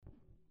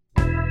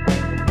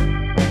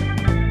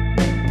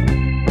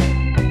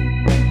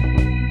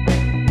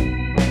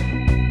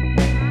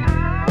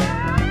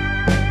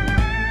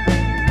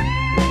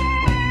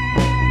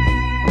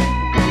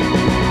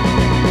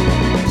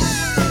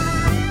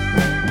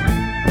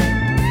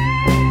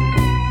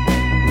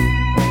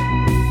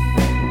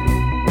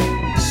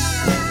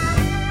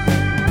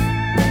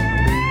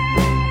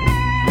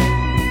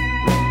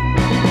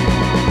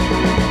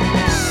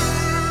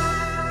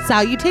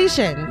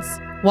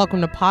Salutations!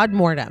 Welcome to Pod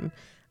Mortem.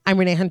 I'm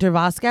Renee Hunter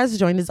Vasquez,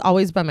 joined as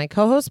always by my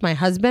co-host, my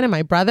husband, and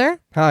my brother.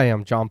 Hi,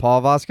 I'm John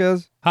Paul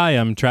Vasquez. Hi,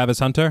 I'm Travis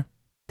Hunter.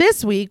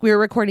 This week, we are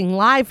recording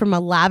live from a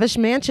lavish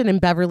mansion in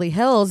Beverly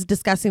Hills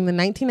discussing the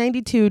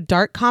 1992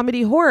 dark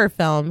comedy horror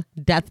film,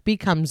 Death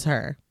Becomes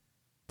Her.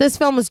 This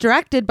film was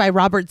directed by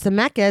Robert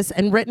Zemeckis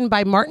and written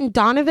by Martin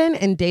Donovan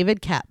and David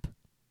Koepp.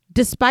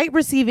 Despite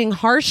receiving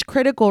harsh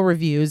critical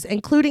reviews,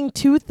 including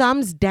 2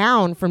 thumbs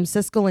down from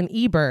Siskel and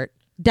Ebert,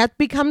 Death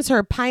Becomes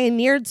Her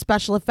pioneered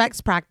special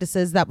effects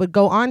practices that would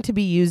go on to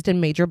be used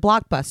in major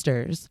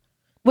blockbusters.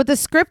 With a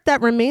script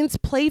that remains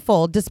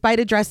playful despite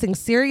addressing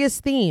serious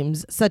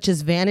themes such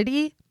as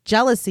vanity,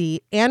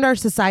 jealousy, and our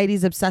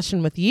society's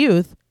obsession with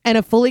youth, and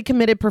a fully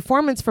committed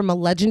performance from a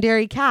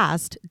legendary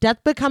cast,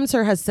 Death Becomes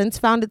Her has since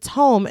found its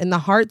home in the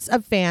hearts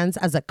of fans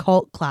as a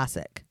cult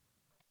classic.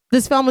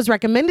 This film was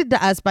recommended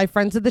to us by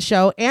friends of the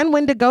show and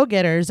Wendigo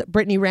Getters,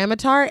 Brittany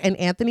Ramatar and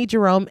Anthony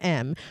Jerome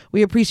M.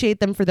 We appreciate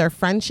them for their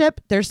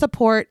friendship, their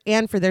support,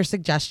 and for their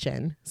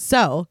suggestion.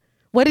 So,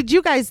 what did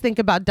you guys think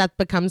about Death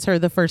Becomes Her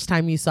the first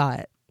time you saw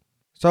it?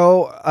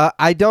 So,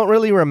 I don't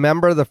really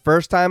remember the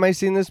first time I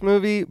seen this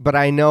movie, but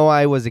I know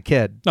I was a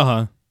kid.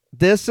 Uh-huh.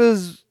 This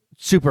is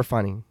super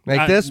funny.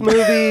 Like, this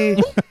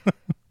movie...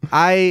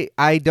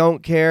 I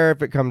don't care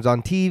if it comes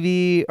on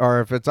TV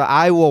or if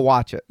I will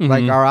watch it.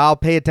 Like, or I'll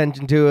pay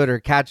attention to it or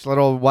catch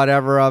little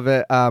whatever of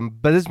it.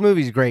 But this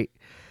movie's great.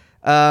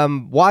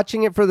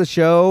 Watching it for the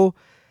show,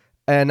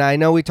 and I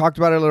know we talked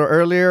about it a little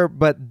earlier,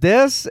 but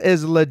this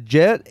is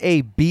legit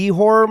a B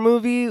horror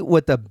movie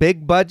with a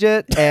big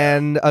budget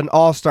and an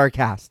all-star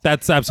cast.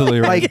 That's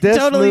absolutely right. Like this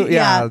Totally,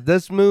 yeah.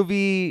 This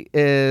movie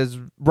is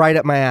right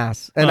up my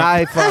ass, and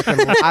I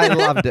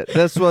loved it.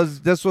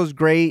 This was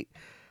great.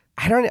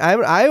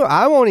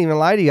 I won't even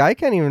lie to you. I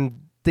can't even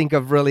think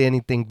of really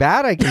anything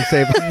bad I can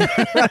say about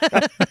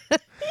it.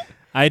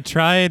 I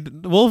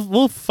tried.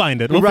 We'll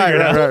find it. We'll figure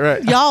it out.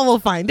 Right. Y'all will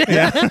find it.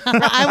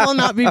 I will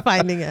not be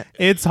finding it.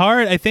 It's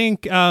hard, I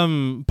think,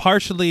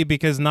 partially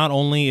because not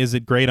only is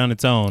it great on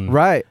its own,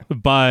 Right.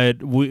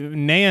 but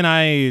Nay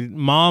and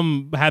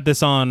Mom had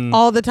this on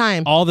All the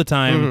time.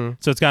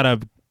 So it's got a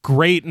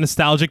great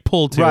nostalgic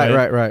pull to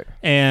it. Right.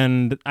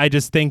 And I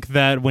just think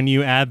that when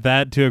you add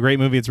that to a great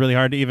movie, it's really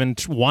hard to even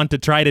want to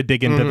try to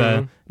dig into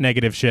the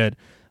negative shit.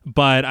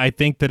 But I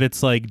think that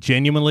it's like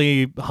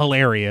genuinely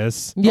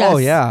hilarious. Yes. Oh,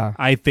 yeah.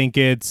 I think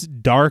it's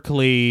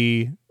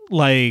darkly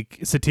like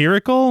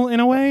satirical in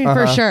a way.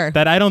 For sure.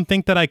 That I don't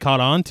think that I caught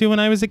on to when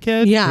I was a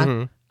kid.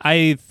 Yeah.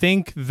 I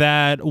think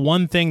that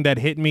one thing that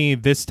hit me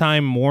this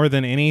time more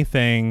than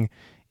anything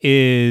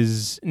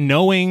is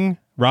knowing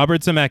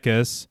Robert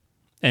Zemeckis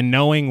and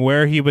knowing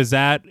where he was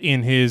at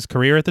in his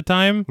career at the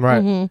time,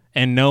 Right.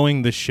 and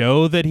knowing the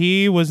show that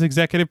he was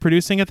executive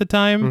producing at the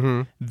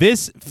time,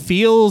 this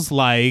feels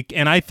like,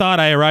 and I thought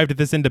I arrived at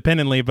this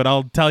independently, but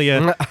I'll tell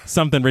you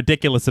something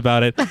ridiculous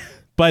about it,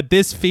 but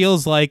this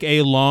feels like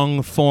a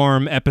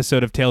long-form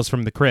episode of Tales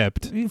from the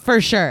Crypt.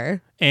 For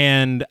sure.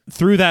 And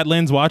through that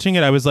lens watching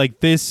it, I was like,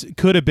 this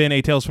could have been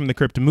a Tales from the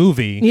Crypt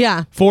movie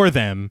Yeah. for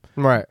them.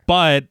 Right.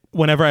 But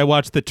whenever I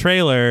watched the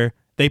trailer,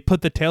 they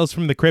put the Tales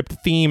from the Crypt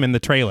theme in the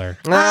trailer.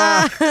 And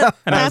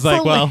I was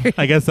like, well,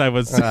 I guess I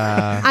wasn't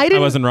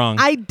wrong.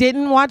 I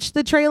didn't watch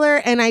the trailer,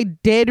 and I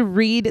did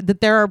read that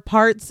there are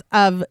parts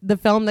of the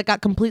film that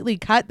got completely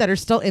cut that are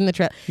still in the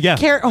trailer. Yeah.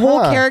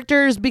 Whole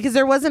characters, because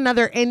there was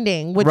another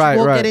ending, which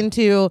we'll get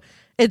into.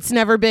 It's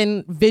never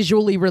been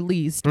visually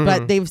released,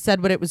 but they've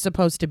said what it was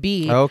supposed to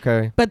be.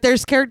 Okay. But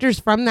there's characters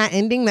from that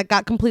ending that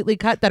got completely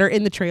cut that are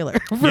in the trailer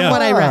from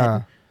what I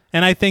read.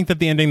 And I think that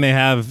the ending they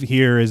have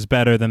here is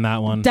better than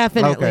that one.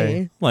 Definitely.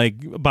 Okay. Like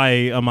by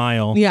a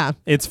mile. Yeah.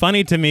 It's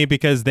funny to me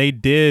because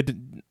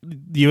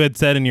you had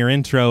said in your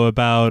intro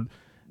about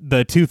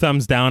the 2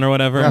 thumbs down or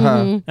whatever.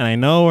 And I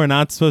know we're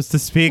not supposed to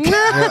speak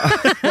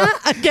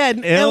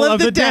Again, ill of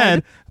the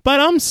dead.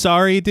 But I'm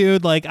sorry,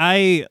 dude. Like,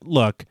 I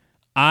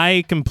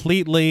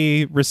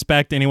completely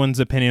respect anyone's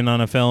opinion on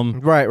a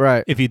film.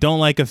 Right. If you don't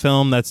like a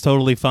film, that's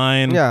totally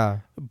fine. Yeah.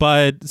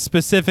 But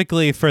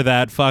specifically for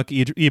that, fuck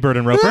Ebert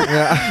and Roper.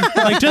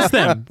 Like, just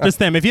them.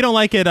 If you don't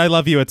like it, I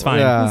love you. It's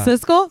fine. Yeah.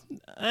 Siskel?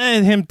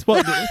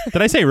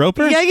 Did I say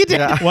Roper? Yeah, you did.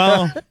 Yeah.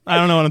 Well, I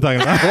don't know what I'm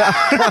talking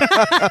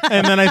about.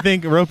 And then I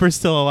think Roper's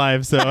still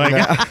alive, so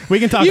we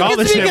can talk all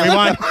the shit we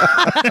want.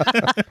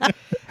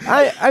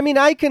 I mean,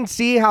 I can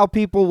see how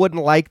people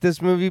wouldn't like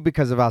this movie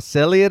because of how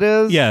silly it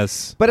is.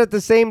 Yes. But at the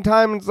same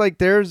time, it's like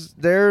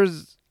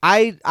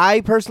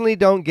I personally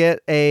don't get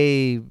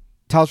a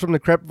Tales from the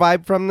Crypt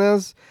vibe from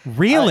this.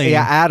 Really?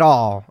 Yeah, at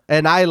all.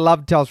 And I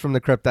loved Tales from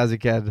the Crypt as a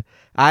kid.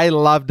 I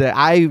loved it.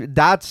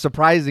 That's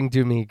surprising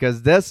to me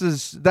because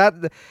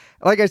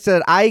like I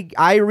said,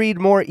 I read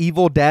more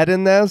Evil Dead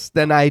in this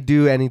than I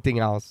do anything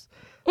else.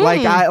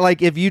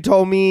 Like if you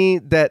told me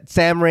that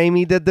Sam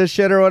Raimi did this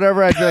shit or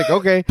whatever, I'd be like,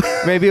 okay,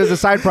 maybe it was a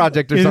side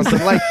project or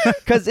something. Like,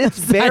 because it's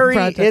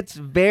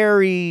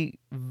very,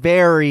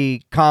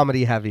 very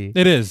comedy heavy.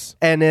 It is.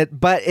 And it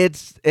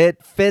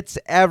fits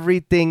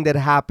everything that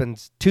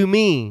happens to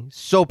me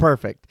so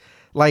perfect.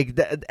 Like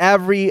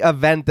every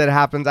event that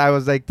happens, I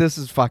was like, this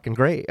is fucking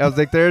great. I was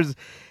like,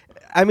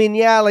 I mean,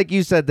 yeah, like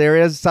you said, there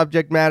is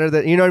subject matter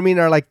that, you know what I mean,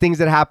 or like things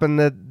that happen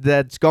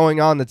that's going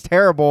on that's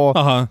terrible,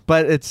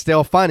 but it's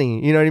still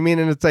funny. You know what I mean?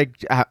 And it's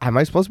like, am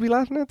I supposed to be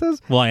laughing at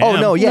this? Well, I am.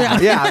 Oh no, yeah.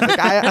 Like,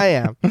 I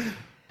am.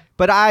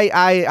 But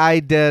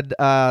I did.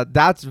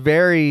 That's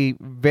very,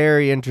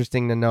 very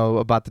interesting to know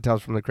about the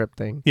Tales from the Crypt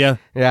thing. Yeah.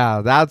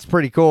 Yeah, that's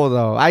pretty cool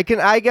though. I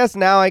guess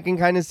now I can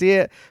kind of see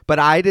it, but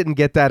I didn't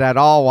get that at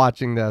all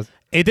watching this.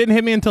 It didn't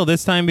hit me until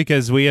this time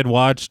because we had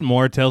watched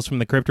more Tales from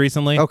the Crypt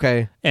recently.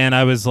 Okay. And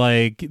I was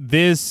like,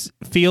 this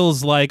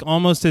feels like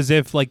almost as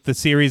if like the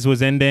series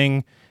was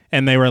ending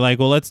and they were like,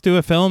 well, let's do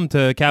a film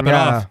to cap it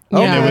off.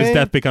 Okay. And it was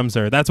Death Becomes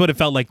Her. That's what it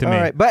felt like to me.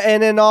 All right. But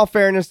and in all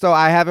fairness though,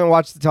 I haven't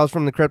watched the Tales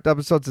from the Crypt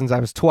episode since I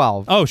was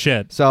 12. Oh,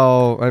 shit.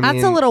 So, I mean.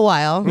 That's a little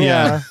while.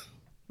 Yeah.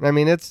 I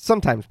mean, it's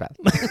sometimes bad.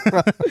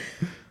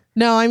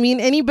 No, I mean,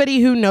 anybody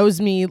who knows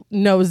me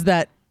knows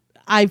that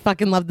I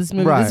fucking love this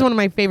movie. Right. This is one of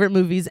my favorite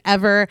movies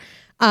ever.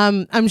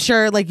 I'm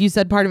sure, like you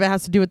said, part of it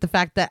has to do with the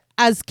fact that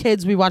as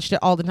kids, we watched it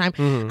all the time.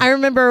 I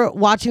remember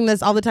watching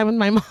this all the time with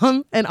my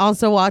mom and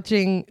also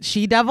watching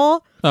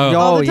She-Devil.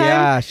 all the time.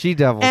 Yeah,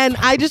 She-Devil. And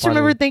I just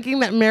remember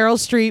thinking that Meryl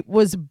Streep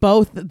was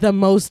both the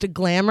most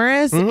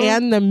glamorous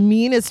and the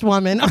meanest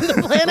woman on the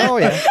planet. Oh,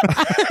 yeah.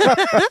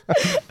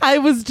 I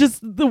was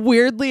just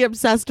weirdly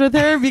obsessed with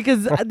her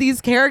because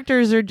these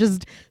characters are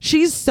just,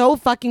 she's so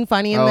fucking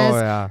funny in this.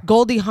 Yeah.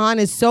 Goldie Hawn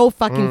is so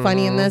fucking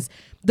funny in this.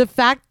 The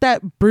fact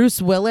that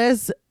Bruce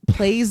Willis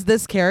plays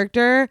this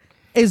character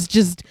is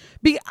just,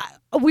 we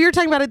were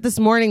talking about it this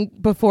morning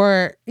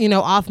before,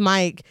 off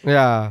mic.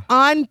 Yeah.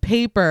 On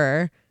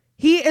paper,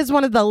 he is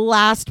one of the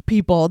last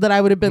people that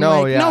I would have been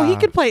no, he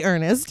could play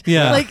Ernest.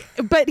 Yeah.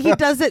 But he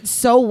does it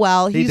so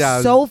well. He's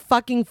so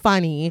fucking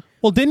funny.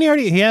 Well, didn't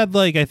he had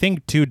like, I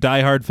think 2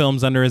 Die Hard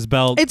films under his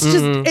belt. It's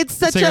just, it's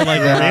such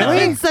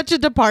it's such a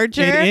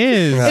departure. It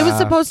is. It was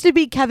supposed to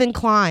be Kevin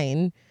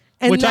Kline.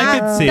 And which I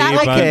could see. That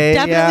I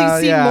could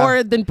definitely see yeah.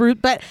 more than Bruce,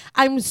 but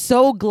I'm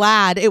so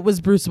glad it was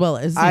Bruce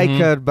Willis. I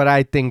could, but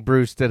I think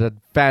Bruce did a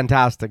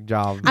fantastic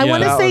job. I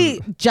want to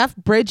say Jeff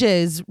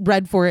Bridges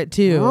read for it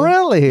too.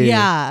 Really?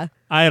 Yeah.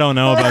 I don't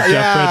know about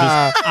Jeff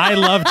Bridges. I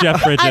love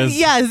Jeff Bridges.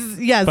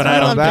 Yes. But I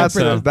don't think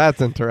so.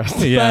 That's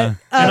interesting. Yeah.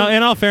 But,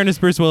 in all fairness,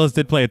 Bruce Willis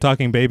did play a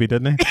talking baby,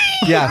 didn't he?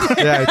 Yes.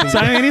 Yeah. I think So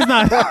I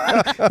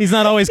mean, he's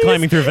not always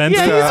climbing through vents.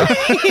 Yeah,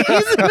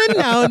 he's been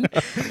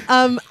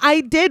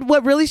known.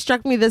 What really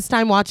struck me this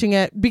time watching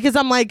it, because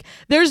I'm like,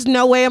 there's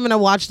no way I'm going to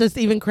watch this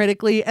even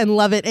critically and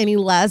love it any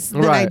less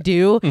than I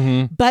do.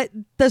 But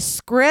the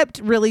script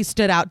really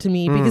stood out to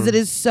me because it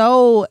is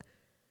so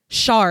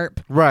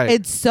sharp. Right.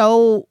 It's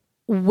so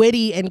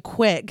witty and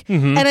quick.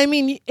 And I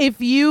mean, if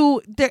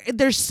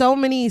there's so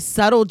many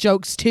subtle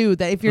jokes too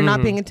that if you're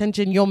not paying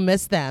attention, you'll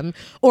miss them,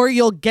 or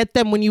you'll get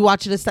them when you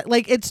watch it.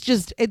 Like,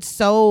 it's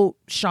so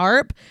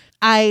sharp.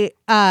 I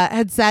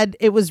had said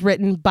it was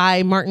written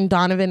by Martin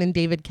Donovan and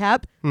David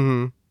Koepp.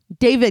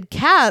 David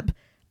Koepp,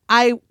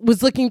 I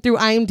was looking through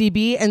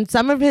IMDb, and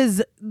some of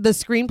the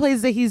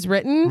screenplays that he's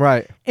written,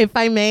 right, if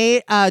I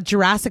may,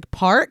 Jurassic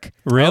Park.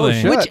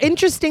 Really? Which,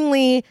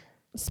 interestingly,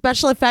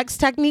 special effects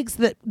techniques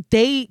that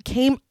they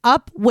came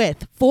up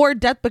with for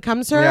Death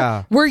Becomes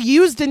Her were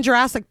used in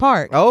Jurassic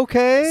Park.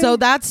 Okay. So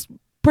that's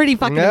pretty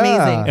fucking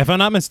amazing. If I'm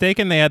not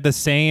mistaken, they had the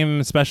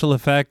same special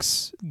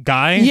effects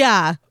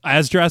guy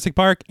as Jurassic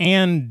Park,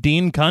 and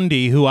Dean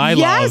Cundy, who I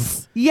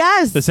love.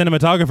 Yes. The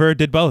cinematographer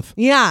did both.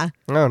 Yeah.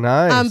 Oh,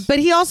 nice. But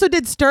he also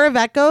did Stir of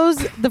Echoes,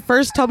 the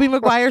first Tobey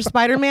Maguire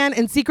Spider-Man,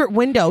 and Secret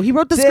Window. He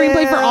wrote the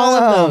screenplay for all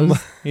of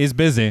those. He's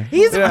busy.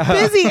 He's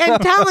busy and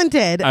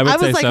talented. I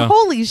was say like, so.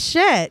 holy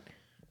shit.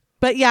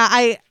 But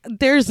yeah,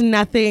 there's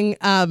nothing.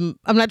 I'm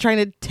not trying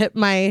to tip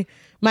my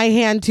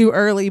hand too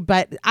early,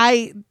 but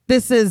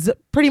this is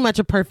pretty much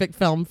a perfect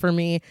film for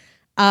me.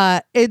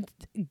 It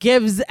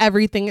gives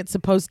everything it's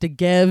supposed to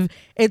give.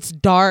 It's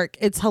dark.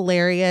 It's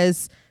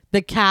hilarious.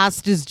 The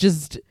cast is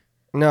just...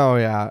 No,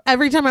 yeah.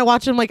 Every time I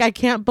watch them, like, I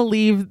can't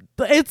believe...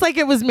 It's like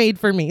it was made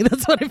for me.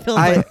 That's what it feels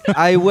like.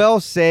 I will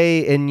say,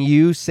 in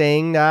you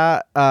saying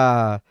that,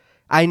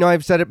 I know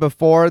I've said it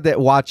before that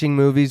watching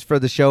movies for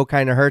the show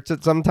kind of hurts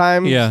it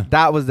sometimes. Yeah.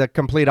 That was the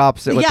complete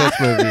opposite with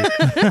this movie.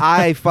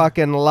 I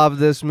fucking love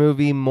this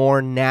movie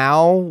more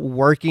now,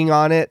 working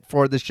on it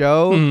for the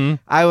show.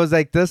 I was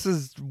like, this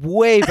is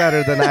way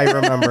better than I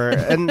remember.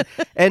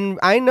 and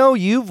I know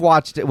you've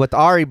watched it with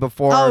Ari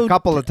before a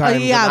couple of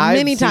times.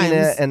 Many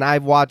times. And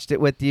I've watched it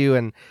with you,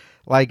 and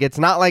like, it's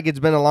not like it's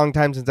been a long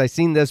time since I've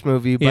seen this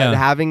movie, but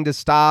having to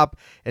stop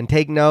and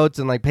take notes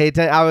and like pay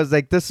attention, I was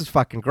like, this is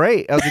fucking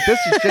great. I was like, this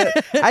is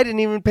shit I didn't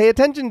even pay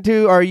attention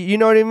to, or you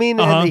know what I mean?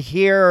 And to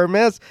hear or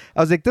miss,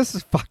 I was like, this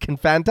is fucking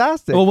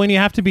fantastic. Well, when you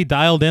have to be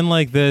dialed in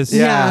like this,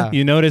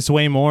 you notice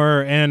way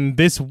more, and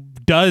this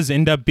does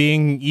end up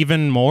being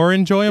even more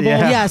enjoyable.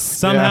 Yes.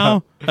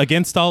 Somehow,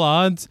 against all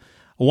odds.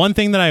 One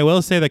thing that I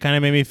will say that kind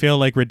of made me feel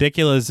like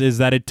ridiculous is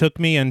that it took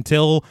me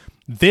until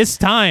this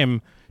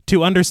time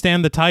to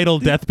understand the title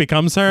 "Death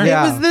Becomes Her."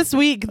 Yeah. It was this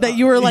week that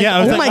you were like, I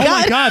was oh like,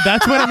 my God.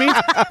 that's what it means.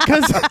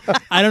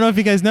 Because I don't know if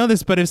you guys know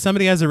this, but if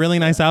somebody has a really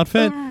nice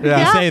outfit,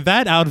 Yeah. you say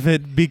that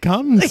outfit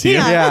becomes you,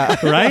 Yeah.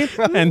 right?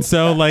 And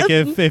so, like,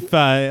 if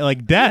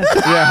like death,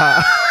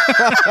 Yeah.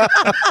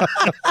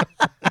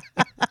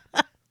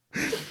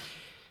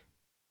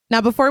 Now,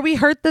 before we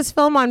hurt this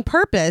film on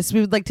purpose, we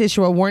would like to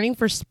issue a warning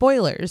for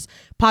spoilers.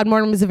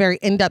 Podmortem is a very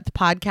in-depth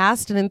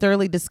podcast, and in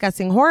thoroughly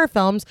discussing horror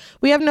films,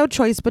 we have no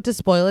choice but to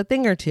spoil a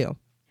thing or two.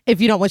 If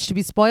you don't wish to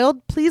be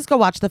spoiled, please go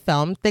watch the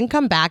film, then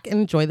come back and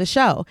enjoy the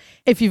show.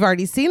 If you've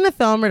already seen the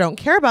film or don't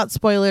care about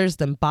spoilers,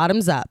 then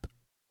bottoms up.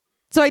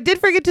 So I did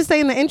forget to say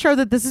in the intro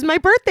that this is my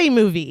birthday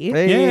movie.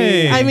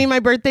 Yay. I mean,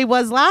 my birthday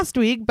was last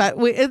week, but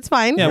it's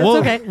fine. yeah, It's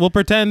okay. we'll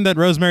pretend that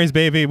Rosemary's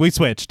Baby. We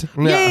switched.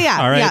 Yeah.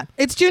 All right. Yeah.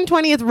 It's June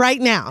 20th right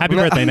now. Happy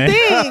birthday, Nate.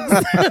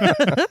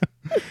 Thanks.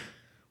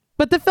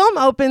 But the film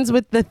opens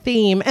with the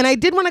theme, and I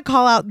did want to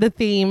call out the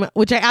theme,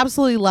 which I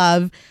absolutely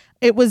love.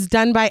 It was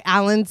done by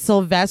Alan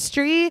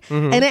Silvestri,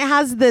 and it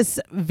has this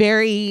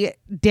very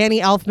Danny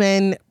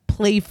Elfman,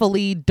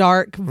 playfully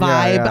dark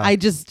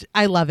vibe. Yeah.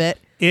 I love it.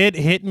 It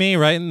hit me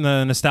right in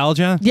the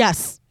nostalgia.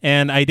 Yes.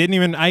 And I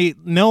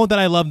know that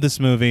I love this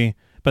movie,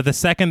 but the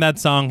second that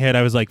song hit,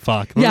 I was like,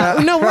 fuck. Yeah.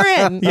 No, we're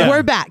in. Yeah.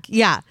 We're back.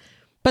 Yeah.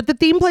 But the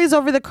theme plays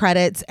over the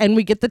credits, and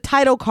we get the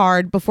title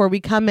card before we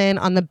come in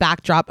on the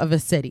backdrop of a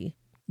city.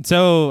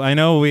 So I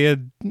know we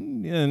had,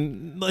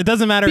 it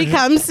doesn't matter.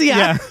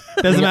 Yeah.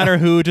 It doesn't matter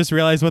who just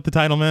realized what the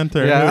title meant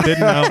or Yeah. who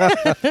didn't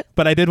know.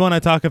 But I did want to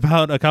talk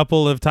about a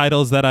couple of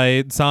titles that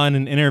I saw in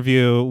an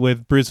interview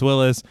with Bruce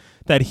Willis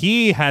that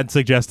he had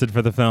suggested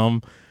for the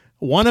film.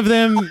 One of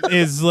them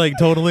is like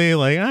totally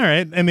like, all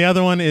right. And the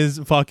other one is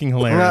fucking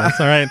hilarious.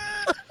 All right.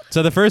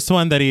 So the first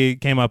one that he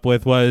came up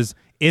with was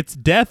It's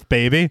Death,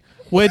 Baby,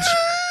 which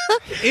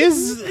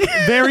is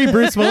very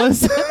Bruce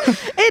Willis.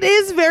 It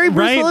is very Bruce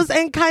Right? Willis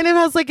and kind of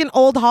has like an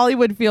old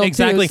Hollywood feel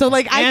Exactly. too. So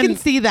like I can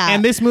see that.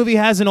 And this movie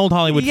has an old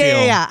Hollywood feel.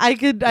 Yeah. I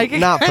could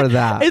Not for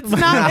that. It's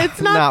not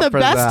Not the for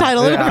best that.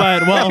 title.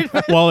 Yeah.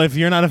 But well, if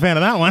you're not a fan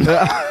of that one,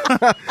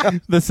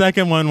 the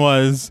second one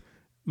was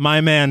My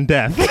Man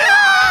Death.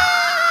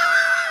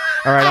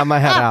 All right, I'm gonna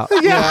head out.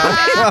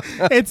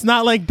 It's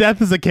not like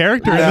Death is a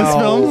character in this No.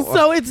 film.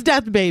 So it's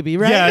Death Baby,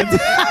 right? Yeah,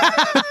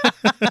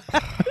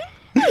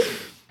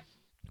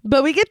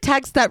 But we get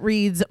text that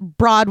reads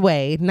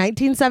Broadway,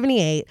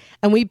 1978,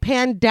 and we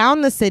pan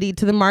down the city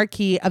to the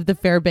marquee of the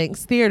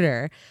Fairbanks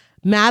Theater.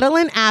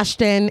 Madeline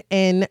Ashton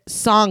in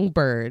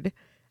Songbird.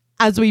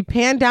 As we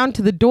pan down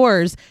to the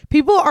doors,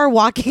 people are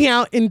walking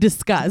out in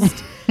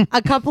disgust.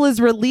 A couple is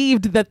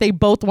relieved that they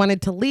both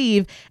wanted to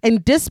leave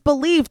and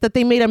disbelief that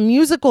they made a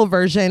musical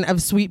version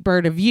of Sweet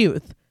Bird of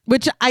Youth,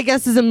 which I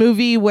guess is a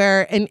movie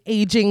where an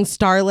aging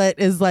starlet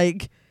is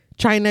like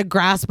trying to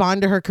grasp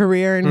onto her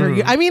career and her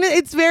youth. I mean,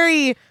 it's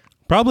very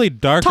probably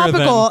darker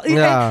topical. than.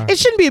 Yeah. It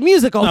shouldn't be a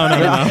musical.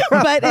 No.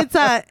 But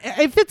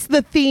it fits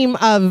the theme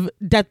of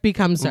Death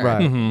Becomes Her.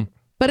 Right. Mm-hmm.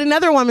 But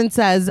another woman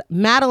says,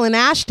 Madeline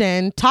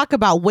Ashton, talk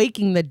about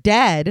waking the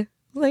dead.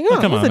 Like,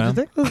 oh, come on, man.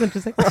 That's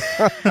interesting.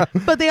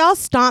 But they all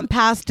stomp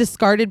past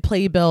discarded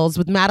playbills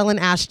with Madeline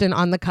Ashton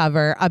on the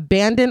cover,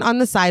 abandoned on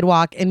the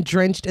sidewalk and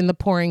drenched in the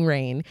pouring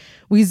rain.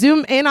 We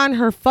zoom in on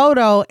her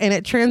photo and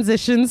it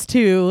transitions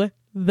to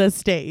the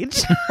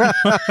stage.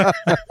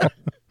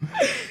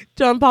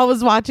 John Paul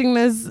was watching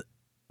this,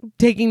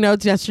 taking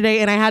notes yesterday,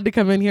 and I had to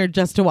come in here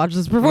just to watch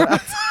this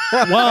performance.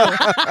 Well,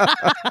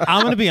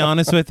 I'm going to be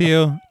honest with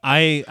you.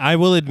 I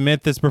will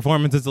admit this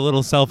performance is a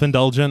little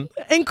self-indulgent.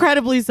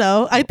 Incredibly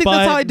so. I think But-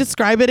 that's how I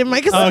describe it in my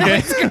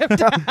Okay.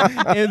 script.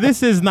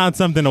 This is not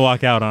something to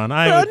walk out on.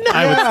 I would say.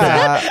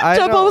 I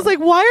John Paul don't- was like,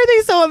 why are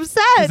they so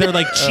upset? They're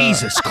like,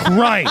 Jesus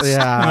Christ.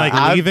 Yeah, And, like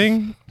I've-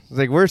 leaving. It's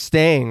like we're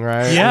staying,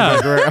 right? Yeah.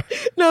 It's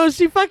like, No,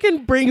 she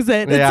fucking brings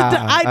it. It's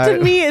Yeah,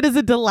 to me, it is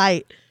a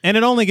delight. And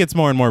it only gets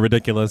more and more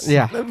ridiculous.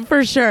 yeah.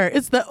 For sure.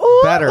 It's the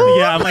ooh, Better. ooh.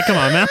 Yeah, I'm like, come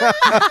on, man.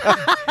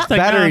 It's like,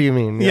 Better, you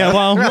mean? Yeah,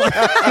 well,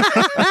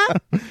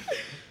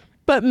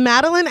 But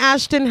Madeline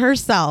Ashton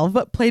herself,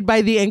 played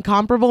by the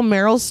incomparable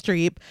Meryl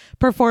Streep,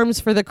 performs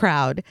for the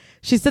crowd.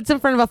 She sits in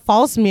front of a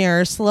false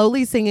mirror,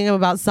 slowly singing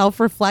about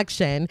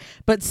self-reflection,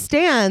 but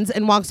stands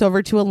and walks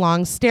over to a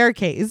long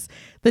staircase.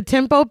 The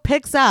tempo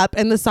picks up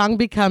and the song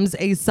becomes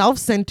a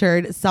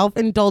self-centered,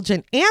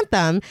 self-indulgent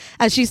anthem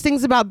as she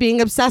sings about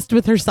being obsessed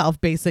with herself,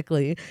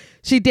 basically.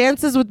 She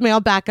dances with male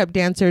backup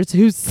dancers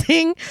who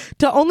sing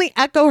to only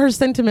echo her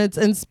sentiments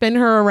and spin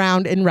her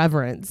around in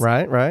reverence.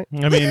 Right.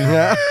 I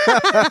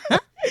mean,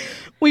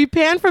 We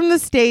pan from the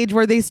stage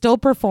where they still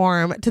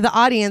perform to the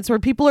audience where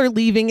people are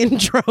leaving in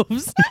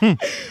droves.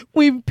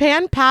 We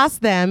pan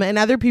past them and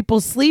other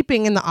people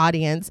sleeping in the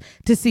audience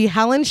to see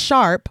Helen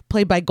Sharp,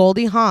 played by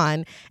Goldie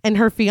Hawn, and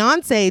her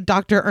fiance,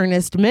 Dr.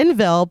 Ernest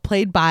Menville,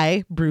 played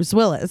by Bruce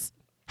Willis.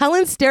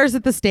 Helen stares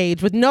at the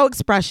stage with no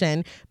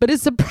expression, but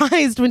is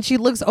surprised when she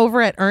looks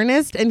over at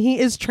Ernest and he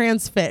is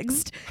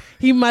transfixed.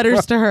 He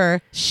mutters to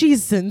her,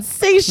 "She's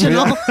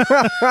sensational."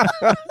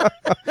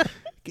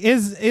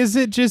 is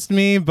it just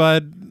me,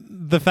 but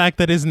the fact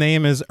that his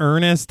name is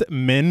Ernest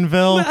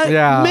Minville.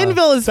 Yeah.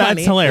 Minville is That's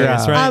funny.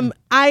 hilarious, Yeah. right?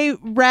 I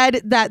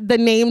read that the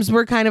names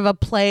were kind of a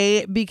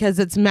play because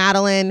it's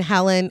Madeline,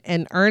 Helen,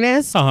 and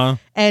Ernest. Uh-huh.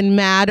 And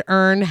Mad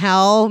Earn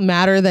Hell,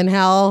 madder than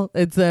hell.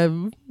 It's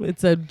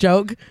a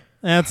joke.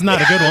 That's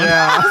not a good one.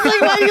 Yeah.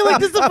 Like, why do you look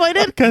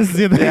disappointed? Because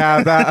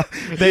Yeah,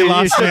 they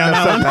lost me on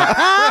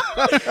that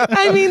one.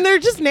 I mean, they're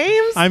just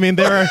names. I mean,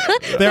 there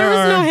there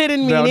was no are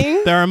hidden no.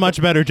 meaning. there are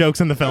much better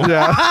jokes in the film.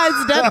 Yeah.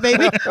 It's death,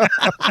 baby.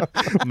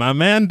 My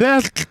man,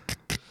 Death.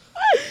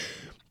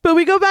 But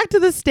we go back to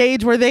the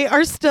stage where they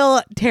are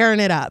still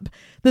tearing it up.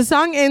 The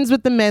song ends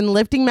with the men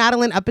lifting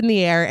Madeline up in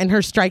the air and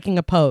her striking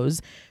a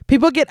pose.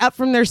 People get up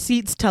from their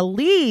seats to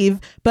leave,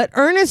 but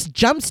Ernest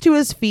jumps to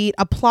his feet,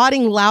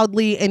 applauding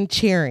loudly and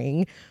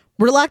cheering.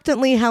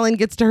 Reluctantly, Helen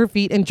gets to her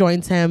feet and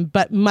joins him,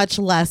 but much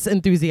less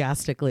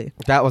enthusiastically.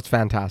 That was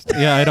fantastic.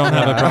 Yeah, I don't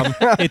have a problem.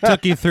 It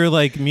took you through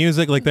like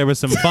music, like there was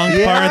some funk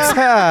parts.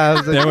 Yeah. I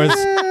was like, There was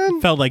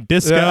 "Man." felt like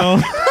disco.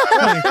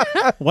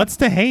 Like, what's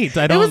to hate?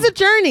 I It don't. was a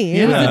journey.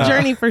 It was Yeah. a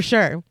journey for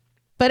sure.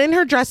 But in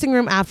her dressing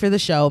room after the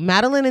show,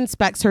 Madeline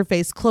inspects her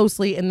face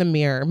closely in the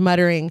mirror,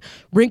 muttering,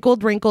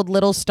 "Wrinkled, wrinkled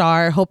little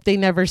star, hope they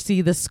never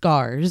see the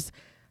scars."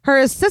 Her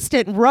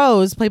assistant,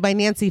 Rose, played by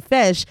Nancy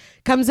Fish,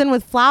 comes in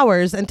with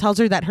flowers and tells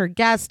her that her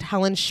guest,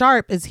 Helen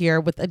Sharp, is here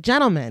with a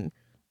gentleman.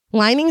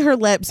 Lining her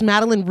lips,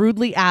 Madeline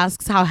rudely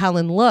asks how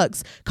Helen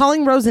looks,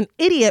 calling Rose an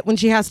idiot when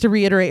she has to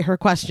reiterate her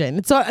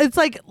question. So it's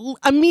like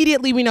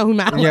immediately we know who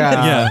Madeline Yeah.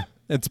 is. Yeah,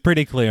 it's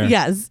pretty clear.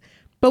 Yes.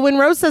 But when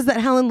Rose says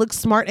that Helen looks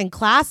smart and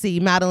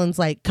classy, Madeline's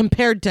like,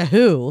 compared to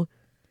who?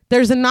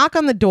 There's a knock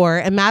on the door,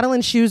 and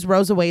Madeline shoos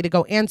Rose away to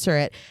go answer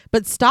it,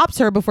 but stops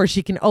her before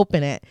she can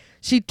open it.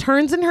 She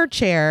turns in her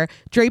chair,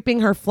 draping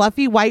her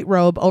fluffy white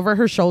robe over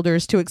her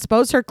shoulders to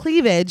expose her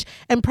cleavage,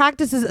 and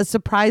practices a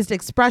surprised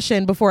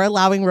expression before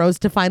allowing Rose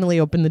to finally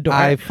open the door.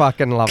 I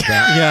fucking love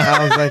that. Yeah.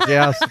 I was like,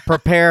 yes,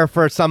 prepare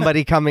for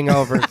somebody coming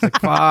over. It's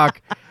like,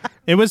 fuck.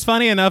 It was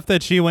funny enough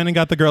that she went and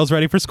got the girls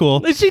ready for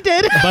school. She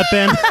did. But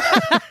then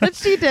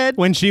She did.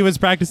 when she was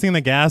practicing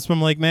the gasp,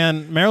 I'm like,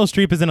 man, Meryl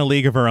Streep is in a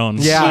league of her own.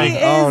 Yeah. Like, She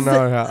Oh, is,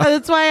 no, yeah.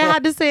 That's why I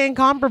had to say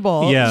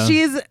incomparable. Yeah.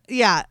 She's,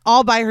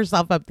 all by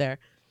herself up there.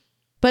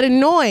 But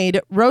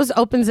annoyed, Rose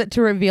opens it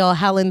to reveal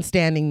Helen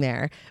standing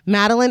there.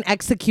 Madeline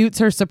executes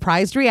her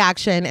surprised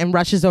reaction and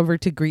rushes over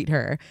to greet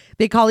her.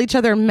 They call each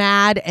other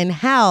Mad and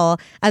Hell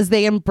as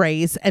they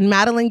embrace, and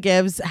Madeline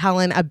gives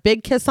Helen a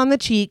big kiss on the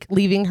cheek,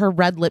 leaving her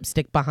red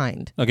lipstick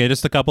behind. okay,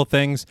 just a couple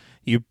things.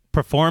 You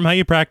perform how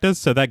you practice,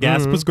 so that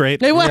gasp was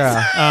great. It was.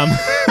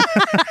 Yeah.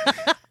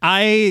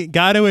 I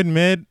got to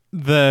admit,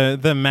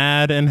 the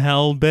Mad and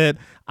Hell bit,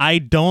 I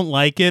don't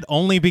like it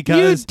only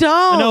because You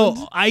don't?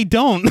 No, I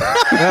don't.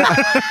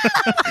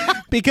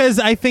 Because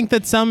I think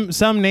that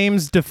some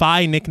names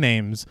defy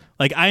nicknames.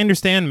 Like, I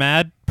understand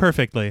Mad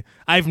perfectly.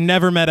 I've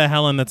never met a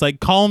Helen that's like,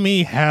 call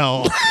me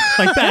Hell.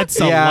 Like, that's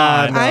a Yeah,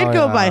 lot. no. I'd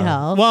go yeah. by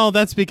Hell. Well,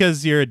 that's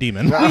because you're a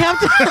demon.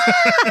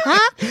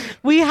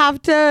 We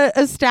have to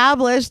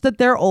establish that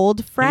they're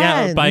old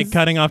friends. Yeah, by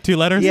cutting off 2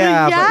 letters.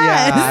 Yeah, but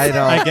Yes. yeah, I don't.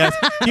 I guess.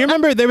 You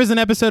remember there was an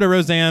episode of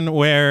Roseanne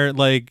where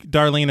like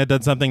Darlene had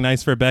done something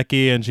nice for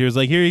Becky and she was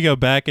like, "Here you go,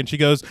 Beck," and she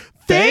goes,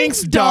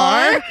 "Thanks,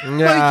 Dar." Yeah.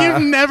 Like,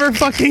 you've never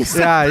fucking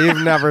said Yeah,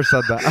 you've never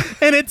said that.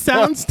 and it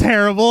sounds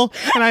terrible,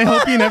 and I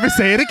hope you never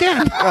say it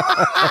again.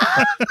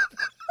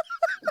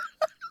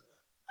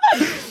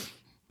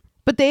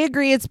 But they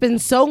agree it's been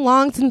so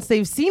long since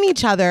they've seen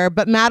each other,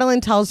 but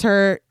Madeline tells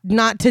her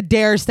not to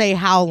dare say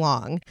how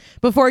long,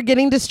 before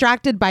getting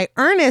distracted by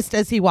Ernest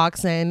as he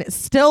walks in,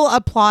 still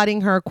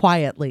applauding her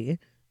quietly.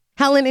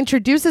 Helen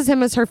introduces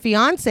him as her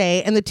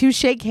fiance, and the two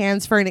shake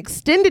hands for an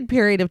extended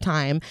period of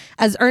time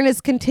as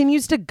Ernest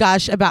continues to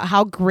gush about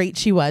how great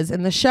she was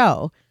in the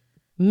show.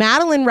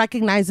 Madeline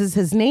recognizes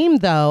his name,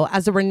 though,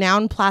 as a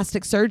renowned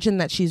plastic surgeon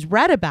that she's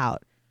read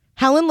about.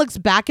 Helen looks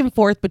back and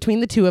forth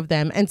between the two of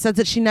them and says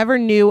that she never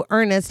knew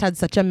Ernest had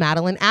such a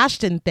Madeline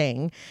Ashton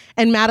thing.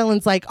 And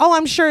Madeline's like, "Oh,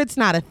 I'm sure it's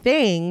not a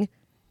thing.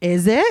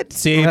 Is it?"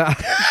 See,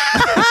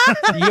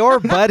 Your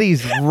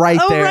buddy's right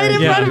Oh, there. right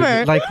in front of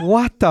her. Like,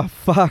 what the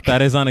fuck?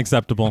 that is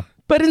unacceptable.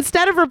 But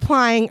instead of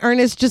replying,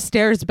 Ernest just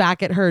stares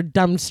back at her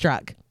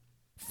dumbstruck.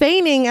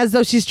 Feigning as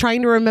though she's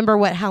trying to remember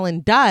what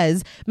Helen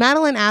does,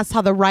 Madeline asks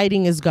how the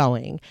writing is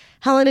going.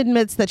 Helen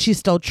admits that she's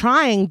still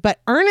trying, but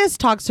Ernest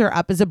talks her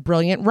up as a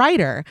brilliant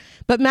writer.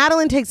 But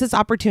Madeline takes this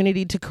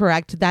opportunity to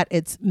correct that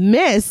it's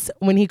Miss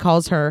when he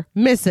calls her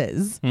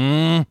Mrs.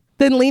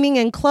 Then leaning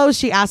in close,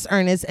 she asks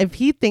Ernest if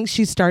he thinks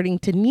she's starting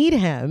to need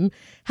him.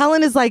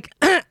 Helen is like,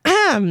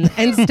 and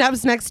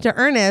steps next to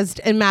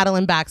Ernest, and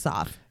Madeline backs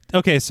off.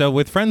 Okay, so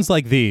with friends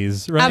like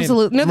these, right?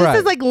 Absolutely. No, this Right.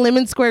 is like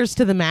lemon squares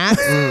to the max.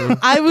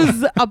 I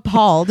was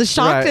appalled,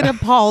 shocked Right. and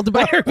appalled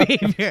by her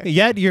behavior.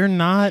 Yet you're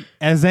not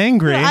as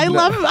angry. I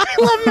love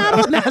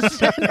Madeline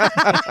Ashton.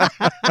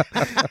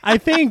 I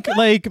think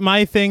like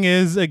my thing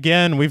is,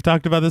 again, we've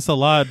talked about this a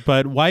lot,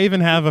 but why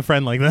even have a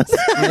friend like this?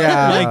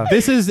 Yeah. Like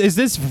this is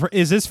this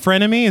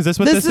frenemy? Is this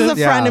what This is a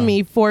Yeah.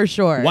 frenemy for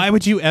sure. Why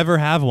would you ever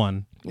have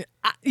one?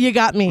 You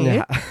got me.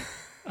 Yeah.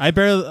 I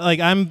barely like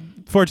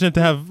I'm fortunate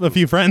to have a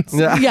few friends.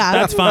 Yeah. Yeah.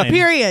 That's fine.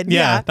 Period.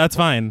 Yeah, that's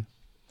fine.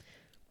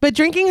 But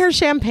drinking her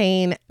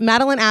champagne,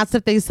 Madeline asks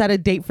if they set a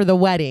date for the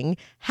wedding.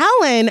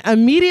 Helen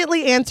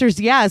immediately answers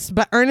yes,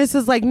 but Ernest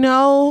is like,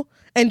 no,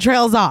 and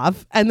trails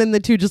off. And then the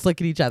two just look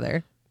at each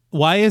other.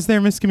 Why is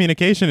there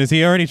miscommunication? Is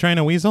he already trying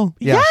to weasel?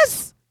 Yeah.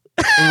 Yes!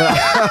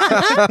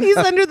 He's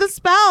under the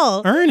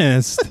spell.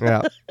 Ernest.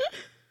 Yeah.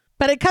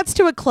 But it cuts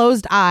to a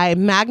closed eye,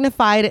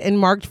 magnified and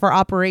marked for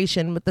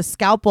operation with the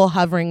scalpel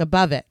hovering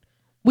above it.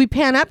 We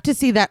pan up to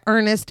see that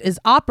Ernest is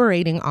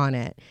operating on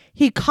it.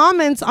 He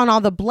comments on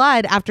all the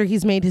blood after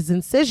he's made his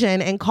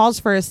incision and calls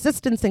for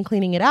assistance in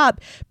cleaning it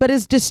up, but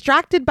is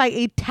distracted by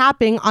a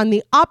tapping on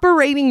the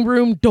operating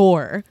room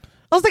door.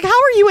 I was like, how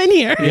are you in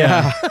here?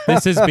 Yeah.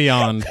 This is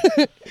beyond.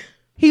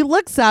 He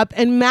looks up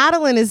and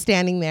Madeline is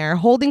standing there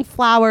holding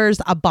flowers,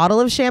 a bottle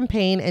of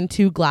champagne, and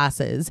 2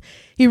 glasses.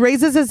 He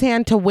raises his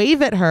hand to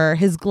wave at her,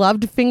 his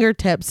gloved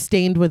fingertips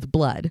stained with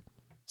blood.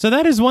 So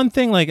that is one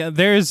thing. Like,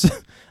 there's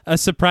a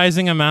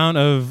surprising amount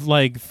of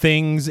like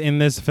things in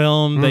this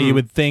film that you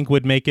would think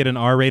would make it an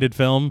R-rated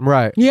film.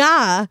 Right.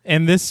 Yeah,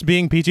 And this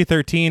being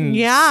PG-13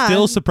 Yeah.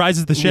 still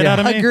surprises the shit out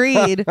of me.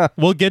 agreed.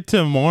 We'll get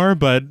to more,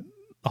 but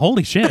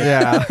holy shit.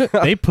 Yeah.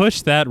 They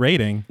pushed that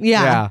rating.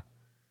 Yeah.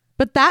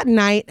 But that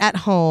night at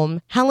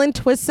home, Helen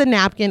twists a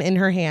napkin in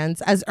her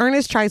hands as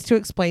Ernest tries to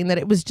explain that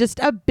it was just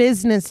a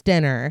business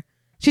dinner.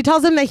 She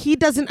tells him that he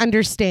doesn't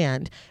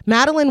understand.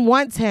 Madeline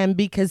wants him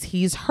because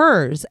he's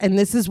hers, and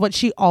this is what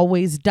she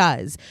always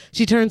does.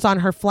 She turns on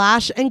her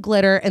flash and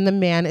glitter, and the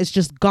man is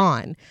just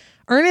gone.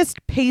 Ernest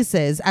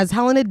paces as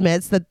Helen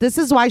admits that this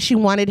is why she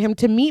wanted him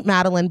to meet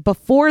Madeline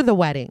before the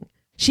wedding.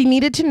 She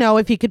needed to know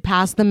if he could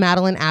pass the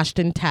Madeline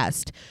Ashton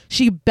test.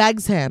 She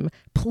begs him,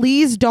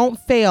 please don't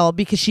fail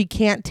because she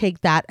can't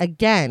take that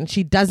again.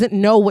 She doesn't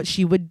know what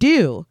she would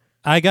do.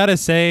 I gotta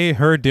say,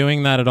 her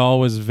doing that at all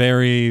was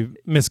very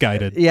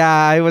misguided. Yeah,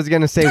 I was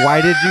gonna say, why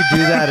did you do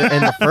that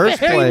in the first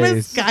Very place?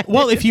 misguided.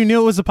 Well, if you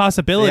knew it was a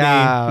possibility,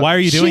 Yeah. why are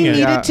you doing she it?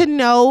 needed Yeah. to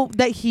know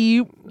that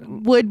he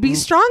would be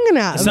strong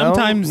enough.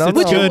 Sometimes No, it's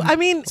no. good. I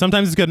mean-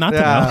 sometimes it's good not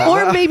Yeah. to know.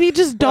 Or maybe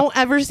just don't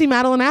ever see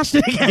Madeline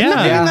Ashton again. Yeah.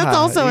 I mean, that's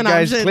also you an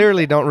guys option.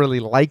 clearly don't really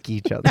like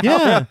each other.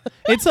 Yeah,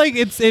 it's like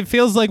it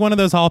feels like one of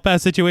those hall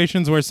pass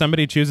situations where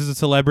somebody chooses a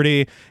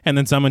celebrity and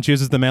then someone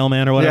chooses the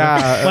mailman or whatever.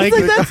 Yeah. Like,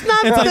 It's like, that's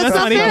not- it's like, that's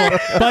not equal.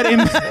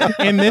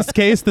 But in this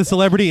case, the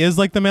celebrity is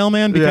like the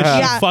mailman because Yeah. she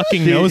Yeah.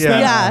 fucking She- knows them.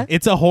 Yeah.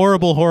 It's a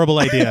horrible, horrible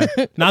idea.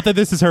 Not that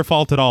this is her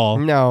fault at all,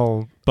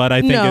 No. but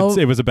I think No.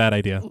 it was a bad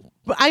idea.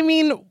 I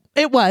mean,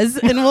 it was,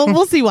 and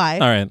we'll see why.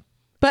 All right.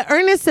 But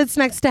Ernest sits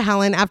next to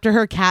Helen after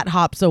her cat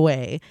hops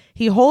away.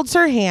 He holds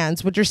her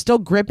hands, which are still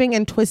gripping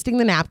and twisting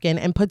the napkin,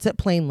 and puts it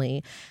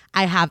plainly,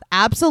 I have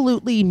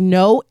absolutely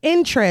no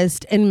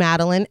interest in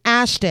Madeline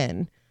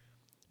Ashton.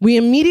 We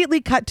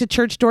immediately cut to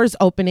church doors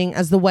opening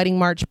as the wedding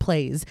march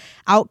plays.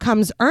 Out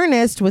comes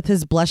Ernest with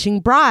his blushing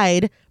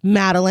bride,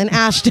 Madeline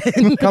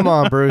Ashton. Come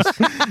on, Bruce.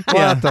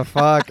 What the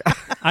fuck?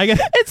 I got.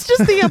 It's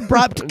just the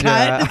abrupt cut.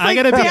 Yeah. It's I like,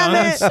 gotta be damn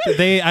honest.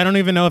 it. I don't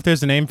even know if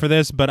there's a name for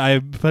this, but I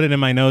put it in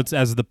my notes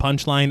as the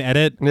punchline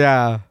edit.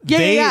 Yeah. Yeah,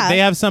 they yeah. they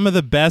have some of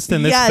the best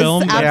in this Yes,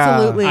 film that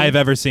absolutely. I've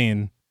ever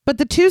seen. But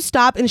the two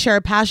stop and share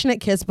a passionate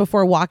kiss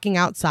before walking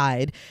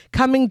outside.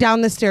 Coming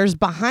down the stairs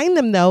behind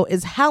them, though,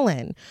 is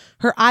Helen.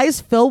 Her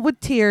eyes fill with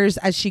tears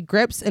as she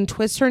grips and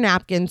twists her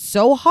napkin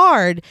so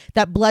hard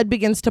that blood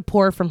begins to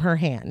pour from her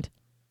hand.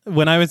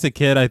 When I was a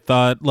kid, I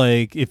thought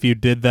like if you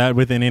did that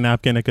with any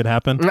napkin, it could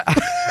happen.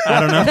 I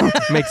don't know.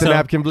 Make the So-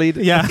 napkin bleed.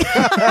 Yeah.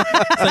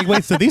 It's like,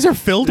 wait, so these are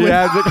filled with?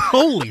 Yeah, but-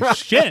 Holy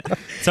shit.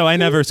 So I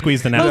never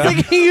squeezed the I was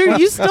napkin. like,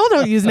 you still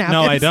don't use napkins.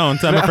 No, I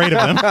don't. I'm afraid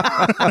of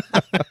them.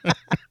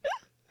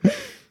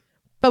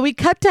 But we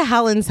cut to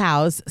Helen's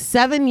house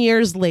 7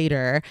 years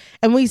later,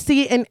 and we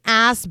see an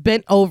ass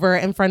bent over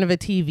in front of a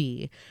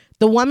TV.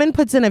 The woman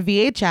puts in a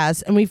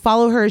VHS, and we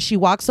follow her as she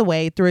walks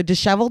away through a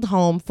disheveled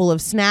home full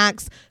of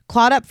snacks,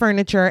 clawed up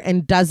furniture,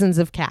 and dozens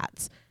of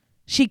cats.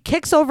 She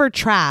kicks over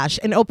trash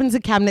and opens a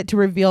cabinet to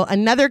reveal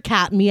another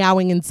cat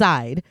meowing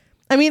inside.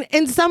 I mean,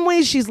 in some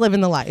ways, she's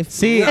living the life.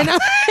 See,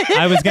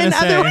 I was going In to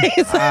other say,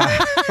 ways,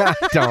 I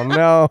don't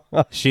know.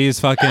 she's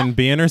fucking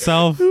being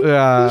herself.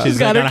 Yeah. She's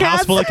got got, her a house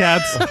cats. full of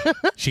cats.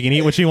 She can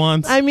eat what she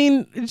wants. I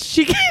mean,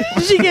 she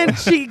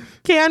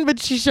can, but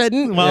she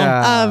shouldn't. Well,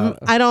 Yeah.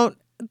 I don't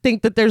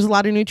think that there's a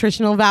lot of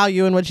nutritional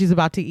value in what she's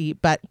about to eat,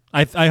 but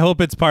I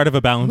hope it's part of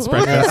a balanced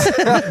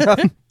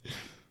breakfast.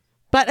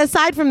 But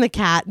aside from the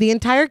cat, the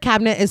entire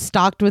cabinet is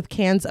stocked with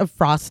cans of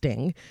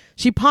frosting.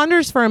 She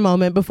ponders for a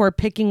moment before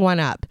picking one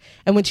up.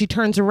 And when she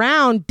turns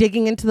around,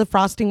 digging into the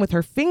frosting with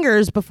her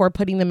fingers before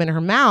putting them in her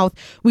mouth,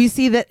 we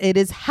see that it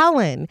is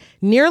Helen,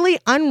 nearly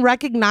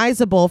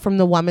unrecognizable from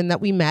the woman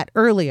that we met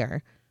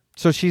earlier.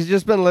 So she's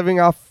just been living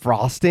off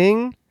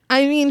frosting?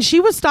 I mean, she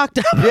was stocked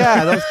up.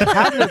 Yeah, those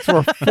cabinets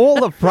were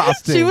full of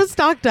frosting. She was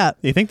stocked up.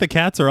 You think the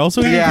cats are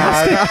also eating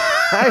frosting? Yeah,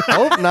 I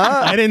hope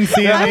not. I didn't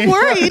see any. I'm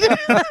worried.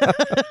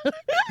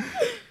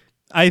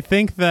 I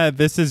think that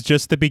this is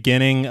just the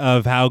beginning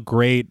of how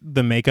great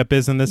the makeup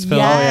is in this film.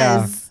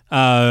 Yes.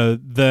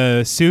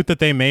 The suit that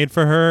they made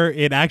for her,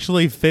 it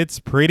actually fits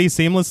pretty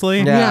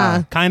seamlessly.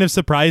 Yeah. Kind of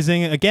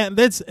surprising. Again,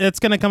 it's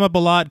going to come up a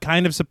lot.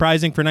 Kind of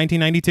surprising for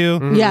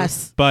 1992.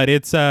 Yes. But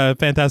it's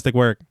fantastic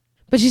work.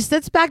 But she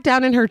sits back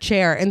down in her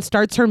chair and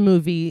starts her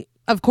movie,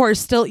 of course,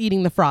 still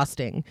eating the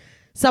frosting.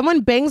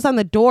 Someone bangs on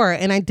the door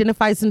and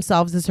identifies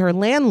themselves as her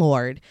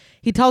landlord.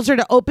 He tells her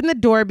to open the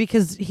door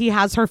because he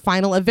has her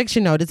final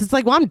eviction notice. It's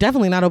like, well, I'm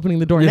definitely not opening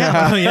the door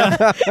now.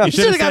 Yeah. You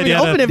should have got me to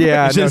open it.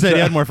 Yeah. You should have said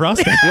you had more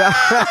frosting.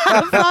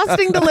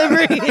 Frosting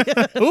delivery.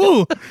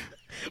 Ooh.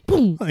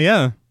 Boom.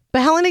 Yeah.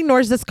 But Helen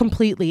ignores this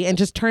completely and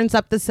just turns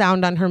up the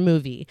sound on her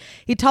movie.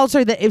 He tells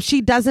her that if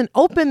she doesn't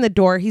open the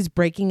door, he's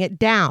breaking it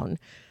down.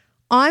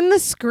 On the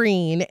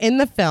screen in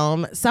the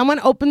film, someone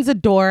opens a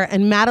door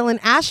and Madeline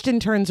Ashton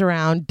turns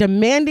around,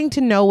 demanding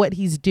to know what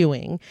he's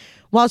doing.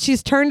 While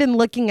she's turned and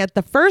looking at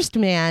the first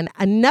man,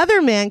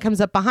 another man comes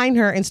up behind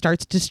her and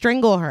starts to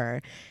strangle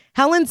her.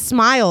 Helen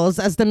smiles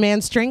as the man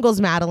strangles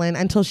Madeline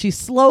until she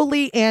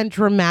slowly and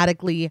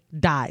dramatically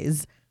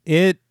dies.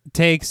 It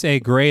takes a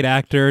great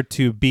actor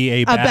to be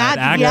a bad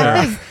actor.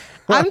 Yes.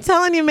 I'm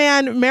telling you,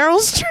 man, Meryl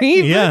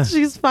Streep, Yeah.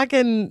 she's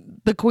fucking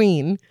the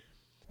queen.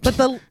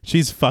 But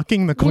She's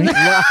fucking the queen. cut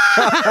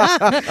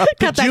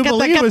that,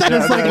 Jubilee was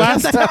just like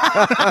last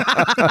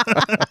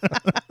time.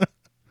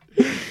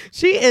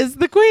 She is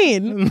the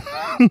queen.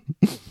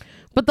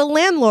 But the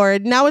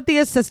landlord, now with the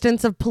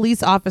assistance of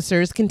police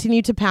officers,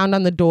 continue to pound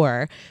on the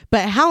door.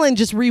 But Helen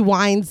just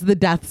rewinds the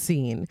death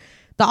scene.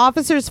 The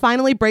officers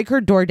finally break her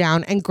door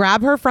down and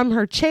grab her from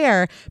her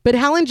chair, but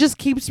Helen just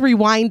keeps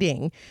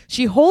rewinding.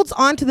 She holds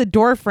onto the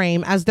door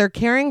frame as they're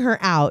carrying her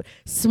out,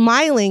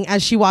 smiling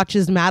as she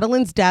watches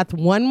Madeline's death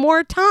one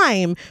more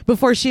time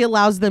before she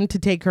allows them to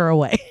take her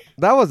away.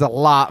 That was a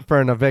lot for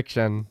an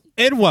eviction.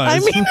 It was. I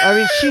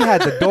mean, she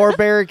had the door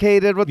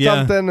barricated with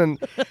Yeah. something,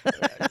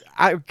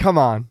 and come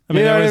on. I mean,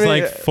 You know there was what I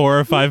mean? like 4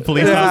 or 5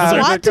 police Yeah.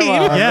 officers. SWAT Come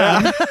team. on.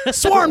 Yeah.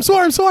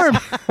 Swarm.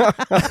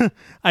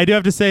 I do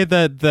have to say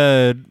that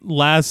the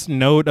last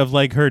note of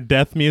like her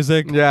death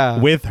music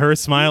with her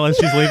smile as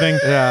she's leaving,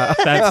 Yeah.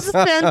 It's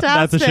fantastic.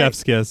 that's a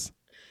chef's kiss.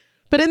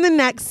 But in the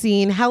next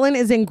scene, Helen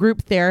is in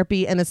group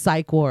therapy in a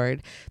psych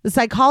ward. The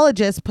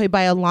psychologist, played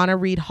by Alana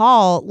Reed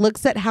Hall,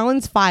 looks at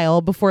Helen's file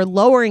before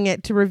lowering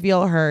it to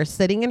reveal her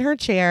sitting in her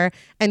chair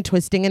and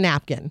twisting a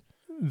napkin.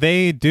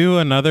 They do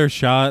another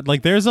shot.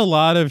 Like there's a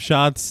lot of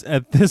shots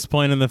at this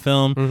point in the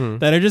film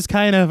that are just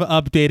kind of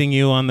updating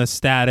you on the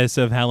status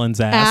of Helen's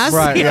ass.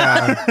 Right,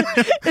 yeah.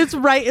 It's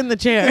right in the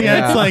chair.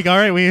 Yeah, it's like, all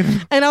right,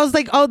 And I was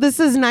like, oh, this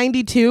is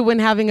 92 when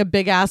having a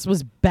big ass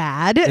was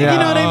bad. You know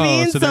what I Oh,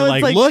 mean? so they're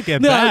it's like, look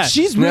at no, that.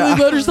 She's really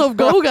let herself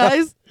go,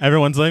 guys.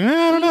 Everyone's like, I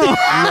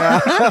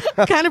don't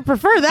know. Kind of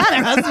prefer that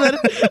ass,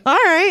 but all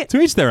right.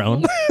 To each their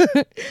own.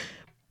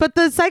 But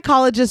the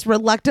psychologist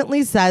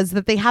reluctantly says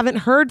that they haven't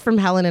heard from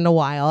Helen in a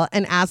while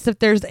and asks if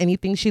there's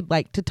anything she'd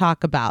like to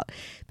talk about.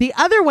 The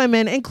other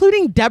women,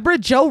 including Deborah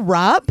Jo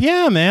Rupp,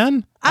 Yeah,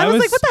 man. I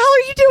was like, what the hell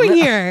are you doing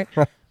here?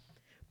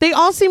 They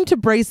all seem to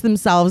brace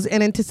themselves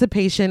in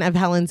anticipation of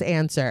Helen's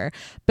answer.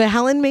 But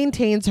Helen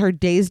maintains her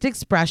dazed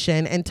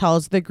expression and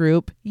tells the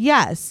group,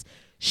 yes,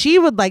 she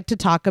would like to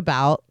talk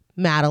about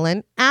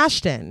Madeline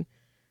Ashton.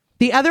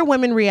 The other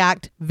women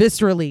react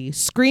viscerally,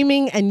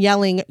 screaming and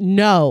yelling,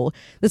 no.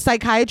 The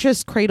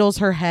psychiatrist cradles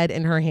her head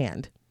in her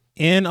hand.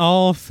 In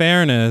all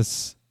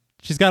fairness,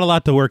 she's got a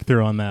lot to work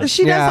through on that.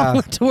 She does have a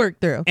lot to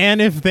work through.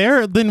 And if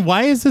then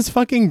why is this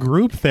fucking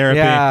group therapy?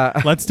 Yeah.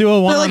 Let's do a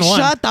They're one-on-one. like,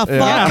 shut the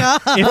fuck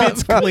up. If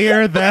it's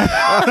clear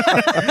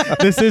that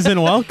this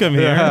isn't welcome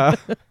here,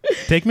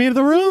 take me to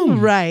the room.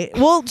 Right.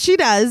 Well, she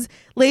does.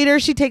 Later,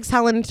 she takes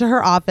Helen into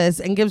her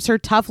office and gives her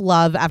tough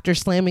love after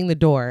slamming the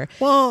door.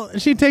 Well,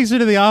 she takes her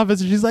to the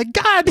office and she's like,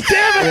 God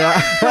damn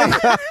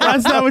it.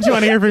 That's not what you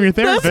want to hear from your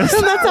therapist.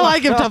 That's how I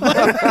give tough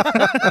love.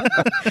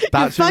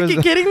 You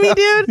fucking kidding me,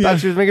 dude?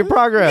 Thought she was making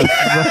progress.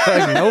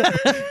 Like, nope.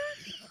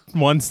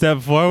 One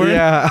step forward.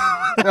 Yeah.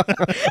 Yeah,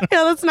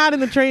 that's not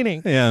in the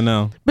training. Yeah,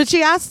 no. But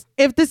she asks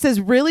if this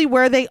is really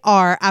where they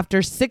are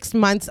after 6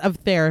 months of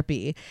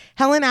therapy.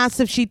 Helen asks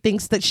if she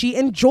thinks that she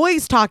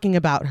enjoys talking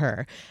about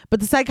her. But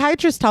the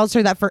psychiatrist tells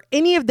her that for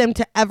any of them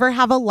to ever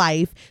have a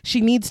life, she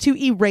needs to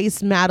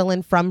erase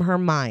Madeline from her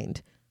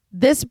mind.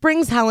 This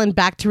brings Helen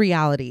back to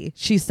reality.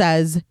 She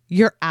says,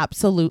 you're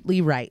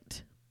absolutely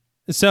right.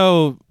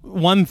 So,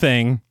 one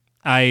thing,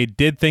 I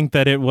did think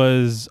that it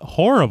was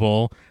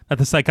horrible that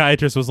the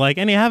psychiatrist was like,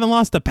 and you haven't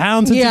lost a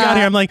pound since you got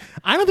here. I'm like,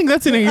 I don't think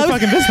that's any of your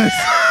fucking business.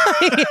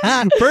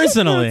 Yeah.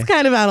 Personally. It's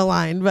kind of out of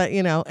line, but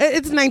you know,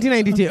 it's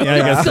 1992. Yeah, I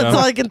guess so. That's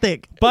all I can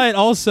think. But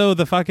also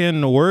the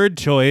fucking word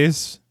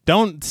choice.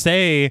 Don't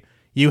say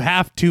you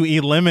have to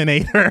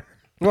eliminate her.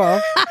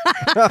 Well,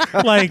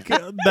 Like,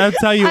 that's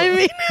how you... I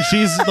mean-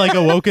 she's like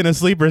awoke in a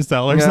sleeper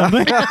cell or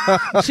something.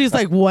 She's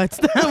like, what's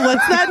that?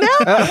 What's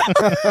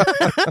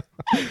that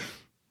now?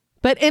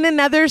 But in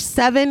another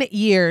 7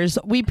 years,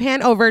 we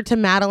pan over to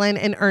Madeline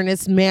and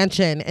Ernest's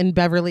mansion in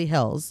Beverly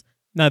Hills.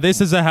 Now, this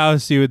is a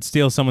house you would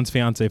steal someone's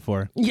fiance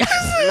for. Yes.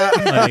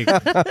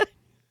 Like,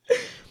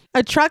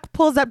 A truck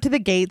pulls up to the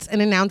gates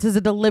and announces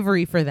a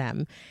delivery for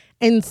them.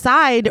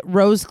 Inside,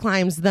 Rose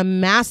climbs the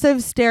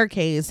massive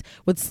staircase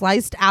with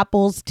sliced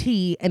apples,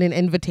 tea, and an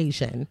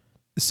invitation.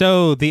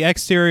 So the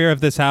exterior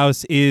of this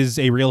house is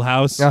a real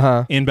house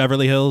in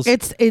Beverly Hills.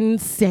 It's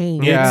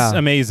insane. It's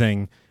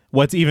amazing.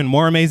 What's even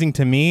more amazing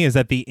to me is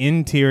that the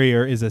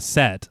interior is a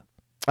set.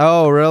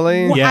 Oh,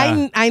 really?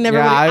 Yeah. I never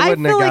Yeah, would. I I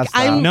wouldn't feel have like guessed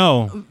that. I'm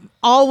No.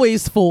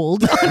 always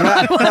fooled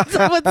on what's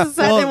a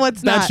set and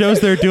what's that not. shows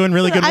they're doing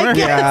really good I work.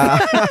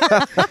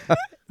 guess. Yeah.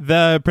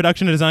 The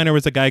production designer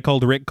was a guy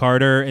called Rick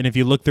Carter, and if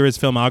you look through his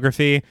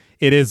filmography,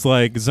 it is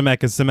like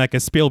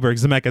Zemeckis, Spielberg,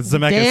 Zemeckis, Damn.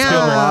 Spielberg.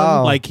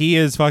 Wow. Like he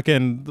is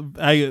fucking,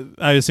 I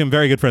assume,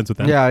 very good friends with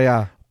them.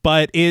 Yeah.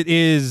 But it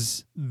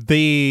is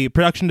the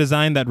production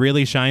design that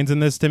really shines in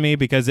this to me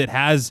because it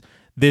has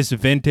this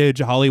vintage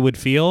Hollywood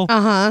feel.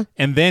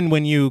 And then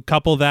when you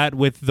couple that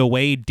with the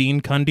way Dean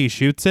Cundy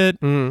shoots it,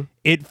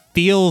 it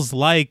feels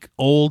like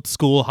old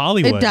school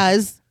Hollywood. It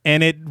does.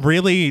 And it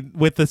really,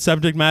 with the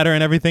subject matter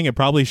and everything, it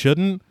probably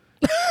shouldn't.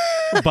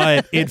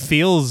 But it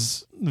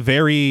feels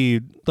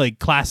very like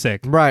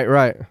classic. Right.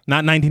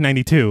 Not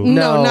 1992. No,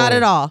 No. not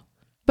at all.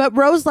 But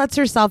Rose lets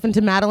herself into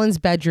Madeline's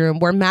bedroom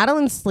where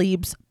Madeline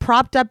sleeps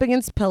propped up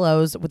against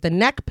pillows with a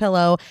neck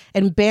pillow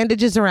and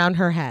bandages around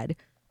her head.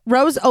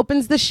 Rose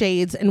opens the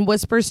shades and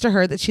whispers to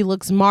her that she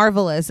looks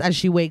marvelous as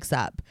she wakes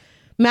up.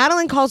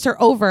 Madeline calls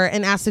her over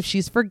and asks if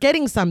she's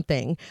forgetting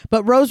something,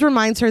 but Rose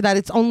reminds her that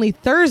it's only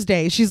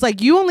Thursday. She's like,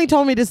 you only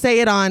told me to say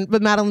it on,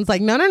 but Madeline's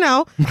like,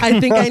 no. I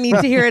think I need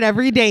to hear it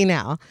every day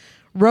now.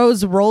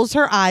 Rose rolls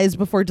her eyes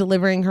before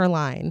delivering her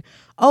line.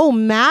 Oh,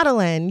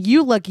 Madeline,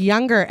 you look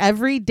younger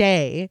every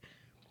day.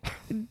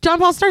 John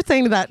Paul, start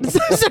saying that.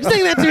 Start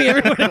saying that to me,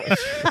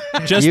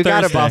 everyone. Just You Thursday.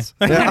 got it, boss.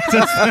 Yeah.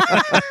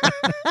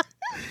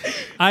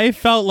 I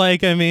felt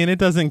like, it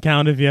doesn't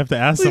count if you have to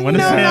ask someone to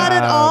No, say not it.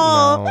 at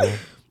all. No.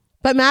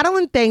 But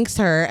Madeline thanks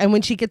her, and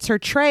when she gets her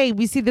tray,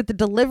 we see that the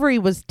delivery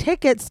was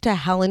tickets to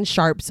Helen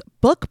Sharp's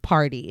book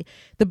party.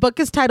 The book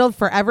is titled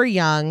Forever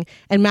Young,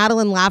 and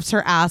Madeline laughs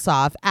her ass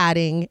off,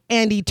 adding,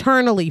 and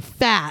eternally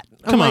fat.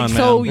 I'm Come like, on,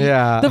 so man.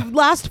 Yeah. the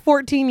last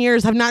 14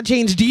 years have not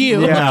changed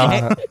you.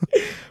 Yeah.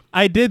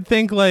 I did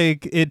think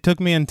like it took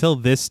me until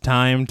this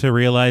time to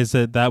realize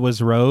that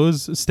was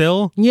Rose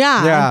still.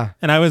 Yeah. Yeah.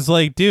 And I was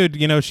like, dude,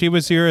 she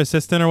was your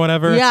assistant or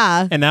whatever.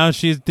 Yeah. And now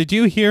did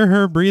you hear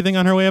her breathing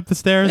on her way up the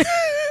stairs?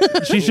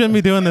 She shouldn't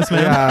be doing this,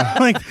 man. Yeah.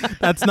 Like,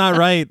 that's not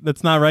right.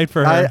 That's not right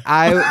for her.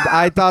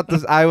 I thought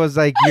this. I was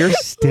like, "You're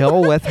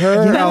still with her."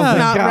 Yeah. I was like,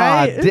 Not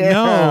God right. damn.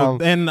 No,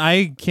 and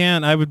I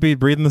can't. I would be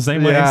breathing the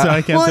same way, Yeah. so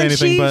I can't Well, say and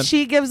anything. But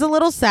she gives a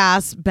little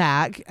sass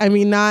back. I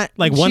mean, not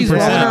Like she's 1%. rolling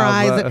her Yeah,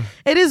 eyes. but-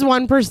 It is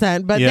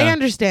 1%, but Yeah. they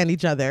understand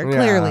each other Yeah.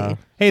 clearly.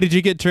 hey, did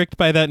you get tricked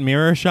by that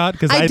mirror shot?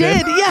 Because I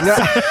did.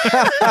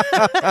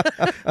 Yes.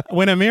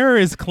 When a mirror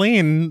is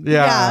clean,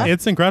 Yeah.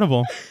 it's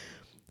incredible.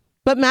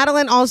 But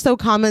Madeline also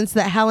comments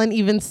that Helen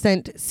even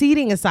sent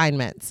seating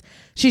assignments.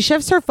 She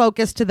shifts her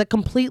focus to the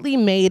completely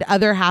made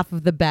other half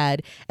of the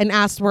bed and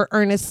asks where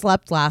Ernest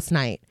slept last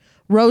night.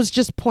 Rose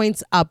just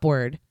points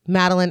upward.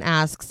 Madeline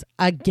asks,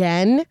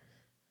 again?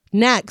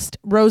 Next,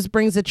 Rose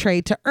brings a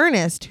tray to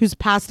Ernest, who's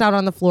passed out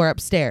on the floor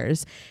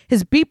upstairs.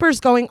 His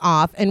beeper's going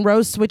off, and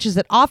Rose switches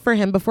it off for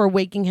him before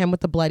waking him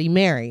with a Bloody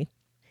Mary.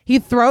 He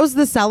throws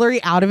the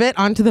celery out of it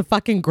onto the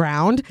fucking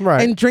ground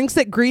Right. and drinks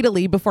it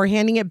greedily before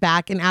handing it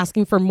back and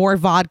asking for more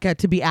vodka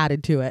to be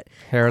added to it.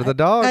 Hair of the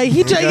dog.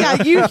 You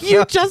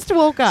just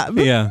woke up.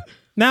 Yeah.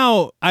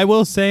 Now, I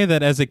will say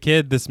that as a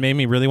kid, this made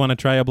me really want to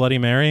try a Bloody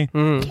Mary.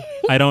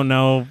 I don't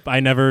know.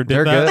 I never did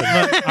They're that.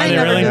 good. But are I they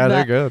never really? did Yeah,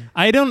 that. they're good.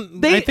 I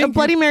don't. They I think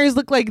Bloody Marys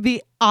look like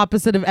the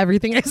opposite of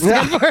everything I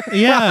stand for.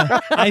 Yeah,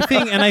 I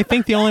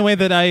think the only way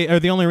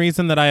the only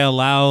reason that I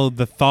allow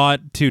the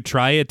thought to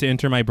try it to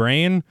enter my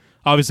brain,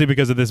 obviously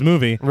because of this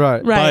movie,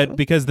 Right. Right. but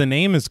because the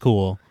name is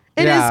cool.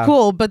 It is Yeah.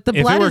 cool, but the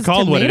If blood it were is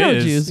called what it tomato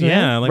is, juice, man.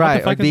 yeah, like Right.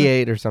 what the Like fuck is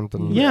it? V8 or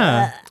something.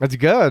 Yeah. That's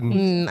good.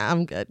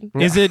 I'm good.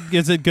 Is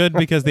it good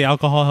because the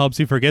alcohol helps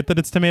you forget that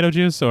it's tomato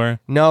juice, or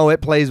No, it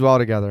plays well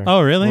together.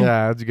 oh really?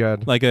 Yeah, it's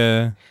good. Like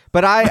a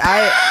But I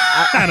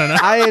don't know.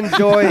 I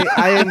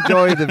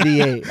enjoy the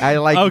V8. I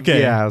like. Okay.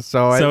 Yeah.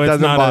 So it So it's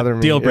doesn't not a bother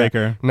me. deal Yeah.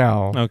 breaker.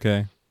 No.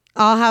 okay.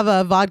 I'll have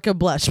a vodka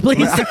blush,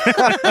 please.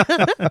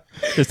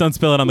 Just don't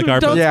spill it on the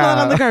carpet. Don't Yeah. spill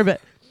it on the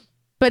carpet.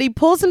 But he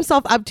pulls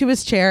himself up to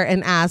his chair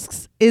and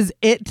asks, "Is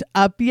it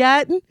up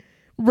yet?"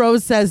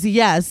 Rose says,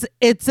 "Yes,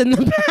 it's in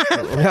the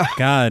bath."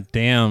 God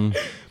damn.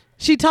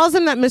 She tells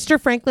him that Mr.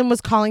 Franklin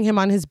was calling him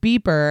on his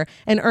beeper,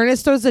 and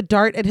Ernest throws a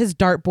dart at his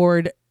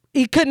dartboard.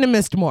 He couldn't have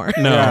missed more.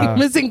 No. Yeah.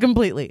 Missing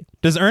completely.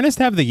 Does Ernest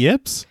have the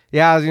yips?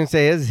 Yeah, I was gonna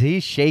say,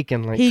 he's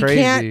shaking like He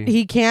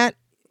crazy? can't.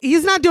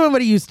 He's not doing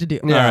what he used to do.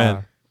 Yeah. All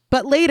right.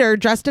 But later,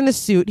 dressed in a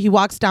suit, he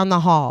walks down the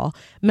hall.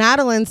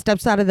 Madeline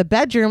steps out of the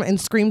bedroom and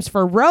screams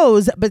for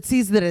Rose, but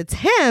sees that it's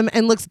him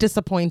and looks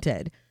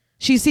disappointed.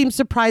 She seems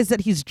surprised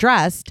that he's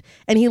dressed,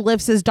 and he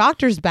lifts his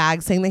doctor's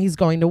bag, saying that he's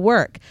going to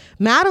work.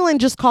 Madeline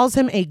just calls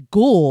him a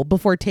ghoul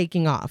before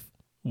taking off.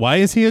 Why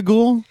is he a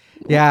ghoul?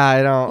 Yeah,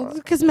 I don't.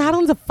 Because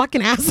Madeline's a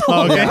fucking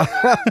asshole. Okay.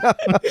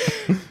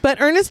 But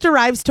Ernest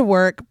arrives to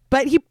work,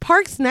 but he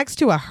parks next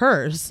to a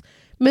hearse.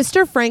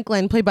 Mr.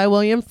 Franklin, played by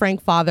William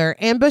Frankfather,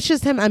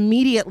 ambushes him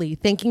immediately,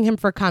 thanking him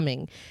for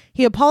coming.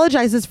 He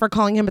apologizes for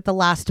calling him at the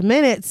last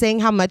minute,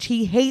 saying how much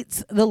he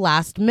hates the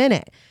last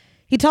minute.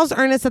 He tells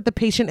Ernest that the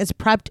patient is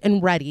prepped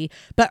and ready,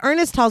 but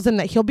Ernest tells him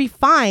that he'll be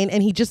fine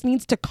and he just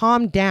needs to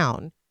calm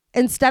down.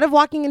 Instead of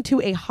walking into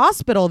a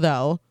hospital,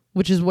 though,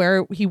 which is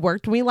where he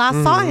worked when we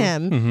last saw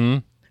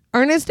him,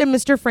 Ernest and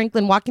Mr.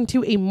 Franklin walk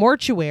into a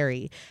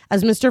mortuary,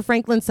 as Mr.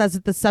 Franklin says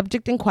that the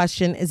subject in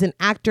question is an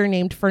actor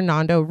named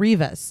Fernando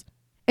Rivas.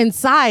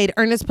 Inside,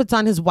 Ernest puts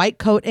on his white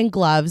coat and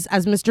gloves,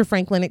 as Mr.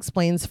 Franklin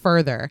explains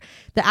further.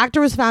 The actor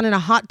was found in a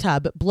hot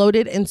tub,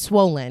 bloated and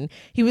swollen.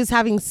 He was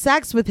having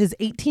sex with his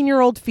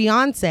 18-year-old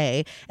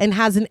fiancée and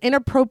has an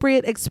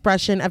inappropriate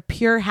expression of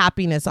pure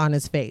happiness on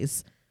his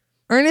face.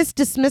 Ernest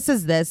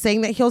dismisses this,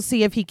 saying that he'll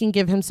see if he can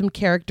give him some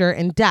character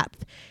and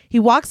depth. He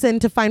walks in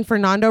to find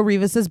Fernando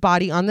Rivas's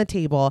body on the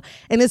table,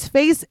 and his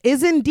face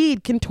is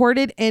indeed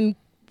contorted in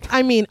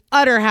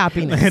utter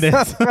happiness. It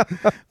is.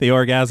 The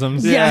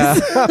orgasms. Yes.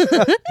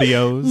 The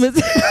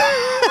O's.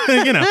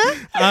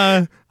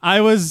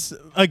 I was,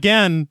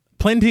 again,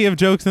 plenty of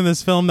jokes in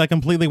this film that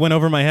completely went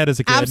over my head as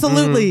a kid.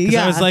 Absolutely,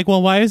 yeah. I was like,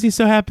 well, why is he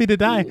so happy to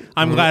die?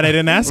 I'm glad I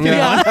didn't ask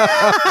anyone.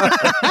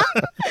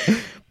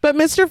 But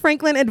Mr.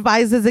 Franklin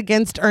advises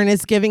against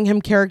Ernest giving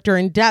him character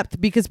and depth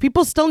because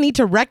people still need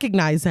to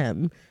recognize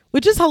him,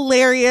 which is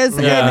hilarious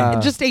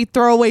and just a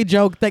throwaway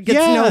joke that gets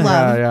no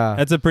love.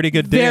 That's a pretty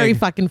good dig. Very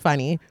fucking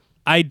funny.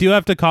 I do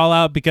have to call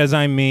out, because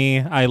I'm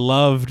me, I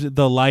loved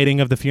the lighting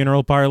of the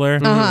funeral parlor.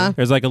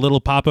 There's like a little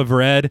pop of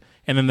red,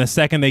 and then the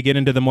second they get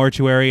into the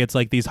mortuary, it's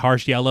like these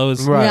harsh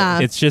yellows. Right.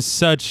 Yeah. It's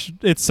just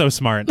it's so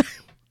smart.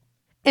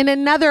 In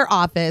another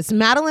office,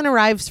 Madeline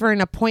arrives for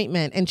an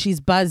appointment and she's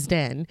buzzed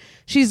in.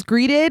 She's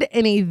greeted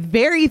in a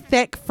very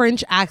thick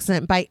French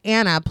accent by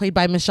Anna, played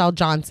by Michelle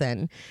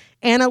Johnson.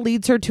 Anna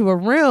leads her to a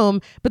room,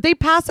 but they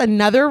pass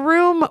another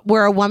room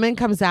where a woman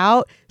comes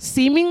out,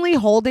 seemingly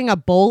holding a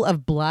bowl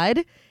of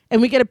blood.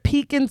 And we get a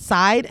peek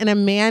inside, and a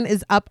man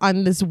is up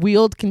on this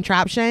wheeled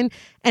contraption,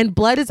 and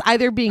blood is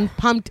either being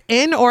pumped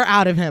in or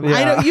out of him. Yeah.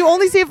 I know you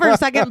only see it for a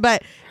second,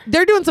 but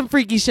they're doing some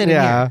freaky shit in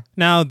here.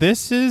 Now,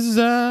 this is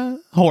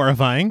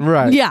horrifying.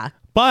 Right. Yeah.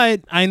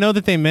 But I know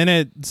that they meant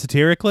it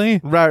satirically.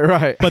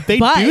 Right. But they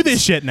do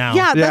this shit now.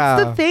 Yeah,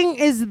 that's the thing,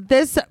 is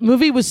this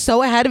movie was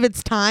so ahead of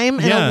its time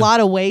in a lot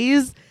of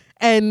ways,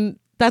 and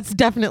that's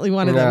definitely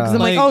one of them. Because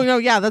I'm like, oh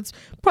no, that's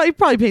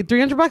probably paid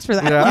 $300 for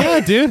that. Yeah,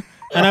 dude.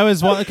 And I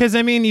was, because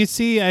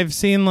I've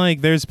seen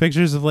like there's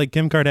pictures of like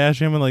Kim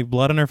Kardashian with like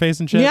blood on her face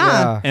and shit.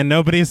 Yeah. And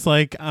nobody's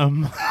like,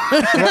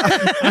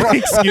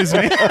 excuse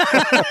me.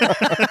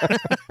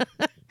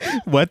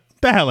 What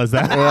the hell is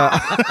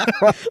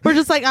that? We're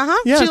just like,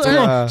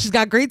 Yeah, she's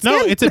got great skin. No,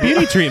 it's a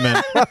beauty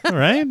treatment.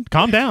 Right?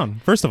 Calm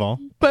down, first of all.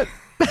 But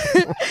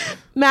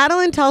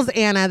Madeline tells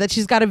Anna that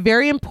she's got a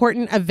very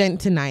important event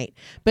tonight.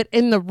 But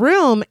in the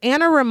room,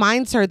 Anna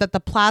reminds her that the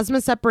plasma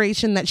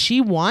separation that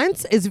she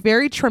wants is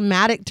very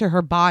traumatic to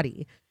her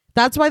body.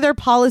 That's why their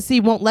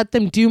policy won't let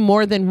them do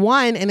more than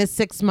one in a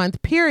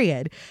 6-month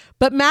period.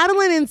 But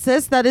Madeline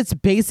insists that it's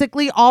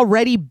basically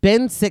already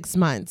been 6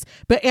 months.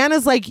 But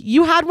Anna's like,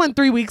 you had one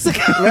 3 weeks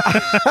ago.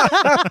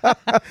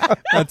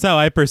 That's how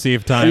I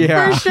perceive time.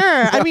 For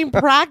sure. I mean,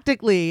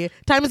 practically,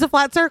 time is a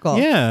flat circle.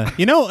 Yeah.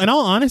 In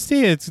all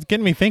honesty, it's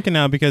getting me thinking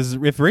now, because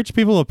if rich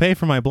people will pay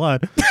for my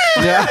blood.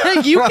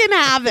 You can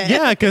have it.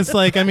 Yeah, because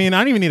I don't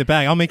even need a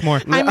bag. I'll make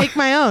more. I make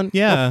my own.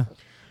 Yeah.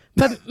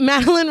 But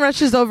Madeline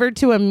rushes over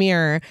to a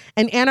mirror,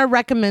 and Anna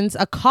recommends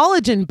a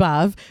collagen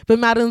buff. But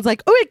Madeline's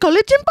like, oh, wait,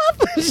 collagen buff?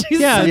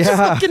 She's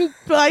fucking,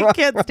 I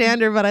can't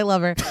stand her, but I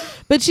love her.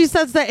 But she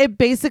says that it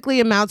basically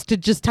amounts to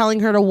just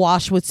telling her to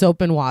wash with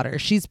soap and water.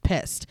 She's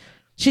pissed.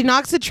 She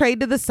knocks a tray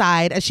to the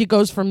side as she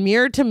goes from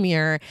mirror to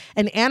mirror,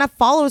 and Anna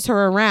follows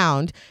her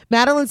around.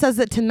 Madeline says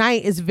that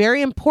tonight is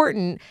very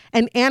important,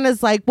 and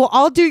Anna's like, well,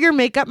 I'll do your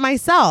makeup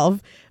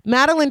myself.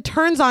 Madeline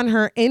turns on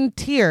her in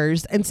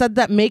tears and said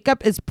that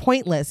makeup is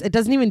pointless. It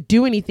doesn't even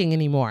do anything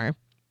anymore.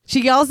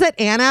 She yells at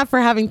Anna for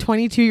having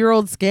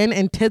 22-year-old skin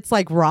and tits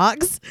like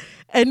rocks,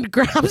 and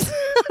grabs...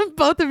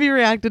 Both of you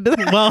reacted to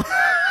that. Well...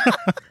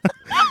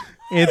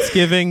 It's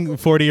giving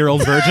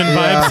 40-year-old virgin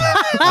vibes.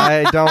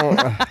 I don't...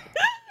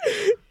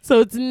 So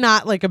it's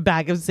not like a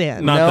bag of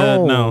sand.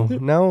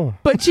 No.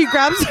 But she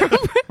grabs her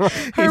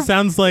He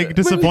sounds like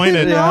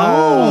disappointed.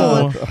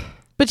 No.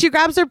 But she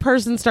grabs her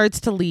purse and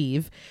starts to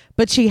leave.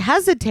 But she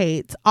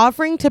hesitates,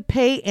 offering to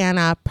pay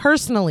Anna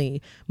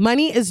personally.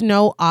 Money is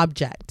no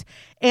object.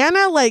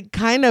 Anna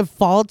kind of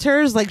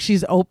falters, like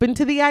she's open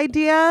to the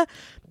idea.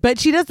 But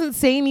she doesn't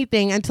say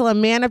anything until a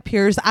man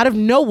appears out of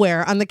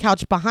nowhere on the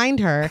couch behind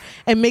her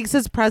and makes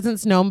his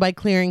presence known by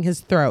clearing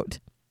his throat.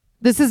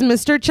 This is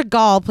Mr.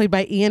 Chagall, played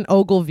by Ian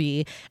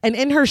Ogilvy. And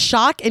in her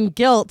shock and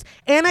guilt,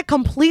 Anna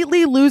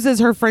completely loses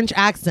her French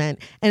accent,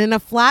 and in a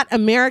flat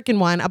American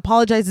one,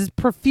 apologizes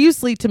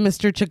profusely to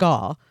Mr.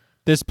 Chagall.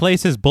 This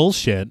place is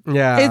bullshit.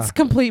 Yeah. It's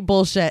complete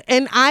bullshit.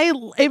 And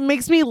it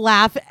makes me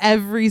laugh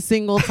every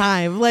single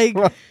time.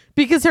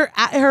 Because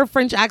her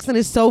French accent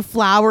is so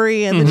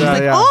flowery, and then she's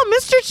like, "Oh,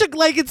 Mr. Chagall,"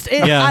 like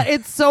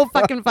it's so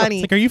fucking funny.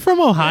 It's like, are you from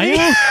Ohio?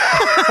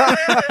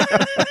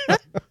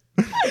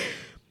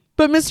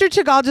 But Mr.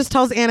 Chagall just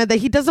tells Anna that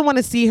he doesn't want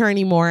to see her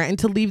anymore and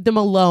to leave them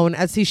alone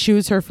as he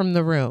shoos her from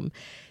the room.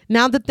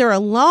 Now that they're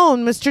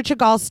alone, Mr.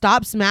 Chagall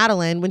stops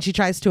Madeline when she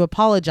tries to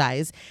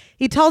apologize.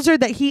 He tells her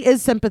that he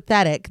is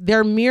sympathetic.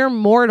 They're mere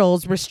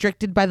mortals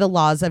restricted by the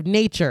laws of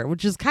nature,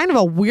 which is kind of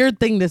a weird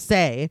thing to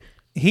say.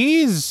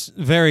 He's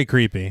very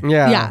creepy.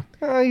 Yeah.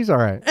 He's all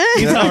right.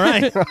 He's all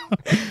right.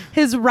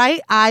 His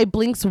right eye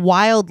blinks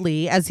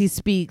wildly as he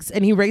speaks,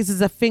 and he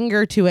raises a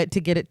finger to it to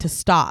get it to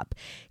stop.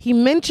 He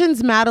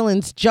mentions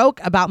Madeline's joke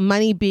about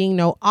money being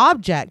no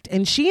object,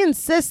 and she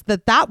insists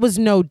that that was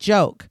no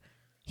joke.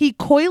 He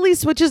coyly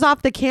switches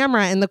off the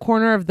camera in the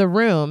corner of the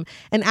room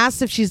and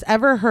asks if she's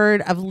ever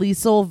heard of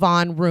Liesl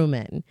von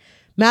Reumann.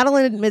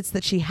 Madeline admits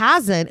that she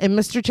hasn't, and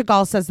Mr.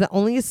 Chagall says that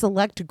only a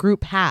select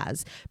group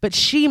has, but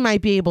she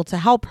might be able to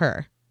help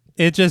her.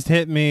 It just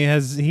hit me.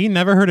 Has he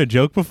never heard a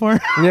joke before?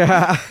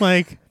 Yeah.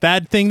 Like,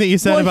 that thing that you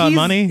said about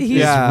money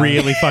is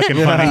really fucking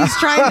funny. He's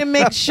trying to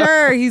make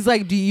sure. He's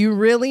like, do you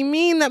really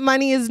mean that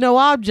money is no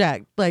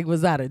object? Like,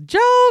 was that a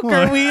joke? Or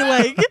are we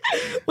like,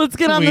 let's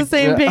get on the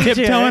same page here.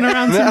 Tiptoeing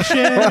around some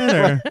shit?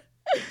 Or?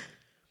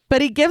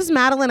 But he gives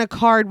Madeline a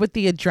card with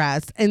the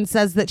address and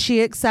says that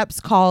she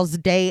accepts calls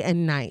day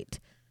and night.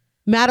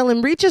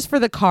 Madeline reaches for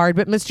the card,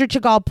 but Mr.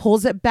 Chagall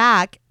pulls it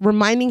back,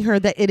 reminding her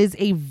that it is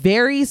a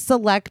very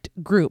select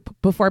group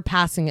before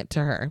passing it to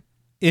her.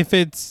 If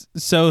it's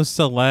so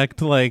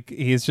select, like,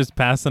 he's just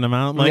passing them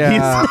out. Like,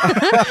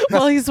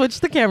 Well, he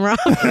switched the camera off.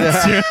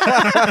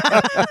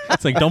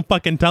 It's like, don't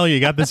fucking tell you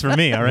got this for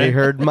me, all right? He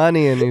heard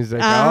money and he's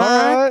like,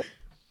 all right.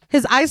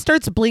 His eye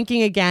starts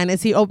blinking again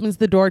as he opens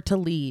the door to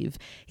leave.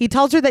 He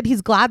tells her that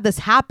he's glad this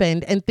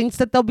happened and thinks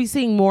that they'll be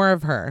seeing more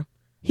of her.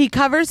 He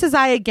covers his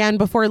eye again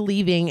before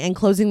leaving and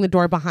closing the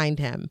door behind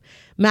him.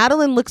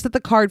 Madeline looks at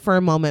the card for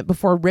a moment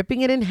before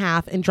ripping it in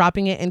half and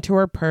dropping it into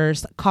her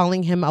purse,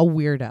 calling him a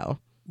weirdo.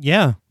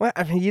 Yeah. Well,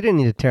 I mean, you didn't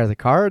need to tear the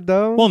card,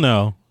 though. Well,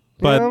 no.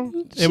 But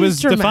it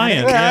was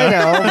defiant.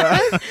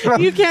 Yeah, I know.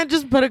 You can't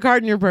just put a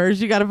card in your purse.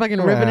 You got to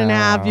fucking rip it in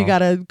half. You got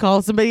to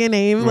call somebody a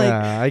name. Like,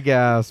 I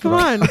guess. Come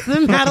on. It's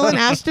the Madeline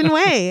Ashton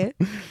way.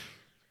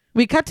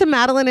 We cut to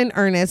Madeline and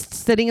Ernest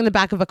sitting in the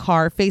back of a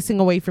car facing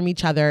away from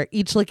each other,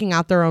 each looking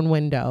out their own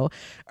window.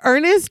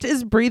 Ernest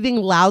is breathing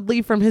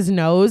loudly from his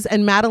nose,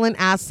 and Madeline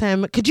asks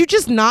him, "Could you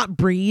just not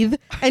breathe?"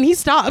 And he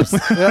stops.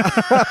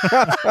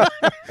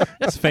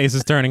 His face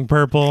is turning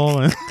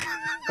purple.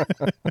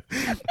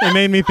 It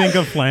made me think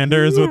of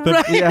Flanders with the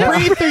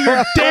breathe through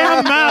your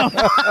damn mouth.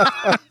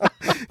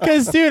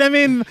 Because, dude, I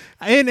mean,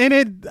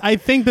 I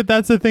think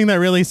that's the thing that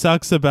really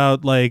sucks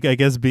about, like, I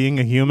guess being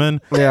a human.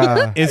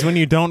 Yeah. Is when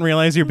you don't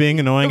realize you're being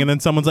annoying, and then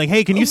someone's like,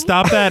 "Hey, can you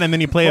stop that?" And then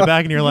you play it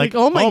back, and you're like,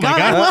 "Oh my God.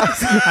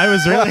 I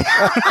was really,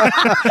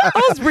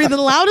 I was breathing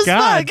loud as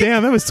God fuck."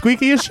 damn, that was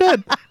squeaky as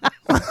shit.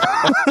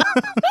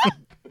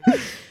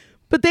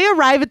 But they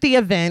arrive at the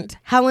event,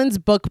 Helen's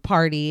book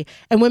party,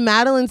 and when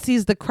Madeline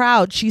sees the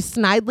crowd, she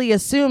snidely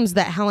assumes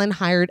that Helen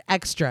hired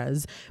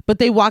extras, but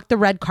they walk the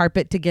red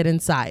carpet to get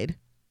inside.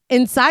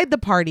 Inside the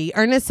party,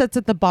 Ernest sits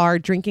at the bar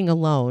drinking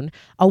alone.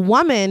 A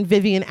woman,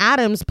 Vivian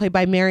Adams, played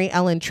by Mary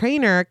Ellen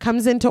Trainor,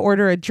 comes in to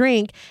order a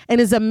drink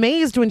and is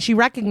amazed when she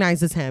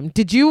recognizes him.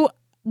 Did you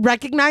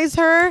recognize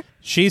her?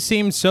 She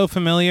seemed so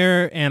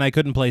familiar, and I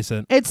couldn't place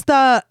it. It's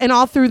the "And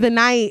All Through the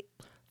Night."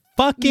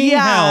 Fucking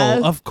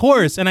hell, of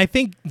course. And I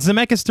think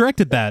Zemeckis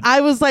directed that.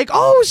 I was like,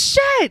 oh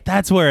shit.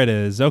 That's where it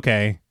is.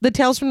 Okay. The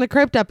Tales from the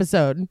Crypt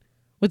episode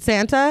with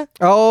Santa.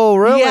 Oh,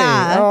 really?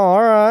 Yeah. Oh,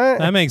 all right.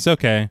 That makes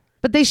okay.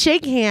 But they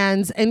shake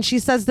hands, and she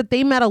says that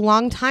they met a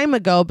long time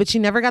ago, but she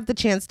never got the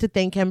chance to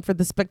thank him for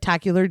the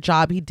spectacular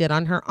job he did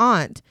on her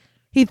aunt.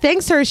 He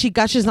thanks her as she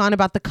gushes on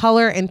about the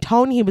color and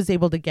tone he was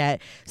able to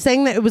get,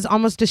 saying that it was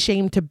almost a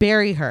shame to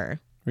bury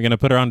her. We're going to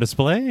put her on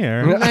display?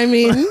 Or? I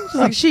mean, she's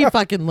like, she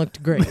fucking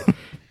looked great.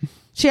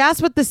 She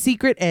asks what the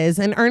secret is,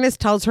 and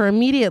Ernest tells her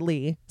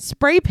immediately,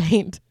 spray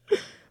paint.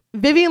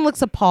 Vivian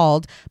looks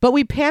appalled, but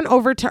we pan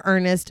over to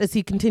Ernest as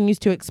he continues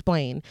to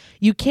explain.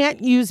 You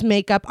can't use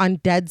makeup on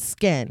dead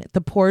skin.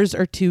 The pores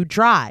are too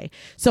dry.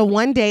 So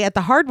one day at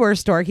the hardware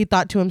store, he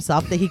thought to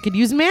himself that he could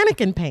use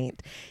mannequin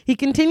paint. He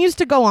continues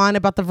to go on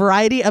about the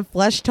variety of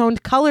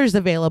flesh-toned colors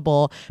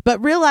available,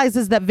 but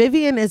realizes that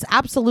Vivian is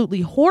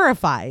absolutely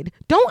horrified.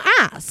 Don't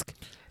ask.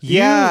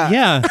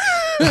 Yeah.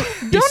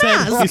 Don't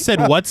ask. You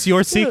said, "What's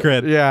your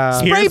secret?" Yeah.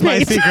 Here's Spray my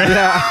paint.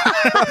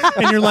 secret.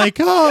 And you're like,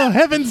 "Oh,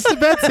 heavens to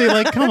Betsy!"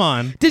 Like, come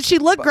on. Did she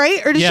look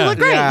great or did she Yeah. look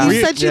great? Yeah.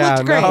 You said she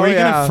looked great. Are you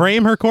gonna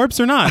frame her corpse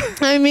or not?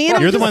 I mean,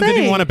 You're the one that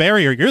didn't want to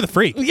bury her. You're the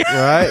freak. All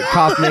right.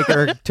 Coffee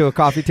maker to a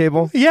coffee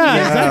table.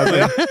 Yeah,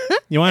 exactly.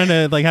 You wanted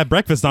to like have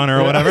breakfast on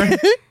her or whatever.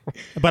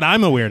 But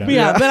I'm a weirdo.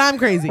 Yeah, but I'm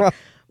crazy.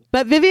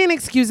 But Vivian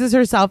excuses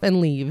herself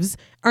and leaves.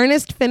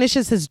 Ernest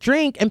finishes his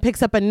drink and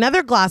picks up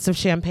another glass of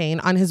champagne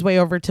on his way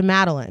over to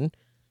Madeline.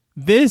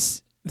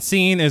 This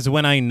scene is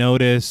when I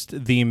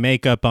noticed the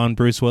makeup on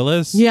Bruce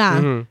Willis.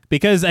 Yeah.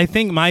 Because I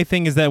think my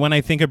thing is that when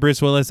I think of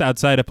Bruce Willis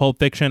outside of Pulp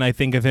Fiction, I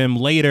think of him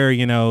later,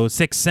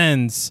 Sixth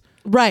Sense,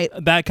 Right.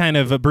 that kind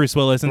of a Bruce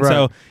Willis. And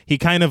so he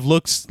kind of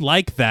looks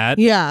like that.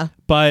 Yeah.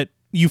 But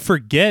you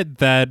forget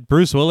that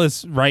Bruce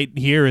Willis right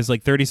here is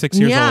like 36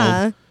 years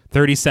old,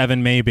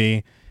 37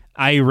 maybe.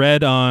 I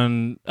read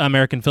on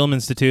American Film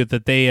Institute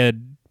that they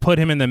had put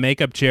him in the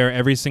makeup chair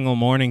every single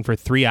morning for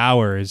 3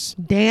 hours.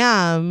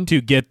 Damn. To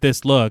get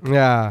this look.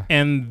 Yeah.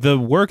 And the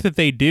work that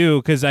they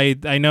do, because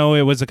I know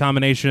it was a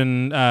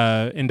combination,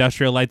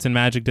 Industrial Lights and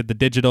Magic did the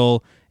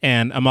digital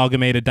and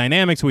Amalgamated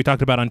Dynamics, we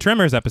talked about on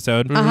Tremors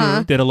episode,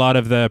 did a lot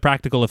of the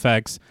practical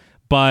effects.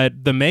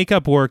 But the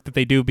makeup work that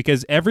they do,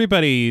 because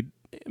Meryl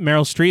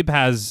Streep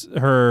has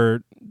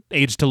her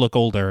age to look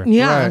older.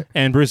 Yeah. Right.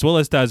 And Bruce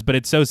Willis does, but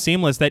it's so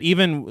seamless that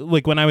even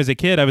like when I was a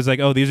kid, I was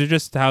like, oh, these are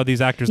just how these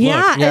actors look.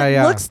 Yeah,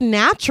 it looks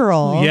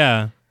natural.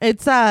 Yeah.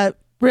 It's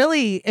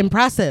really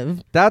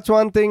impressive. That's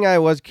one thing I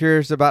was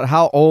curious about,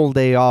 how old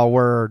they all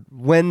were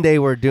when they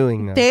were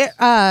doing this.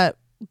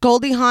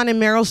 Goldie Hawn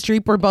and Meryl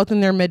Streep were both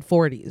in their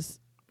mid-40s.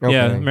 Okay.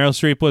 Yeah, Meryl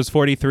Streep was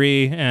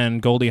 43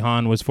 and Goldie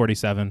Hawn was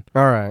 47.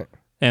 All right.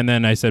 And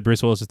then I said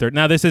Bruce Willis is 30.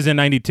 Now, this is in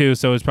 92,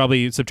 so it's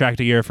probably subtract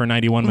a year for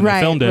 91 when they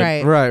filmed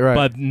it. Right.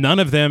 But none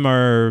of them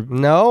are...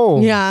 No.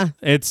 Yeah.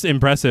 It's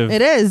impressive.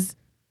 It is.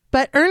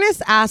 But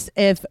Ernest asks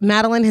if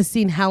Madeline has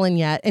seen Helen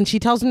yet, and she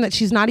tells him that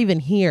she's not even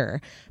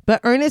here.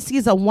 But Ernest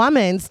sees a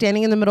woman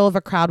standing in the middle of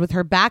a crowd with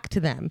her back to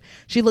them.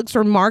 She looks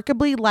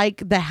remarkably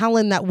like the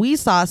Helen that we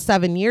saw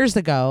 7 years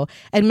ago.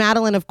 And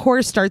Madeline, of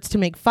course, starts to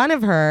make fun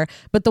of her,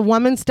 but the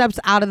woman steps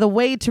out of the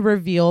way to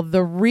reveal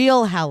the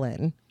real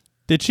Helen.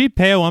 Did she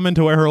pay a woman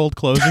to wear her old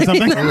clothes or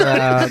something?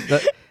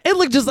 It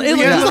looked just like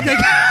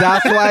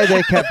That's why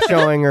they kept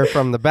showing her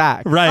from the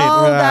back. Right.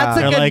 Oh, that's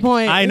a They're good like,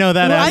 point. I know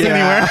that ass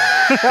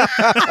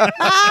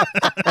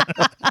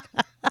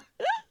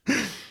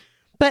anywhere.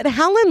 But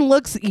Helen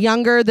looks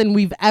younger than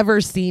we've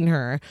ever seen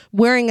her,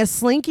 wearing a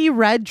slinky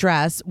red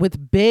dress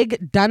with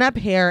big done-up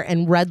hair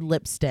and red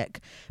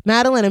lipstick.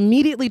 Madeline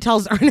immediately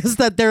tells Ernest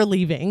that they're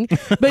leaving,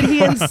 but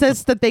he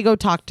insists that they go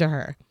talk to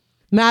her.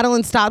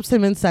 Madeline stops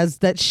him and says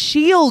that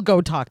she'll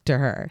go talk to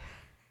her.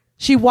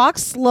 She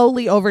walks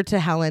slowly over to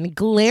Helen,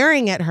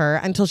 glaring at her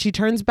until she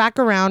turns back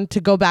around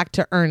to go back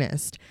to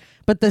Ernest.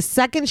 But the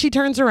second she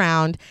turns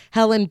around,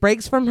 Helen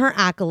breaks from her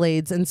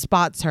accolades and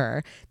spots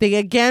her. They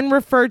again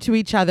refer to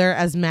each other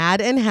as Mad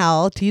and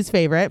Hell, T's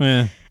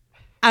favorite,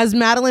 as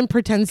Madeline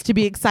pretends to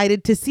be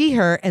excited to see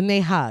her, and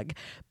they hug.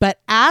 But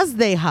as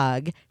they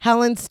hug,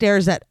 Helen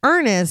stares at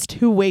Ernest,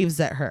 who waves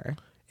at her.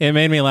 It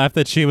made me laugh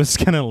that she was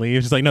going to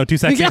leave. She's like, no, 2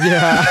 seconds.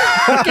 Yeah.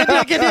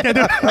 Can't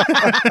do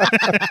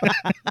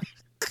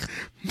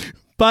it.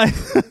 But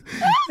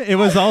it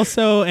was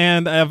also,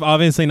 and I'm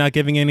obviously not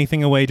giving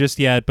anything away just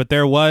yet, but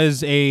there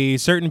was a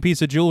certain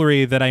piece of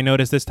jewelry that I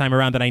noticed this time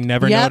around that I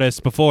never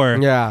noticed before.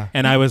 Yeah.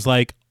 And I was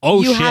like,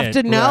 oh, You shit. have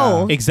to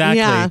know.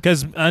 Exactly.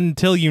 Because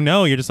until you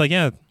know, you're just like,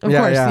 yeah. Of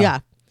course, yeah.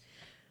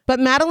 But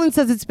Madeline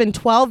says it's been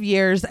 12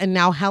 years and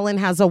now Helen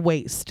has a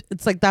waist.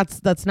 It's like,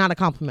 that's not a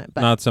compliment.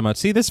 But Not so much.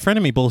 See, this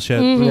frenemy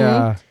bullshit.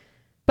 Yeah.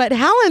 But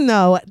Helen,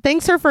 though,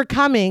 thanks her for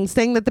coming,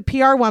 saying that the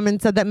PR woman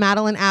said that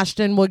Madeline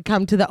Ashton would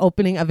come to the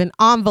opening of an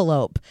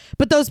envelope.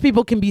 But those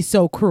people can be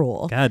so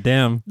cruel. God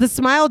damn. The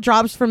smile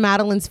drops from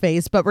Madeline's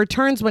face, but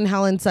returns when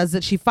Helen says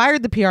that she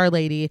fired the PR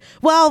lady.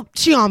 Well,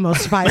 she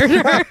almost fired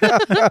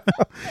her.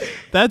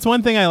 That's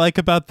one thing I like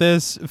about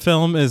this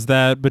film is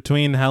that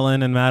between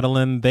Helen and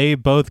Madeline, they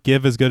both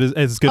give as good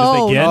as they get.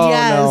 Oh,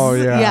 no,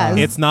 yeah. Yes.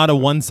 It's not a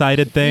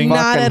one-sided thing.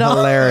 Not Fucking at all.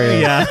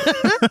 hilarious. Yeah.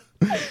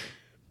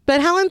 But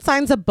Helen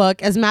signs a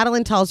book as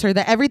Madeline tells her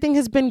that everything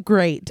has been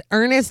great.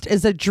 Ernest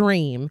is a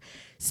dream.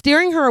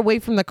 Steering her away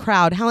from the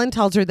crowd, Helen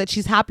tells her that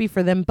she's happy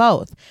for them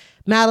both.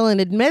 Madeline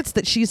admits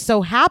that she's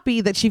so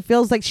happy that she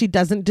feels like she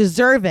doesn't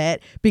deserve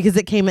it because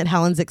it came at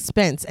Helen's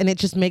expense, and it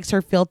just makes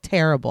her feel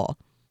terrible.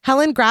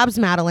 Helen grabs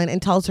Madeline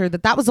and tells her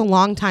that was a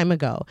long time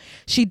ago.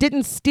 She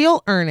didn't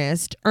steal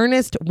Ernest.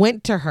 Ernest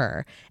went to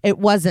her. It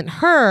wasn't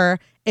her.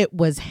 It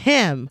was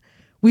him.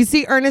 We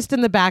see Ernest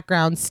in the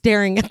background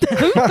staring at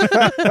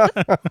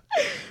them.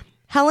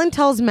 Helen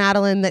tells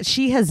Madeline that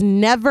she has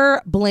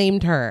never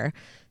blamed her.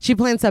 She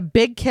plants a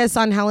big kiss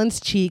on Helen's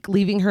cheek,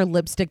 leaving her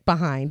lipstick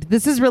behind.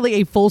 This is really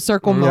a full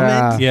circle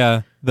moment.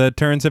 Yeah. The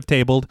turns have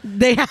tabled.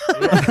 They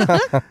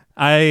have.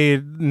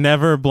 I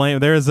never blame.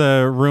 There's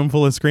a room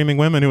full of screaming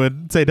women who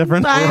would say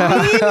different.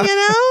 I mean, you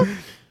know?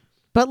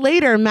 But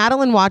later,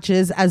 Madeline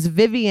watches as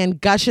Vivian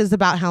gushes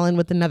about Helen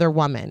with another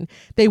woman.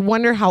 They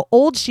wonder how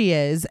old she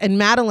is, and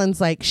Madeline's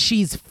like,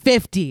 she's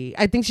 50.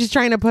 I think she's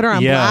trying to put her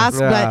on blast,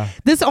 but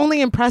this only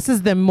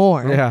impresses them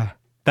more. Yeah.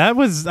 That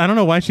was, I don't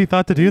know why she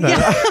thought to do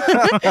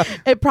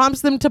that. It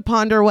prompts them to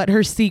ponder what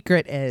her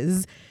secret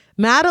is.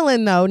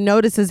 Madeline, though,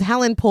 notices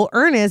Helen pull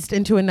Ernest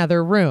into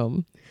another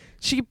room.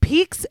 She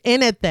peeks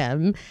in at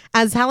them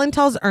as Helen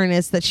tells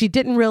Ernest that she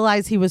didn't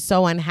realize he was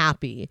so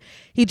unhappy.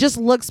 He just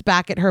looks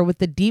back at her with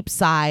a deep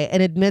sigh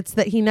and admits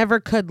that he never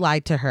could lie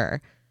to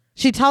her.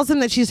 She tells him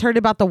that she's heard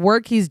about the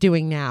work he's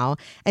doing now,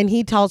 and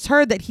he tells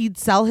her that he'd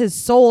sell his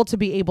soul to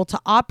be able to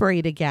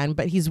operate again,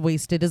 but he's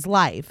wasted his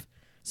life.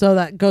 So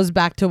that goes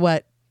back to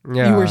what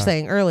you were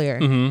saying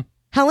earlier.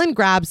 Helen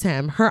grabs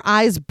him, her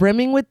eyes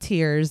brimming with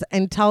tears,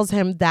 and tells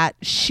him that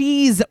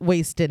she's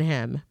wasted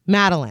him,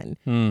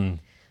 Madeline.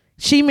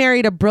 She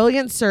married a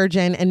brilliant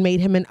surgeon and made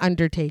him an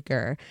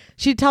undertaker.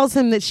 She tells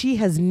him that she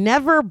has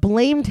never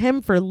blamed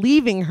him for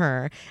leaving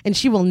her, and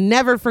she will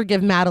never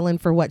forgive Madeline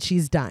for what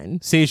she's done.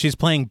 See, she's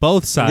playing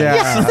both sides.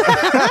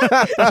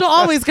 Yeah. She'll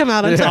always come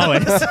out on top.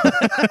 Always.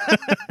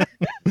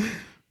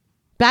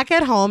 Back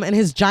at home in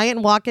his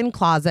giant walk-in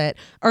closet,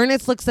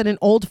 Ernest looks at an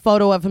old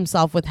photo of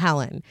himself with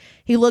Helen.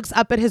 He looks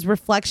up at his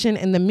reflection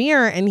in the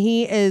mirror, and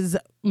he is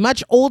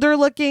much older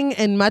looking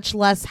and much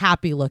less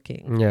happy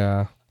looking.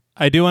 Yeah.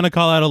 I do want to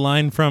call out a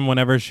line from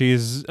whenever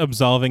she's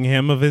absolving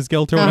him of his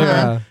guilt or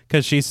whatever,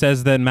 because she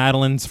says that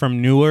Madeline's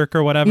from Newark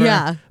or whatever.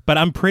 Yeah. But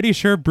I'm pretty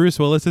sure Bruce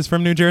Willis is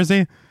from New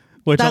Jersey,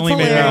 which That's only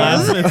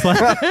hilarious. made me laugh.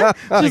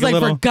 It's like, She's like,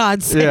 for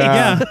God's sake.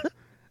 yeah.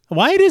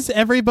 Why does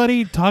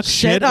everybody talk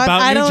shit on-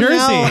 about I New don't Jersey?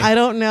 know. I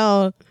don't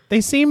know. They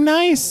seem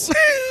nice.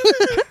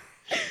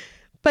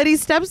 But he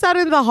steps out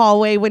into the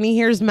hallway when he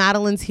hears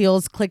Madeline's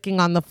heels clicking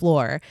on the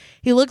floor.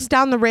 He looks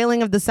down the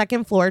railing of the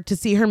second floor to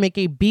see her make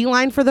a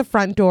beeline for the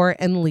front door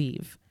and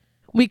leave.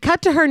 We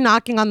cut to her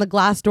knocking on the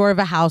glass door of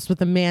a house with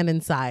a man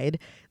inside.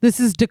 This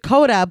is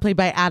Dakota, played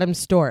by Adam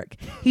Stork.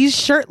 He's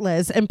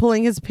shirtless and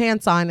pulling his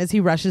pants on as he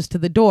rushes to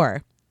the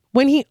door.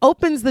 When he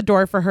opens the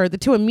door for her, the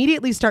two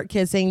immediately start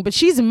kissing, but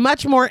she's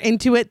much more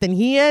into it than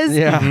he is,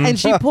 and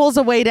she pulls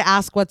away to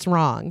ask what's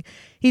wrong.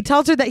 He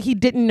tells her that he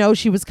didn't know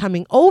she was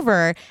coming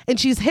over, and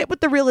she's hit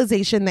with the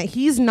realization that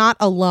he's not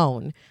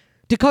alone.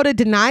 Dakota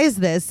denies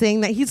this,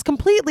 saying that he's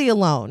completely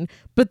alone,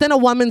 but then a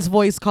woman's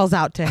voice calls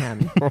out to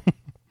him.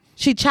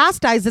 She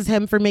chastises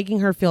him for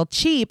making her feel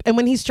cheap, and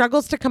when he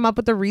struggles to come up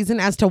with a reason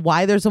as to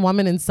why there's a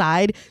woman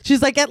inside,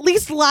 she's like, at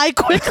least lie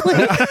quickly.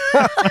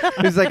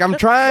 He's like, I'm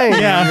trying.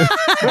 Yeah.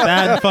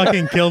 That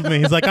fucking killed me.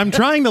 He's like, I'm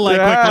trying to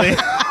lie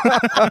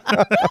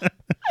quickly.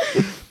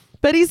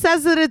 But he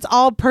says that it's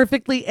all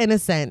perfectly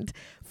innocent.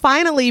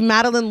 Finally,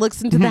 Madeline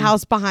looks into the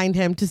house behind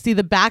him to see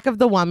the back of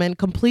the woman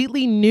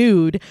completely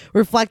nude,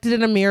 reflected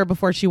in a mirror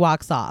before she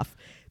walks off.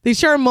 They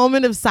share a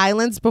moment of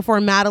silence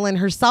before Madeline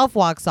herself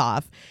walks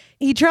off.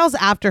 He trails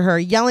after her,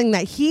 yelling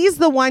that he's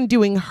the one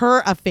doing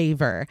her a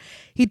favor.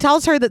 He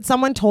tells her that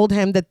someone told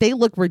him that they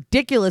look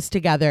ridiculous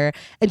together,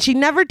 and she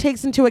never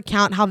takes into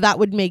account how that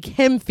would make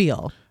him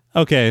feel.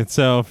 Okay,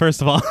 so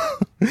first of all,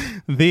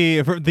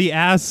 the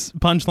ass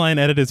punchline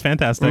edit is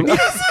fantastic.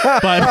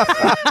 But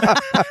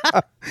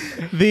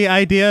the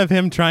idea of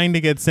him trying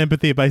to get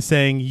sympathy by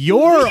saying,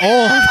 "You're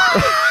old,"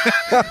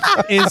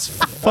 is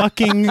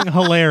fucking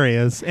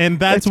hilarious. And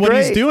that's what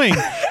he's doing.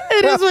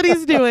 It is what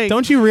he's doing.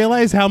 Don't you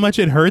realize how much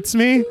it hurts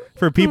me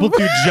for people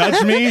to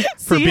judge me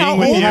for See how being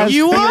with old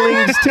you? you are?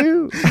 Feelings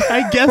too.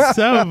 I guess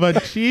so,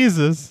 but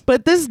Jesus.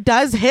 But this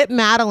does hit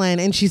Madeline,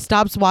 and she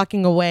stops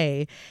walking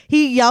away.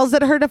 He yells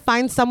at her to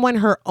find someone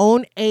her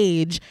own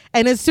age,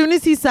 and as soon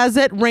as he says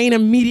it, rain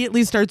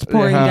immediately starts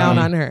pouring down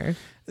on her.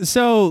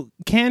 So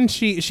can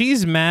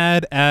she's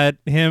mad at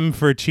him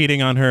for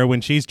cheating on her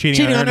when she's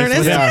cheating on Ernest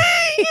with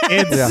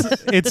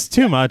him. It's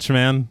too much,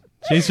 man.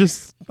 She's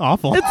just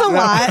awful. It's a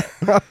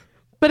lot.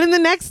 But in the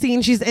next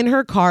scene, she's in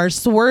her car,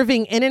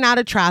 swerving in and out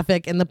of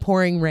traffic in the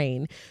pouring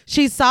rain.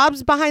 She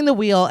sobs behind the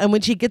wheel, and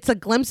when she gets a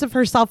glimpse of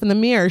herself in the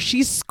mirror,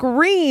 she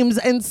screams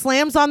and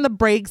slams on the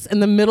brakes in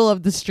the middle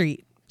of the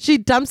street. She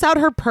dumps out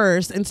her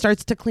purse and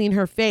starts to clean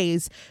her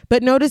face,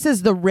 but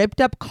notices the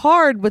ripped up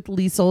card with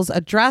Liesel's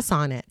address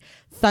on it.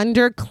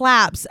 Thunder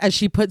claps as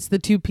she puts the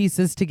two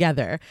pieces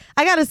together.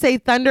 I gotta say,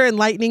 thunder and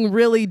lightning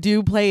really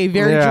do play a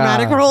very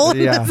dramatic role in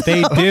this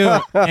They do,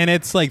 and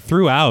it's like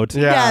throughout.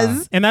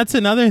 Yes. And that's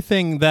another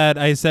thing that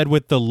I said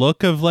with the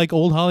look of like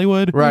old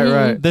Hollywood.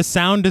 Right. The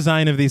sound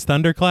design of these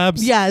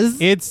thunderclaps. Yes.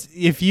 It's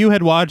if you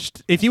had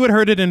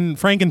heard it in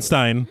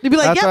Frankenstein. You'd be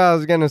like, That's yep. what I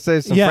was gonna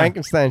say. Some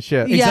Frankenstein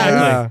shit.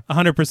 Yeah.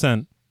 Exactly.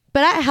 100%.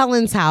 But at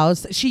Helen's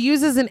house, she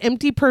uses an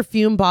empty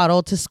perfume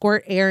bottle to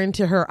squirt air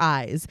into her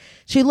eyes.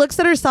 She looks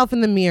at herself in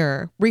the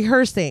mirror,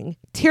 rehearsing,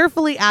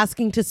 tearfully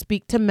asking to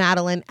speak to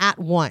Madeline at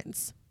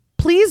once.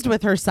 Pleased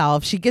with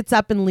herself, she gets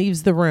up and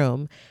leaves the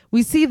room.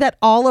 We see that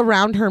all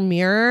around her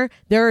mirror,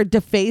 there are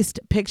defaced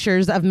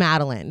pictures of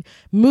Madeline,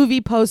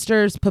 movie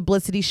posters,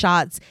 publicity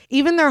shots,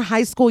 even their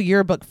high school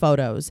yearbook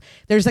photos.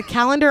 There's a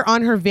calendar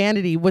on her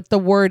vanity with the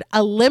word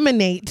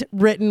eliminate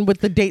written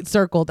with the date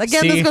circled.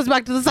 Again, See? this goes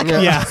back to the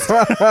second. Yeah.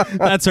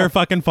 That's her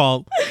fucking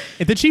fault.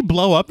 Did she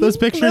blow up those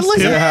pictures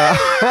looks- too?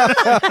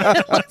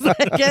 It looks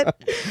like it.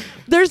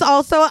 There's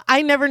also,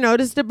 I never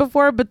noticed it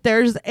before, but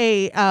there's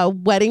a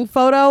wedding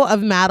photo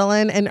of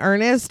Madeline and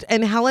Ernest,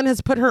 and Helen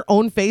has put her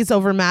own face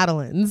over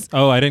Madeline's.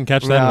 Oh, I didn't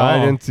catch that No, at all.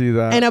 I didn't see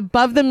that. And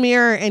above the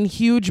mirror in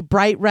huge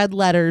bright red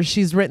letters,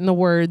 she's written the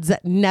words,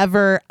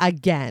 "Never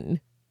again."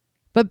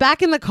 But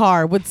back in the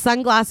car with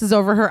sunglasses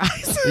over her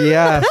eyes.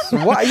 Yes.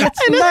 What?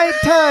 It's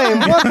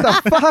nighttime. What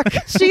the fuck?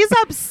 She's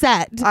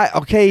upset.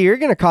 Okay, you're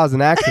going to cause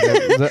an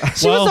accident.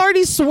 She was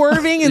already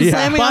swerving and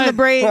slamming on the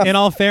brake. In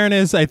all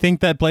fairness, I think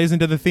that plays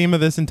into the theme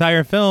of this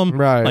entire film.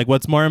 Right. Like,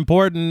 what's more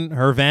important,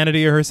 her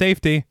vanity or her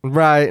safety?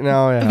 Right.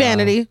 No, yeah.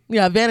 Vanity.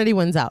 Yeah, vanity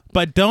wins out.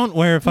 But don't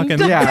wear a fucking...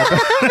 Yeah.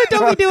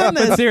 Don't be doing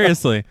But this.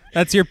 seriously,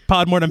 that's your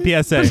Podmortem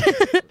PSA.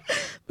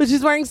 But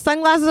she's wearing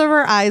sunglasses over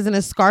her eyes and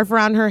a scarf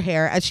around her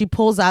hair as she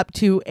pulls up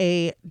to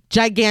a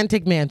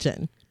gigantic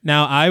mansion.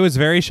 Now, I was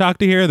very shocked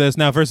to hear this.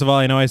 Now, first of all,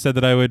 I know I said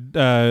that I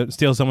would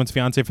steal someone's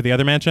fiance for the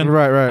other mansion.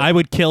 Right. I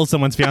would kill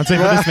someone's fiance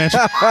for this mansion.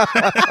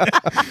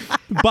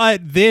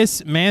 But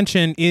this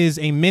mansion is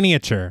a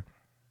miniature.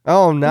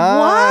 Oh,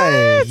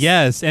 nice. What?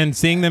 Yes, and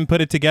seeing them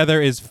put it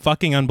together is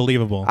fucking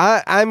unbelievable.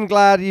 I'm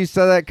glad you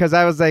said that because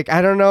I was like,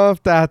 I don't know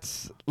if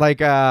that's like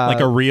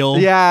a real...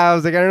 Yeah, I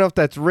was like, I don't know if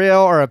that's real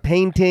or a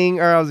painting,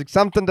 or I was like,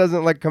 something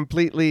doesn't look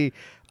completely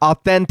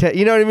authentic.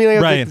 You know what I mean?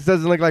 Like, Right. It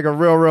doesn't look like a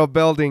real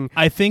building.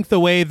 I think the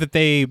way that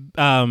they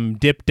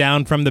dip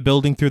down from the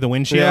building through the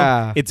windshield,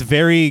 Yeah. it's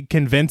very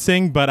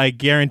convincing, but I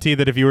guarantee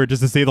that if you were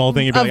just to see the whole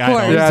thing, you'd be Of like, I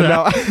course. don't, Yeah, so.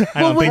 no. I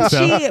don't when think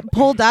so. she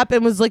pulled up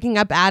and was looking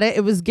up at it,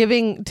 it was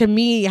giving, to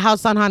me,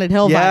 House on Haunted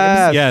Hill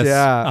vibes. Yes,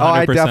 yeah. Oh,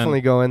 I 100%.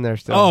 definitely go in there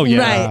still. Oh, yeah.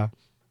 Right.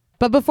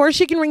 But before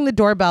she can ring the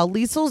doorbell,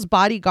 Liesel's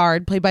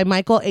bodyguard, played by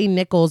Michael A.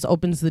 Nichols,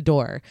 opens the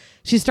door.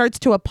 She starts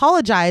to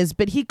apologize,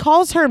 but he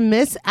calls her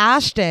Miss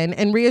Ashton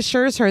and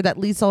reassures her that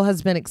Liesel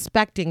has been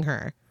expecting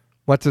her.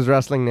 What's his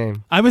wrestling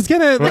name? I was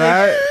gonna.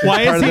 Right?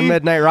 Why Part is of the he?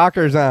 Midnight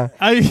Rockers, huh?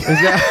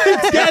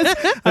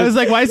 Yes. I was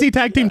like, why is he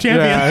tag team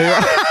champion?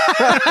 Yeah.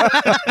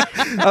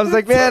 I was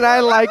like, man, I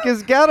like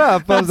his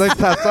getup. I was like,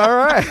 that's all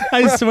right.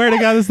 I swear to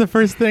God, this is the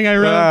first thing I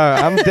wrote.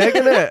 I'm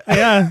digging it.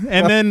 Yeah,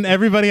 and then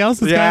everybody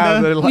else is Yeah,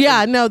 kind they're of. like-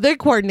 Yeah, no, they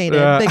coordinated.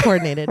 Yeah. They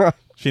coordinated.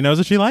 She knows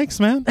what she likes,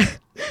 man.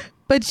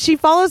 But she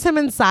follows him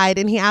inside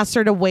and he asks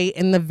her to wait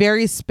in the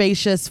very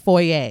spacious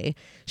foyer.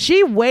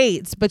 She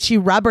waits, but she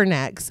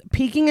rubbernecks,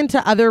 peeking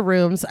into other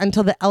rooms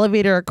until the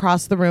elevator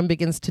across the room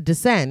begins to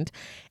descend.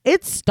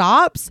 It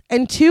stops,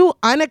 and two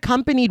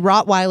unaccompanied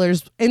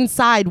Rottweilers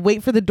inside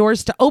wait for the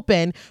doors to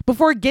open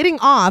before getting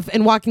off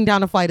and walking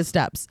down a flight of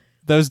steps.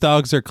 Those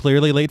dogs are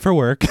clearly late for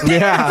work.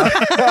 Yeah.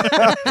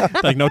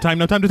 Like, no time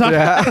to talk.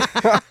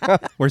 Yeah.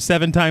 We're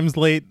 7 times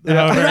late,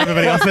 however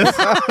everybody else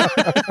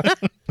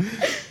is.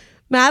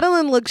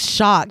 Madeline looks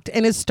shocked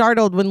and is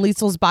startled when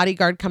Liesel's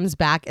bodyguard comes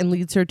back and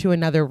leads her to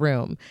another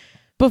room.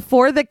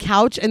 Before the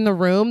couch in the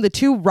room, the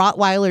two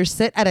Rottweilers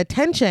sit at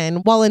attention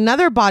while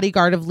another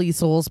bodyguard of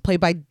Liesel's, played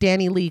by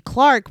Danny Lee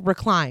Clark,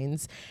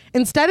 reclines.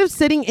 Instead of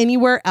sitting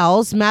anywhere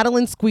else,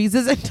 Madeline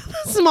squeezes into the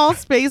small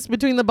space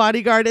between the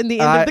bodyguard and the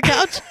end of the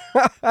couch.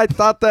 I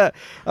thought that,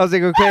 I was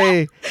like,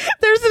 okay,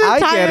 There's an I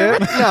entire...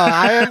 get it. No,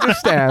 I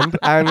understand.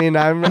 I mean,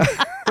 I'm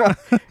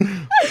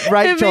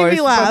right It made choice,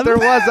 me laugh. but there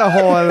was a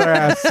whole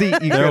other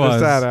seat you There could have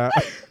was. sat at.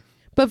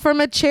 But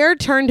from a chair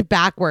turned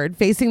backward,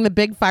 facing the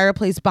big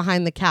fireplace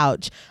behind the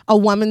couch, a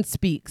woman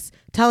speaks,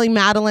 telling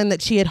Madeline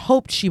that she had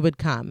hoped she would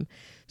come.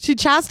 She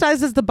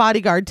chastises the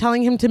bodyguard,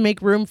 telling him to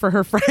make room for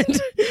her friend,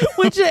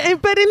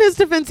 but in his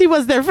defense, he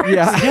was there first.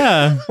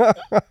 Yeah.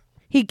 Yeah.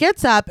 He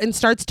gets up and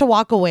starts to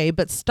walk away,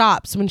 but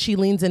stops when she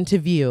leans into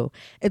view.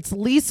 It's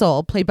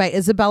Liesel, played by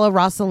Isabella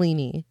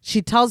Rossellini.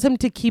 She tells him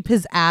to keep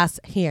his ass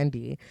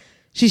handy.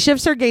 She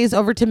shifts her gaze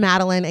over to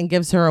Madeline and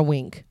gives her a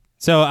wink.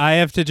 So I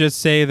have to just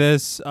say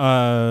this.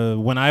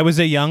 When I was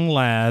a young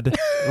lad,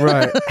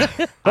 Right.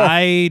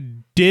 I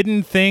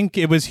didn't think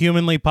it was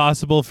humanly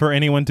possible for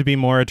anyone to be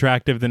more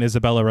attractive than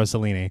Isabella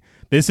Rossellini.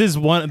 This is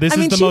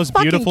the she most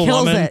fucking beautiful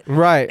kills woman. it.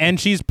 Right. And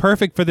she's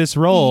perfect for this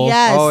role.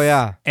 Yes. Oh,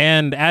 yeah.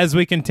 And as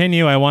we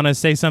continue, I want to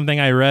say something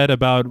I read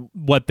about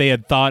what they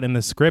had thought in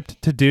the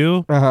script to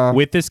do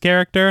with this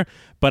character.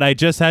 But I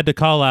just had to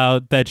call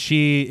out that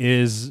she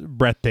is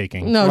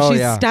breathtaking. No, Oh, she's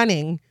yeah.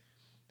 stunning.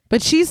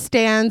 But she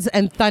stands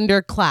and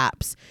thunder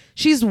claps.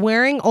 She's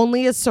wearing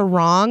only a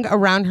sarong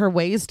around her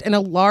waist and a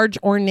large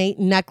ornate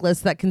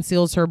necklace that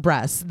conceals her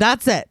breasts.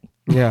 That's it.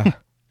 Yeah.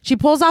 She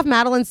pulls off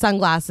Madeline's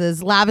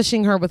sunglasses,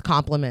 lavishing her with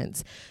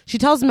compliments. She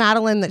tells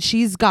Madeline that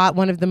she's got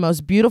one of the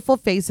most beautiful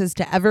faces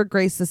to ever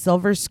grace the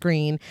silver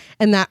screen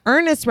and that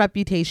Ernest's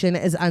reputation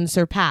is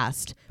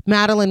unsurpassed.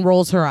 Madeline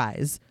rolls her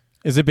eyes.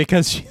 Is it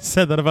because she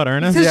said that about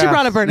Ernest? Since she Yeah.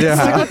 brought up Ernest,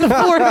 Yeah. like,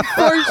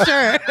 for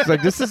sure. It's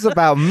like, this is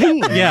about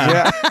me.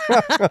 Yeah.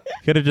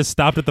 Could have just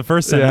stopped at the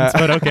first sentence, Yeah.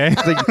 but okay.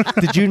 It's like,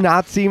 did you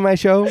not see my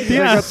show?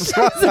 Yeah.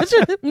 Such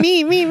a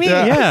me.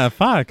 Yeah,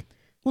 fuck.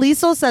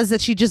 Liesel says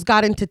that she just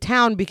got into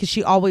town because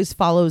she always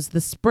follows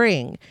the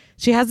spring.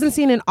 She hasn't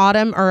seen an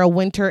autumn or a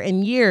winter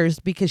in years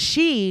because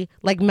she,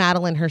 like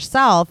Madeline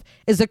herself,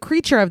 is a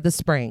creature of the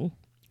spring.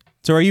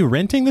 So are you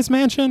renting this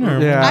mansion?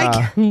 Or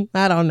Yeah.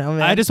 I don't know,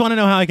 man. I just want to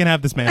know how I can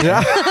have this mansion.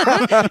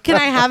 Can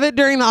I have it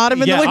during the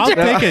autumn and Yeah, the I'll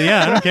winter? take it.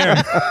 Yeah, I don't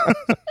care.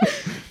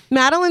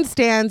 Madeline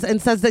stands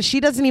and says that she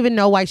doesn't even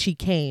know why she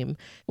came.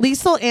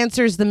 Liesel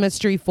answers the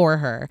mystery for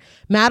her.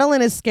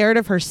 Madeline is scared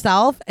of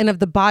herself and of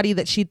the body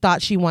that she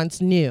thought she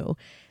once knew.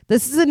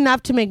 This is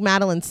enough to make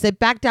Madeline sit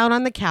back down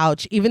on the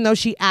couch, even though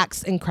she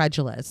acts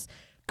incredulous.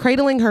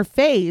 Cradling her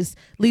face,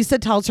 Lisa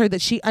tells her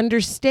that she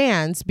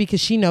understands because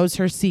she knows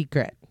her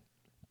secret.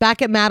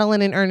 Back at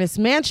Madeline and Ernest's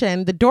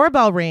mansion, the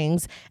doorbell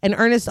rings and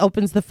Ernest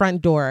opens the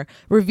front door,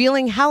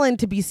 revealing Helen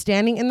to be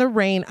standing in the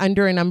rain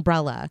under an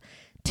umbrella.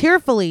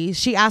 Tearfully,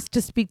 she asks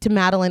to speak to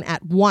Madeline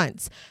at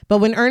once, but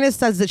when Ernest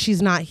says that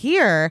she's not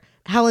here,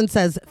 Helen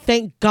says,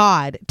 "Thank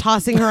God,"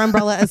 tossing her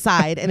umbrella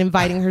aside and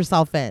inviting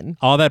herself in.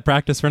 All that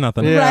practice for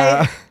nothing. Yeah.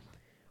 Right?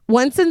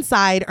 Once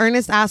inside,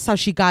 Ernest asks how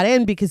she got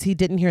in because he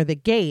didn't hear the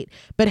gate,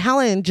 but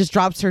Helen just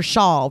drops her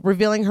shawl,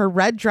 revealing her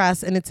red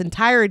dress in its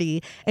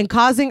entirety and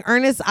causing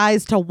Ernest's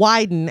eyes to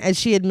widen as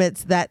she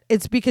admits that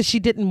it's because she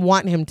didn't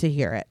want him to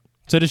hear it.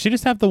 So does she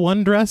just have the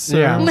one dress? or-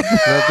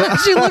 Yeah.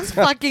 She looks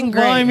fucking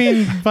great. Well, I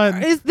mean,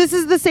 but This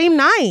is the same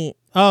night.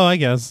 oh, I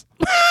guess.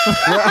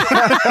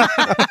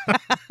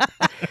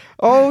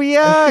 Oh,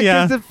 yeah.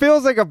 Yeah. Because it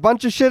feels like a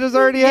bunch of shit has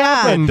already Yeah.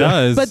 It happened.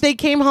 does. But they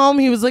came home.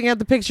 He was looking at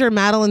the picture.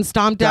 Madeline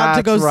stomped out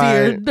to go That's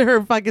right. see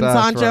her fucking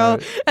That's Sancho.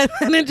 right. And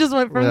then it just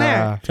went from there.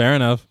 Yeah. Fair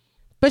enough.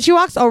 But she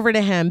walks over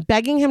to him,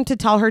 begging him to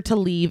tell her to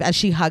leave as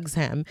she hugs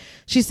him.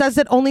 She says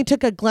it only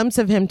took a glimpse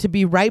of him to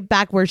be right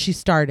back where she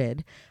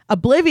started.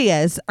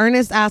 Oblivious,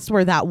 Ernest asks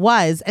where that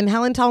was, and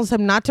Helen tells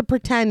him not to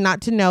pretend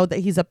not to know that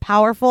he's a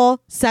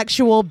powerful,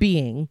 sexual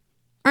being.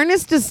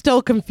 Ernest is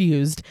still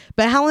confused,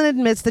 but Helen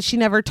admits that she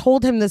never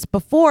told him this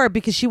before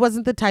because she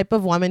wasn't the type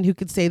of woman who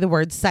could say the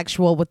word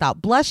sexual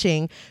without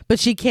blushing, but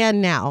she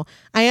can now.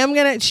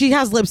 She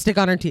has lipstick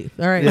on her teeth.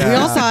 All right, we Yeah.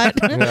 all saw it.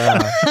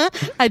 Yeah.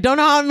 I don't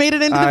know how it made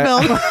it into the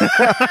film.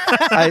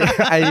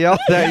 I yelled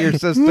at your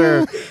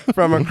sister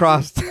from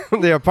across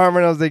the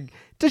apartment. I was like,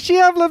 does she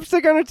have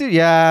lipstick on her teeth?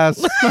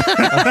 Yes.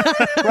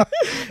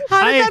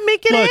 How did that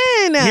make it Look,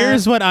 in?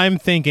 Here's what I'm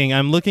thinking.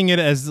 I'm looking at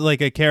it as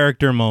like a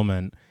character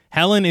moment.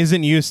 Helen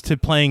isn't used to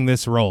playing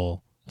this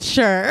role.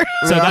 Sure.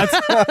 So that's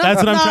what I'm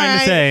trying to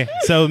Alright. say.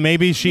 So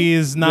maybe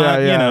she's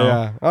not,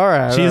 yeah. All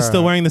right. she's all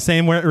still right. wearing the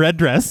same red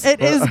dress.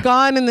 It is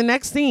gone in the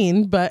next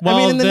scene, but I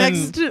mean in the then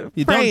next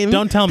you frame.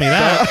 Don't tell me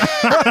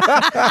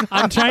that.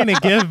 I'm trying to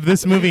give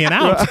this movie an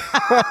out.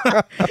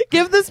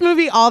 Give this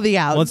movie all the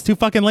outs. Well, it's too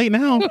fucking late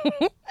now.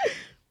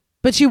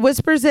 But she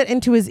whispers it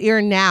into his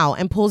ear now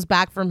and pulls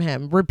back from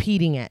him,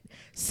 repeating it.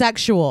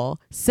 Sexual,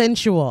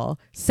 sensual,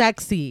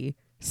 sexy,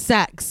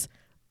 sex.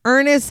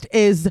 Ernest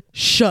is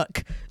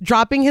shook,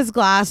 dropping his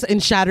glass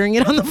and shattering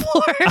it on the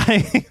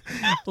floor.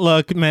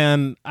 Look,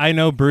 man, I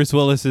know Bruce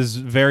Willis is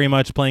very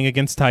much playing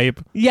against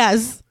type,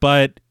 Yes.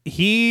 but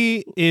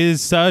he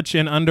is such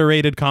an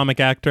underrated comic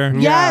actor.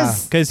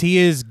 Yes. Because he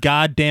is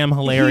goddamn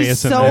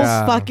hilarious He's in so this.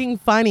 Yeah. fucking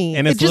funny.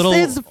 And it it's just little-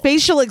 his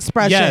facial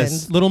expressions.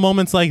 Yes, little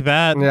moments like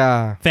that.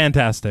 Yeah.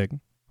 Fantastic.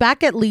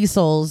 Back at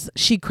Liesel's,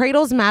 she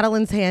cradles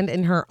Madeline's hand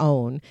in her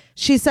own.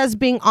 She says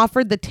being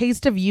offered the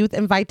taste of youth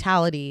and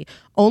vitality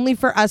only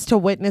for us to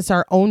witness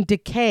our own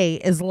decay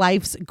is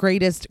life's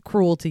greatest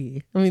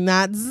cruelty. I mean,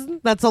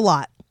 that's a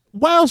lot.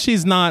 While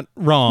she's not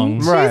wrong.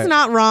 Right. She's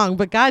not wrong,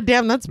 but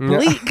goddamn, that's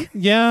bleak.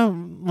 Yeah,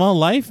 well,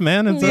 life,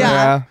 man. It's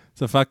Yeah.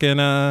 a fucking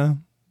All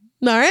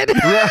right?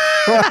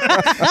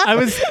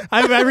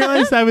 I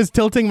realized I was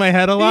tilting my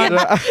head a lot.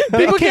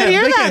 People can't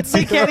hear they that. can't see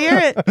They can't hear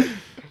it.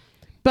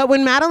 But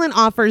when Madeline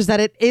offers that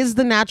it is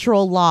the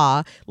natural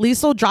law,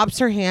 Liesel drops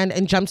her hand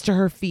and jumps to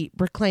her feet,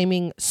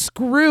 proclaiming,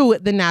 "Screw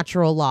the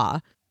natural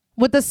law."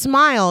 With a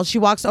smile, she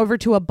walks over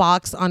to a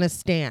box on a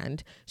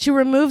stand. She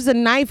removes a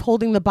knife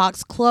holding the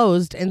box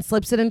closed and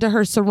slips it into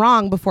her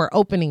sarong before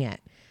opening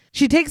it.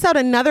 She takes out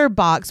another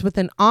box with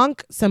an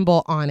Ankh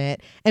symbol on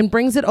it and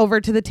brings it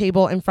over to the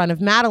table in front of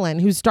Madeline,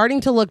 who's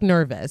starting to look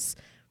nervous.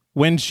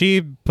 When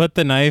she put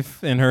the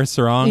knife in her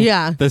sarong,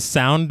 Yeah. the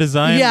sound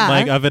design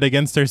Yeah. of it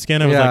against her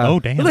skin, I was Yeah. like, oh,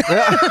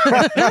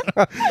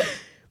 damn.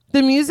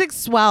 The music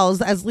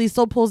swells as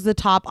Liesel pulls the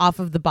top off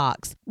of the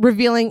box,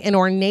 revealing an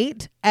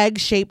ornate,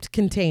 egg-shaped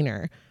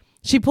container.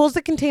 She pulls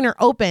the container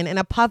open and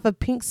a puff of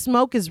pink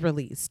smoke is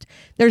released.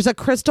 There's a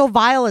crystal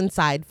vial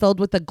inside filled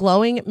with a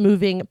glowing,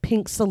 moving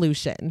pink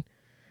solution.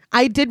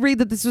 I did read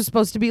that this was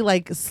supposed to be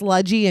like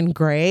sludgy and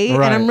gray,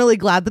 Right. and I'm really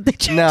glad that they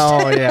changed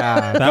No, it.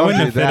 yeah. That Don't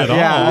wouldn't do have fit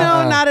at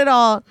all. No, not at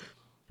all.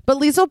 But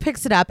Liesel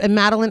picks it up and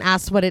Madeline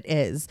asks what it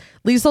is.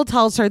 Liesel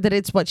tells her that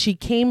it's what she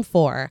came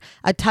for,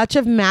 a touch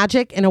of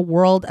magic in a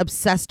world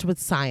obsessed with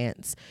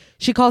science.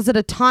 She calls it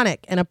a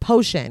tonic and a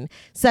potion,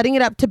 setting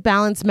it up to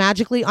balance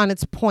magically on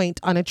its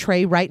point on a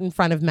tray right in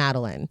front of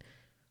Madeline.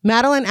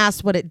 Madeline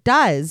asks what it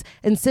does,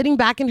 and sitting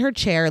back in her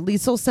chair,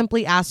 Liesel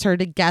simply asks her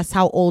to guess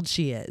how old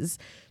she is.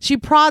 She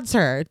prods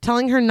her,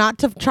 telling her not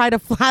to try to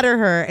flatter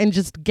her and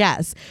just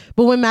guess.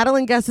 But when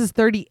Madeline guesses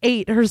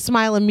 38, her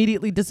smile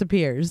immediately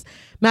disappears.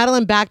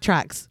 Madeline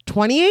backtracks.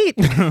 28?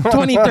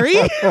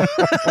 23?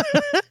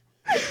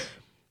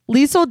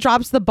 Liesel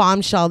drops the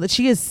bombshell that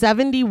she is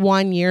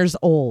 71 years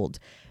old.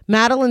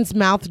 Madeline's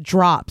mouth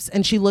drops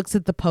and she looks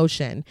at the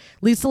potion.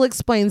 Liesel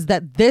explains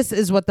that this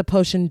is what the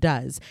potion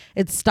does.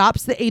 It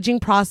stops the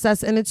aging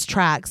process in its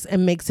tracks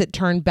and makes it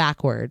turn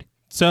backward.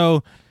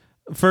 So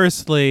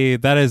firstly,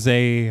 that is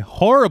a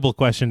horrible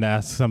question to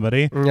ask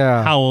somebody.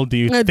 Yeah. How old do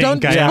you think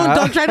Don't I am?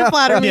 don't try to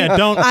flatter me. Yeah,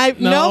 don't.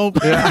 Nope.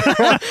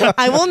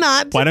 I will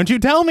not. Why don't you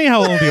tell me how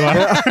old you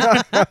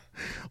are?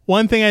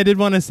 One thing I did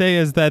want to say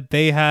is that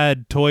they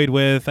had toyed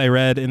with, I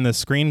read in the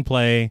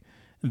screenplay,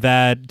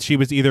 that she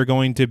was either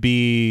going to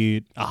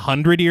be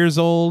 100 years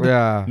old,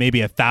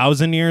 maybe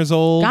 1,000 years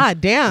old. God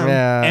damn.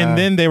 Yeah. And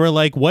then they were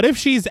like, what if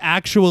she's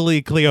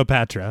actually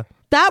Cleopatra?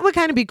 That would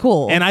kind of be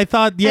cool. And I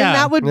thought, And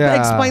that would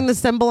explain the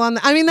symbol on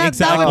the... I mean, that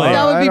Exactly.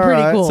 that would be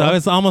pretty cool. So I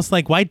was almost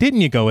like, why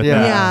didn't you go with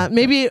that? Yeah,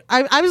 maybe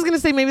I was gonna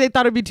say maybe they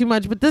thought it'd be too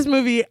much, but this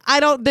movie,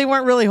 they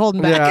weren't really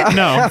holding back.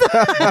 No.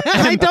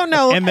 I don't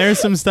know. And there's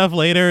some stuff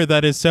later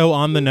that is so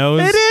on the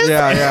nose. It is.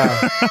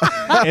 Yeah.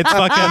 It's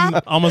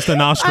fucking almost a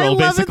nostril,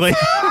 I love it basically.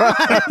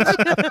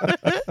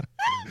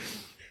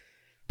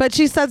 But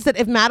she says that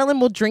if Madeline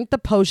will drink the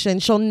potion,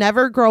 she'll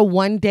never grow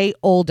one day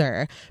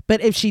older.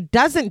 But if she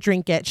doesn't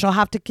drink it, she'll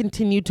have to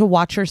continue to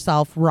watch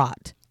herself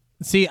rot.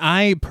 See,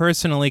 I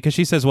personally, because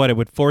she says it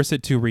would force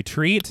it to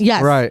retreat.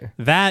 Yes. Right.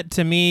 That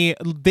to me,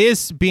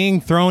 this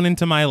being thrown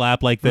into my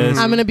lap like this.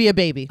 I'm gonna be a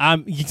baby.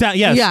 Yes.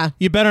 Yeah.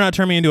 You better not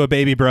turn me into a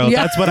baby, bro.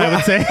 Yeah. That's what I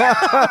would say.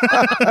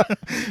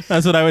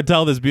 That's what I would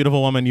tell this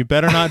beautiful woman. You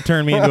better not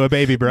turn me into a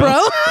baby, bro.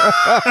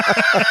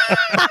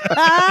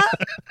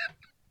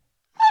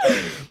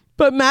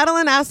 But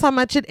Madeline asks how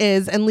much it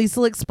is, and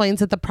Liesl explains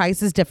that the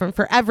price is different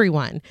for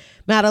everyone.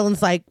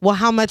 Madeline's like, well,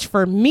 how much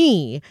for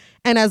me?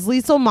 And as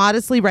Liesl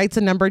modestly writes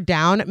a number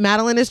down,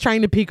 Madeline is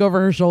trying to peek over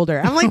her shoulder.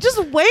 I'm like,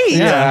 just wait.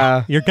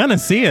 Yeah. You're going to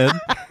see it.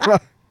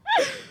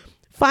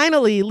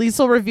 Finally,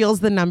 Liesl reveals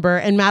the number,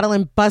 and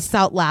Madeline busts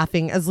out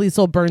laughing as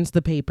Liesl burns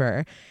the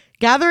paper.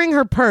 Gathering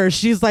her purse,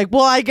 she's like,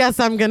 well, I guess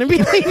I'm going to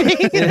be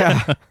leaving.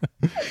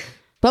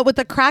 But with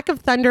the crack of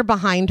thunder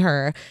behind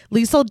her,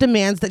 Liesl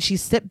demands that she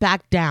sit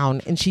back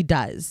down, and she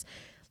does.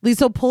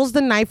 Liesl pulls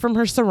the knife from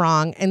her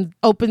sarong and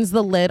opens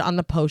the lid on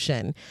the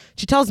potion.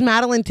 She tells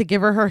Madeline to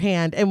give her her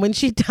hand, and when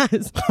she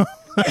does,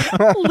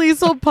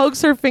 Liesl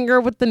pokes her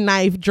finger with the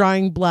knife,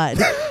 drawing blood.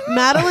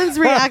 Madeline's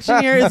reaction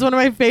here is one of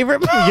my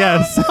favorite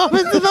moments in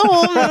the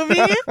whole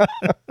movie.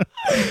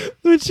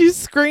 When she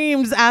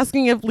screams,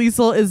 asking if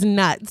Liesl is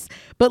nuts.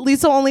 But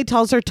Liesl only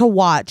tells her to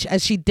watch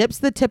as she dips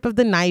the tip of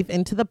the knife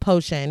into the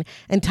potion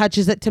and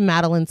touches it to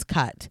Madeline's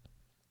cut.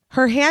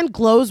 Her hand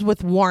glows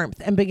with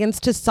warmth and begins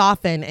to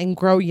soften and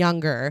grow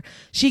younger.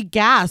 She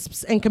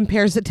gasps and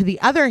compares it to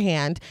the other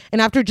hand, and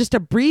after just a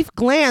brief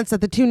glance at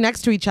the two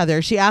next to each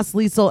other, she asks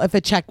Liesl if a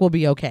check will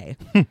be okay.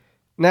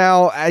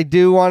 Now, I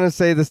do want to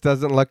say this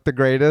doesn't look the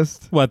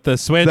greatest. What, the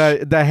switch?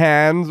 The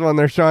hands when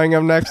they're showing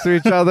them next to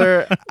each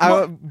other.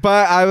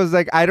 But I was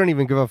like, I don't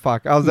even give a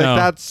fuck. I was like,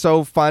 that's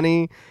so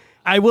funny.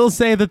 I will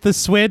say that the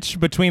switch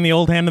between the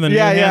old hand and the new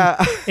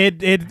hand,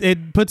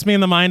 it puts me in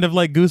the mind of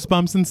like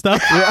Goosebumps and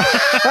stuff.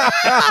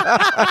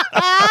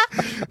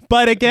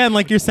 But again,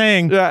 like you're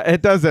saying,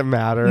 it doesn't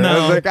matter. No. I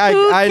was like,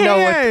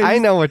 I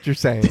know what you're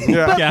saying.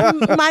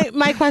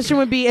 My question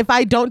would be, if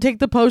I don't take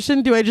the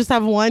potion, do I just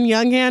have one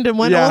young hand and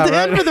one old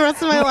hand for the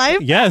rest of my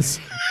life? Yes.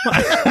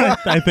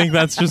 I think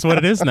that's just what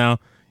it is now.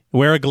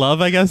 Wear a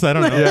glove, I guess. I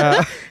don't know.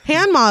 Yeah.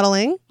 Hand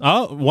modeling.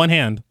 Oh, one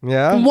hand.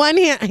 Yeah. One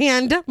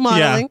hand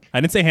modeling. Yeah. I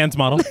didn't say hands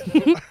model.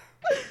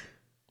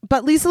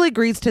 But Liesl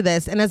agrees to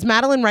this, and as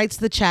Madeline writes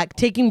the check,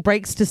 taking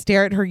breaks to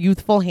stare at her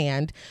youthful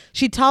hand,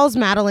 she tells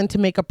Madeline to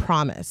make a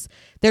promise.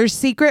 Their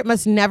secret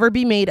must never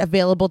be made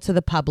available to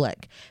the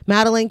public.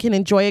 Madeline can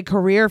enjoy a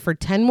career for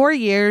 10 more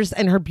years,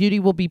 and her beauty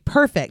will be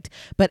perfect.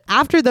 But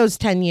after those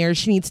 10 years,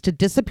 she needs to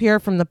disappear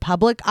from the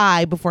public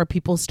eye before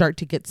people start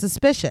to get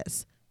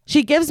suspicious.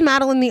 She gives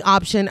Madeline the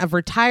option of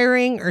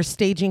retiring or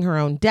staging her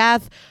own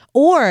death,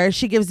 or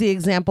she gives the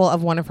example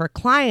of one of her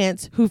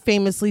clients who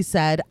famously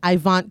said, I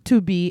want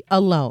to be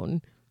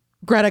alone.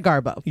 Greta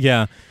Garbo.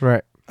 Yeah.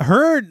 Right.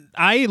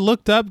 I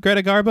looked up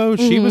Greta Garbo.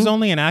 She was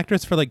only an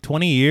actress for like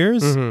 20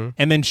 years.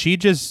 And then she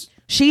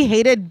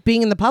hated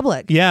being in the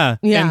public. Yeah.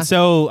 And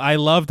so I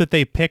love that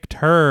they picked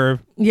her.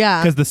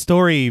 Yeah. Because the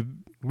story.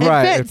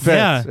 It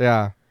fits.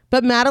 Yeah.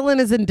 But Madeline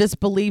is in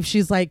disbelief.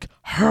 She's like,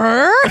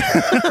 her?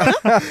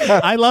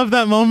 I love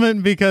that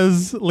moment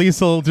because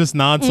Liesl just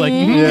nods like,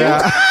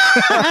 yeah,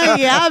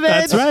 bitch.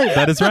 That's right.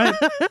 That is right.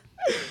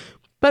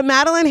 But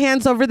Madeline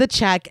hands over the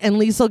check and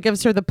Liesl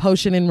gives her the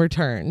potion in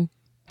return.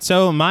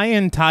 So my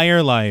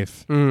entire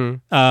life,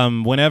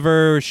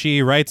 whenever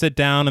she writes it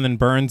down and then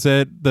burns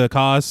it, the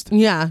cost,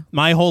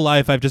 my whole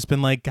life I've just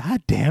been like,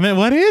 God damn it,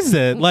 what is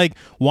it? Like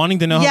wanting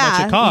to know how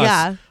much it costs.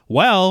 Yeah.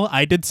 Well,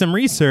 I did some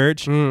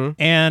research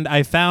and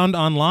I found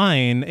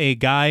online a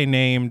guy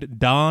named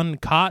Don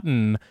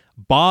Cotton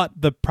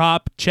bought the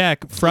prop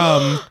check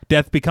from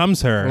Death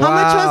Becomes Her. How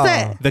much was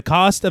it? The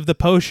cost of the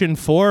potion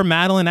for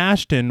Madeline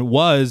Ashton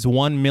was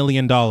 $1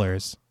 million.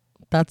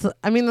 That's a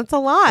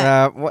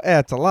lot.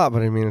 It's a lot,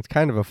 but I mean, it's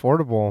kind of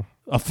affordable.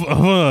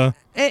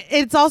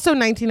 It's also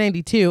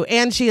 1992,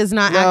 and she has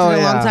not acted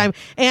in a long time.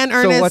 And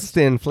Ernest, so what's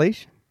the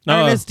inflation?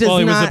 Ernest does well,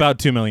 it was not. about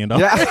 $2 million.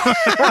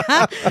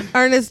 Yeah.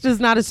 Ernest is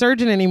not a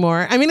surgeon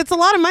anymore. I mean, it's a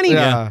lot of money.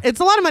 Yeah. It's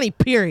a lot of money.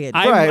 Period.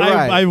 Right.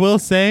 I will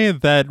say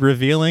that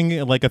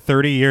revealing like a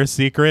 30-year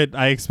secret,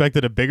 I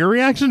expected a bigger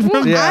reaction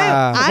from.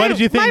 Yeah. What did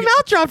you think? My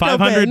mouth dropped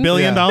 $500 open.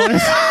 billion?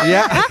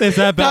 Yeah. Is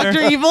that better?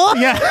 Dr. Evil.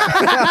 Yeah.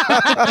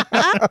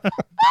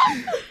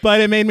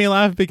 But it made me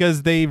laugh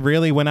because they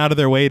really went out of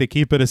their way to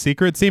keep it a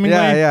secret, seemingly.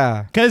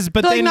 Yeah.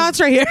 But Like, no, it's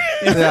right here.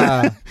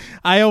 Yeah.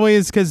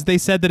 because they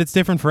said that it's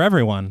different for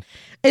everyone.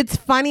 It's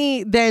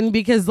funny then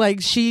because like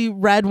she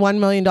read $1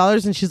 million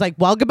and she's like,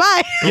 well,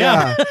 goodbye.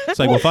 Yeah. It's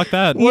like, well, fuck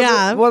that.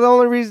 Yeah. Well, the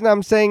only reason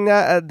I'm saying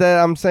that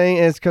I'm saying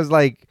is because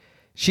like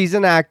she's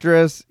an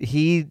actress.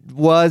 He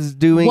was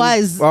doing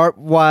but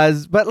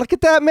look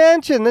at that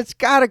mansion. It's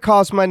got to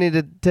cost money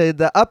to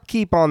the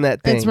upkeep on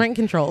that thing. It's rent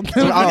controlled.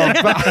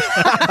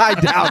 I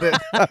doubt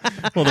it.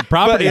 Well, the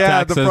property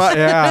taxes.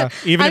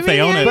 Even if they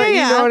own it. But you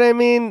know what I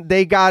mean?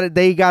 They got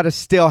to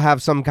still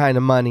have some kind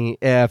of money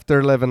if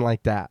they're living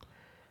like that.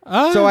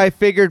 So I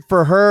figured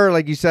for her,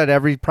 like you said,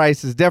 every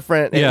price is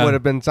different. It would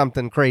have been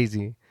something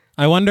crazy.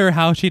 I wonder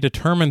how she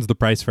determines the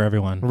price for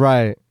everyone.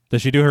 Right.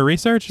 Does she do her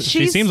research?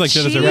 She seems like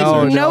she does her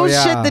research. knows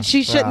shit that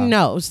she shouldn't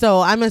know.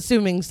 So I'm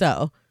assuming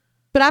so.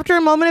 But after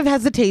a moment of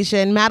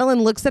hesitation,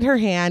 Madeline looks at her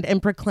hand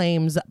and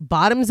proclaims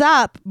bottoms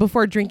up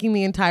before drinking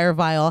the entire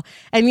vial.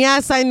 And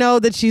yes, I know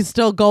that she's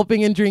still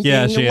gulping and drinking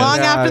long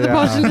after the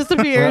potion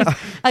disappears.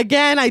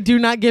 Again, I do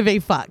not give a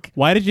fuck.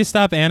 Why did you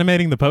stop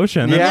animating the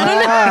potion?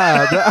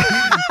 Yeah.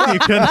 You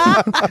could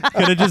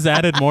have just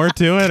added more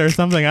to it or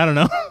something. I don't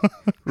know.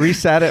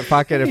 Reset it,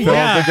 fuck it. It feels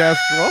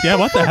digestible. Yeah,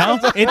 what the hell?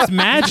 It's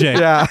magic.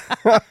 Yeah.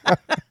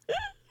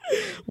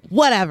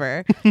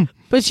 Whatever.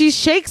 But she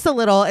shakes a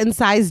little and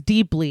sighs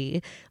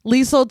deeply.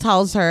 Liesl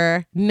tells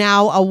her,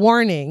 now a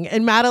warning.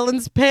 And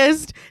Madeline's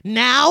pissed.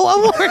 Now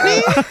a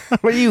warning?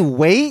 Will you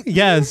wait?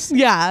 Yes.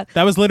 Yeah.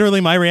 That was literally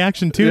my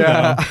reaction too,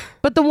 though.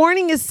 But the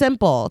warning is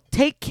simple.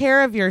 Take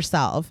care of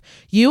yourself.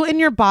 You and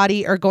your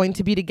body are going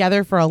to be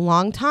together for a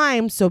long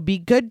time, so be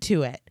good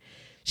to it.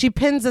 She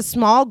pins a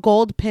small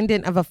gold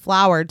pendant of a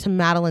flower to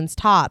Madeline's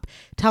top,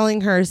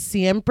 telling her,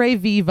 siempre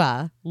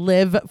viva,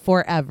 live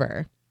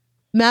forever.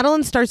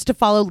 Madeline starts to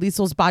follow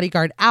Liesl's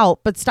bodyguard out,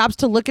 but stops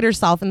to look at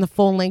herself in the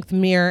full-length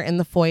mirror in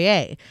the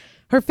foyer.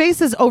 Her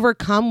face is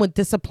overcome with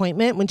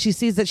disappointment when she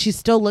sees that she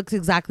still looks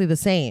exactly the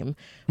same.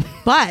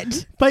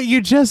 But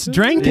you just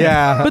drank it.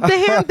 Yeah. but the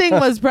hand thing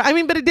was, but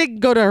it did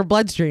go to her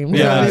bloodstream.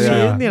 Yeah, So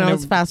yeah. maybe,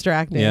 it's faster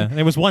acting. Yeah,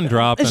 it was one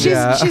drop.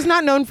 She's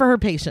not known for her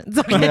patience.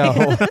 Okay?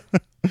 No.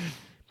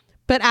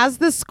 But as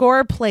the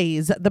score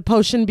plays, the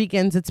potion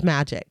begins its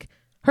magic.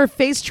 Her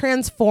face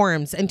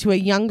transforms into a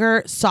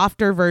younger,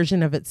 softer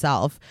version of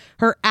itself.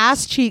 Her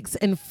ass cheeks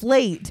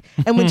inflate,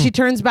 and when she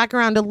turns back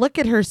around to look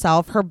at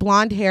herself, her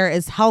blonde hair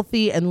is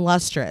healthy and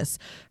lustrous.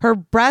 Her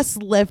breasts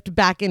lift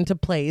back into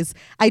place.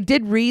 I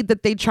did read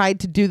that they tried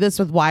to do this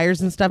with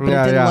wires and stuff, but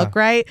it didn't look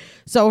right.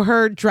 So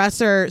her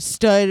dresser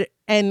stood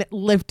and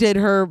lifted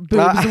her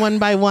boobs one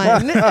by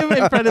one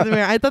in front of the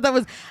mirror. I thought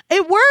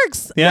it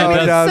works. Yeah,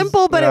 it's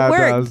simple, but it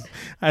works.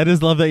 I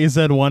just love that you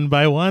said one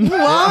by one.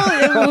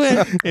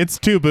 Well, it's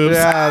two boobs.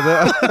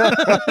 Yeah.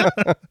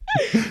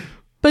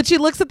 But she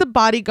looks at the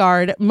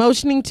bodyguard,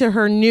 motioning to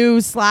her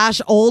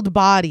new/old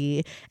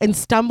body and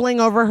stumbling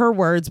over her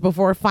words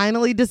before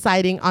finally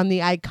deciding on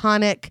the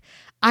iconic,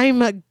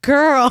 I'm a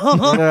girl,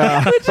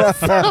 which is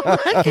so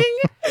fucking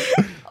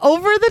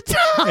over the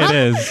top. It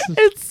is.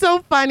 It's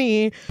so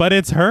funny. But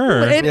it's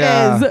her. It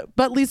is.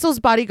 But Liesl's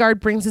bodyguard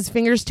brings his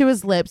fingers to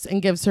his lips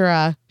and gives her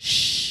a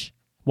shh.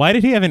 Why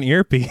did he have an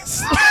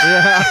earpiece?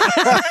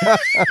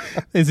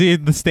 Is he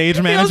the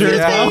stage manager as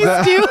well?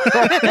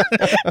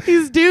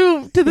 He's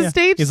due to the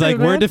stage. He's like,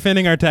 we're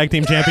defending our tag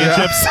team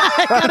championships.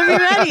 Gotta be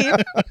ready.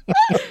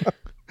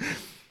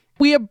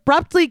 We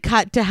abruptly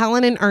cut to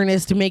Helen and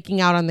Ernest making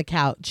out on the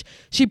couch.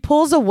 She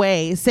pulls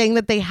away, saying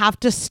that they have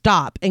to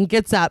stop, and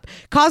gets up,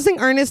 causing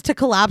Ernest to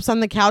collapse on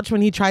the couch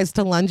when he tries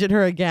to lunge at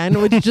her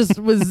again, which just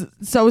was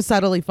so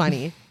subtly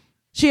funny.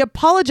 She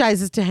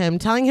apologizes to him,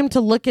 telling him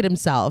to look at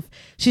himself.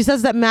 She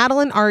says that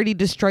Madeline already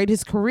destroyed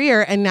his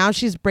career, and now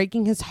she's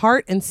breaking his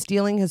heart and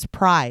stealing his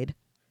pride.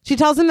 She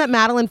tells him that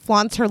Madeline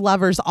flaunts her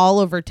lovers all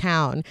over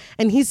town,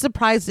 and he's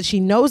surprised that she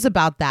knows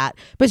about that,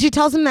 but she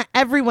tells him that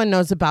everyone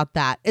knows about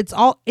that. It's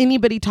all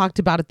anybody talked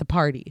about at the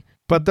party.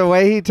 But the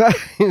way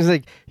he's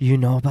like, you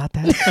know about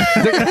that?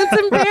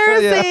 It's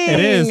embarrassing. It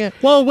is.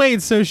 Well,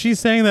 wait, so she's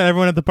saying that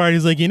everyone at the party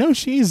is like,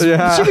 she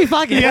should be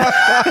fucking.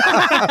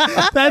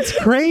 That's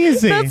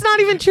crazy. That's not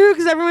even true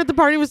because everyone at the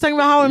party was talking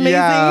about how amazing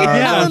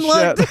Helen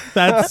looked.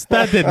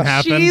 That didn't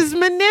happen. She's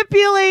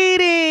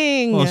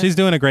manipulating. Well, she's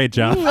doing a great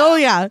job. Oh,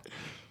 yeah.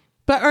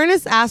 But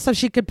Ernest asks if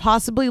she could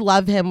possibly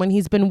love him when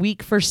he's been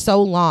weak for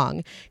so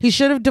long. He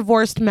should have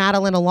divorced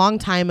Madeline a long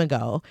time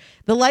ago.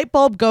 The light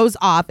bulb goes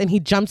off and he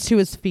jumps to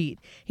his feet.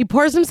 He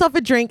pours himself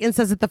a drink and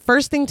says that the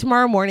first thing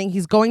tomorrow morning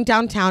he's going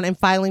downtown and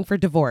filing for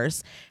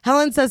divorce.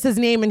 Helen says his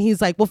name and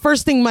he's like, well,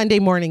 first thing Monday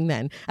morning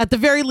then. At the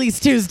very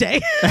least Tuesday.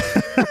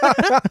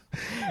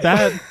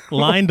 That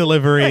line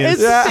delivery is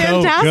It's so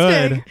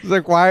fantastic. He's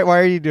like, why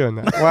are you doing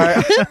that?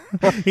 Why?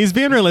 good. He's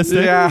being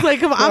realistic. Yeah. It's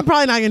like, I'm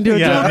probably not going to do it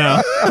Yeah, tomorrow.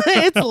 no.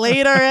 It's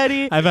late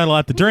already. I've had a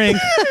lot to drink.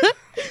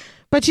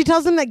 But she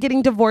tells him that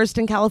getting divorced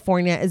in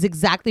California is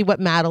exactly what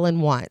Madeline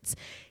wants.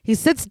 He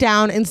sits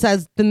down and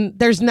says then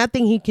there's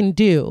nothing he can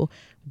do.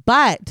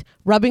 But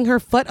rubbing her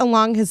foot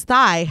along his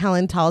thigh,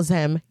 Helen tells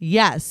him,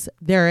 yes,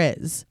 there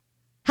is.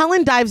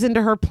 Helen dives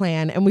into her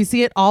plan and we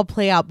see it all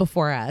play out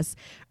before us.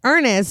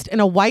 Ernest in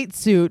a white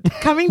suit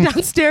coming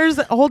downstairs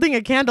holding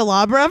a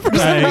candelabra for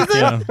some Right,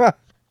 reason. yeah.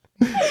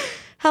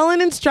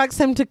 Helen instructs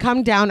him to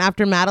come down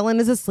after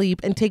Madeline is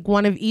asleep and take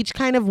one of each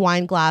kind of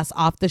wine glass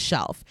off the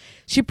shelf.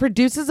 She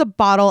produces a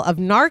bottle of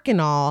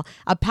Narcanol,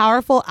 a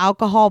powerful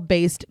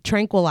alcohol-based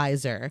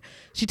tranquilizer.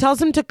 She tells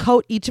him to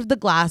coat each of the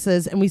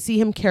glasses, and we see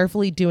him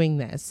carefully doing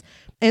this.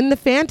 In the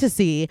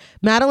fantasy,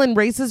 Madeline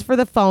races for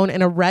the phone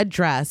in a red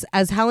dress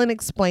as Helen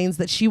explains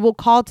that she will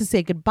call to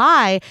say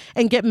goodbye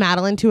and get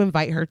Madeline to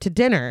invite her to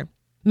dinner.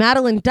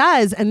 Madeline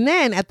does, and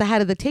then at the head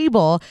of the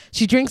table,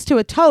 she drinks to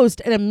a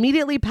toast and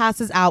immediately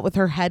passes out with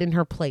her head in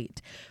her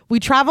plate. We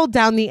travel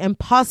down the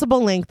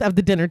impossible length of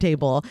the dinner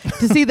table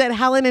to see that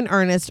Helen and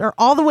Ernest are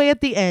all the way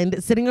at the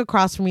end, sitting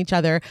across from each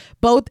other,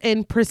 both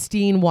in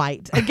pristine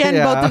white. Again,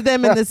 Yeah. both of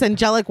them in this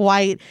angelic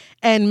white,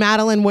 and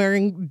Madeline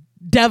wearing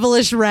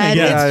devilish red.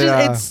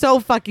 Yeah. It's so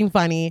fucking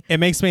funny. It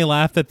makes me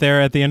laugh that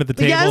they're at the end of the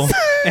table. Yes.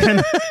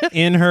 And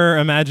in her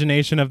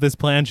imagination of this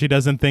plan, she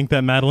doesn't think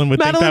that Madeline would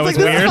Madeline's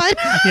think like, that was "This is weird.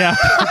 fine." Yeah.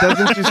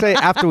 Doesn't she say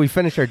after we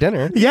finish our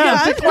dinner?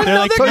 Yeah. Yeah. They're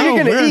like, So you're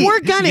gonna we're- eat. We're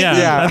gonna Yeah, eat.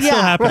 that's still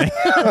Yeah.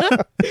 happening.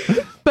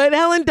 But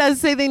Helen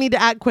does say they need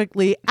to act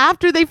quickly.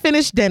 After they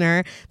finish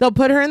dinner, they'll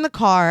put her in the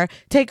car,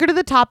 take her to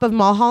the top of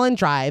Mulholland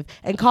Drive,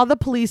 and call the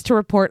police to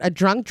report a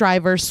drunk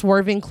driver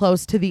swerving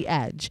close to the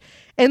edge.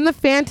 In the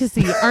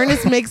fantasy,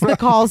 Ernest makes the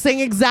call saying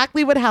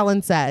exactly what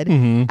Helen said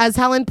as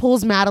Helen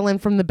pulls Madeline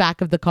from the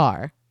back of the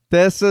car.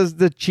 This is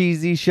the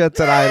cheesy shit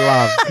that I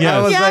love. Yes. I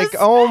was Yes. like,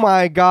 oh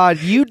my God,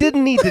 you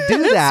didn't need to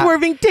do that.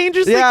 Swerving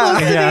dangerously Yeah. close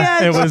to the Yeah.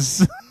 edge. It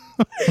was.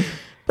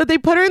 But they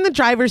put her in the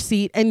driver's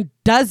seat and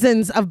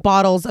dozens of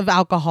bottles of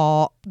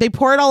alcohol. They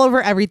pour it all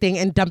over everything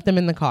and dump them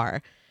in the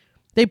car.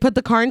 They put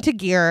the car into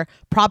gear,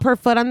 prop her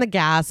foot on the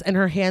gas and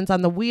her hands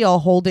on the wheel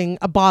holding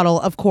a bottle,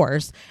 of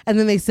course, and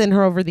then they send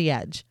her over the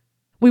edge.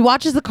 We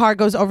watch as the car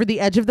goes over the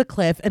edge of the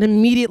cliff and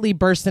immediately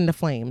bursts into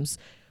flames.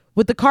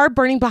 With the car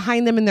burning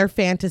behind them in their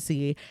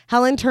fantasy,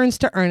 Helen turns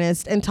to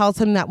Ernest and tells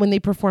him that when they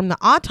perform the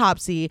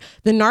autopsy,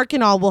 the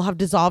Narcanol will have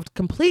dissolved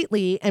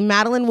completely and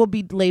Madeline will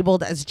be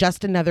labeled as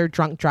just another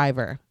drunk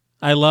driver.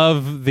 I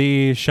love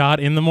the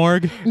shot in the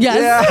morgue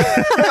Yes.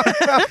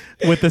 Yeah.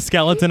 with the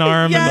skeleton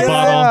arm and Yes. the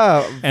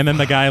bottle. Yeah. And then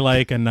the guy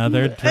like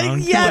another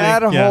drunk. Yes.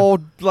 That Yeah. whole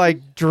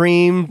like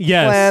dream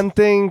Yes. plan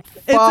thing.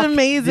 It's fuck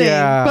amazing.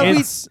 Yeah. But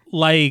It's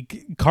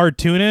like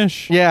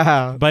cartoonish,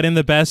 yeah. but in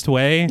the best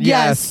way.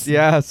 Yes.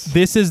 Yes.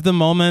 This is the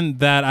moment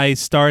that I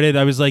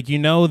was like,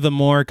 the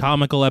more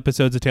comical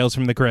episodes of Tales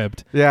from the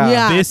Crypt. Yeah.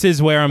 Yeah. This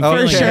is where I'm For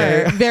for feeling it.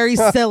 sure. Very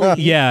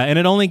silly. Yeah, and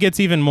it only gets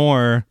even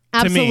more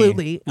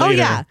Absolutely. to me Oh, later.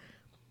 yeah.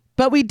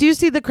 But we do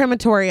see the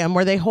crematorium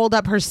where they hold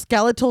up her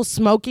skeletal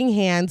smoking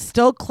hand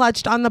still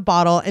clutched on the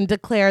bottle and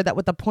declare that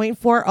with a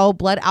 0.40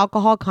 blood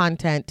alcohol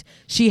content,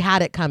 she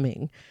had it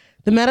coming.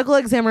 The medical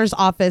examiner's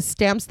office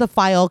stamps the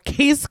file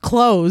case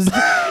closed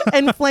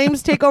and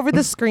flames take over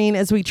the screen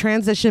as we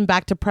transition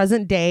back to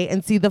present day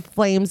and see the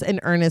flames in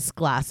Ernest's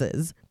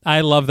glasses.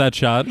 I love that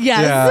shot.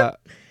 Yes. Yeah.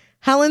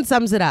 Helen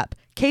sums it up.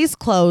 Case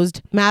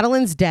closed.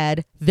 Madeline's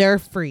dead. They're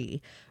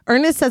free.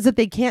 Ernest says that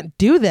they can't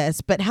do this,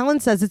 but Helen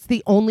says it's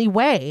the only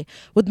way.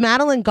 With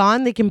Madeline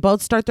gone, they can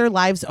both start their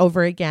lives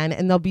over again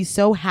and they'll be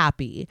so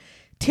happy.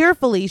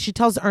 Tearfully, she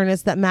tells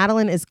Ernest that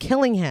Madeline is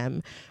killing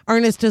him.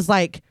 Ernest is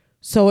like,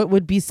 so it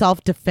would be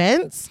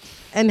self-defense?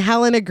 And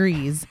Helen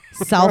agrees.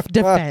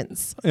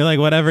 Self-defense. You're like,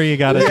 whatever you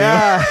gotta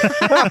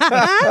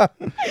Yeah.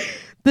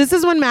 This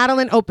is when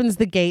Madeline opens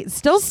the gate,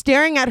 still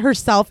staring at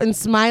herself and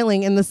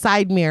smiling in the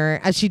side mirror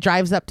as she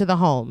drives up to the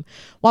home.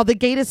 While the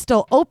gate is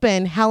still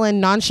open,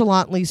 Helen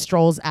nonchalantly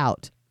strolls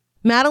out.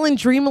 Madeline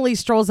dreamily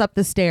strolls up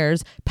the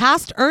stairs,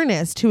 past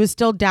Ernest, who is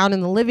still down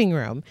in the living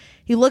room.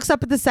 He looks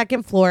up at the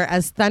second floor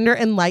as thunder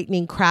and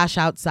lightning crash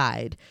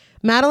outside.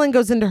 Madeline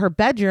goes into her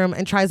bedroom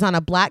and tries on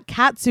a black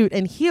catsuit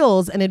and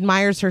heels and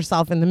admires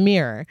herself in the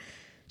mirror.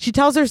 She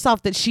tells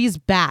herself that she's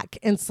back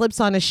and slips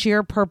on a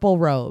sheer purple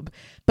robe.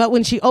 But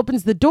when she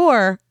opens the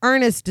door,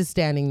 Ernest is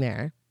standing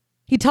there.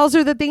 He tells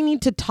her that they need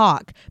to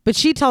talk, but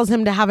she tells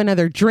him to have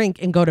another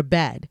drink and go to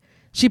bed.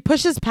 She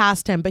pushes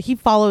past him, but he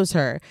follows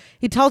her.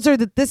 He tells her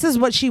that this is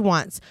what she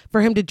wants,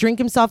 for him to drink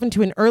himself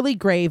into an early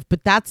grave,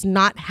 but that's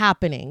not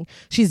happening.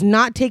 She's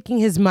not taking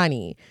his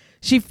money.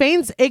 She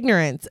feigns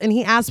ignorance, and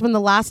he asks when the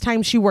last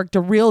time she worked a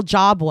real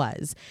job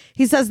was.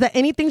 He says that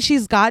anything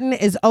she's gotten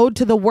is owed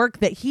to the work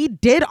that he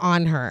did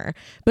on her.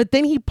 But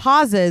then he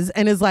pauses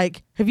and is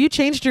like, have you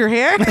changed your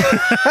hair?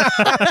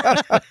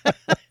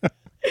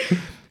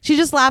 She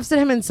just laughs at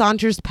him and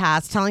saunters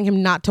past, telling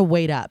him not to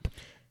wait up.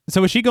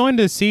 So is she going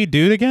to see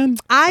Dude again?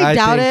 I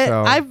doubt think it.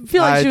 so. I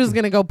feel like she was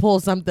going to go pull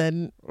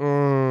something.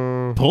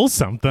 Pull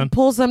something.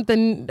 Pull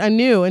something a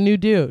new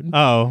dude. Oh.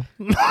 All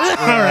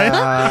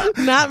right.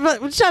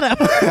 Not shut up.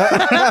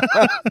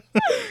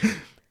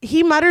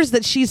 He mutters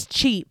that she's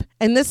cheap,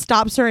 and this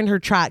stops her in her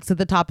tracks at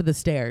the top of the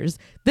stairs.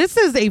 This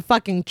is a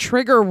fucking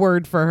trigger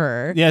word for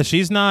her. Yeah,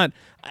 she's not.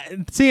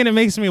 See, and it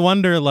makes me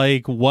wonder,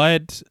 like,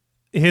 what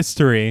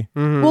history?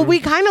 Well, we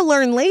kind of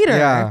learn later.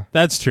 Yeah.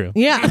 That's true.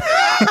 Yeah.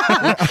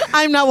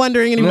 I'm not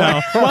wondering anymore.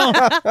 No. Well,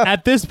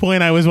 at this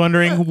point, I was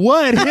wondering,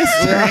 what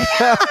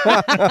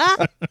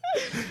history?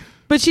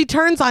 But she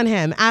turns on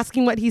him,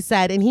 asking what he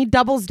said, and he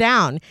doubles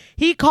down.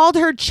 He called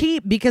her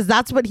cheap because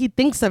that's what he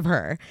thinks of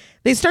her.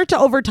 They start to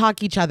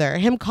overtalk each other,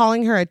 him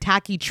calling her a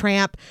tacky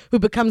tramp who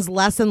becomes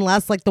less and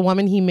less like the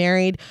woman he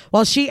married,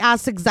 while she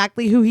asks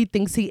exactly who he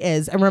thinks he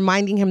is and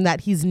reminding him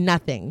that he's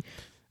nothing.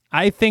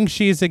 I think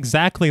she's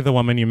exactly the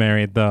woman you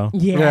married, though.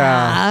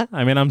 Yeah.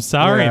 I mean, I'm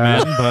sorry,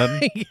 Yeah. man,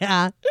 but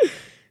Yeah.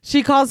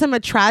 She calls him a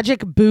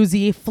tragic,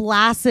 boozy,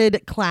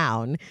 flaccid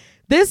clown.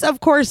 This, of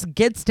course,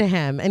 gets to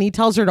him, and he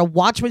tells her to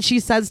watch what she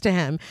says to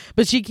him,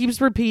 but she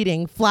keeps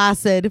repeating,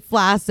 flaccid,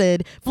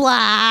 flaccid,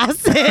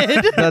 flaccid.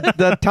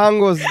 The tongue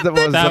was the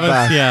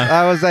best. yeah.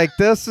 I was like,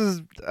 this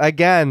is,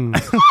 again,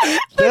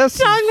 this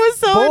tongue was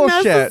so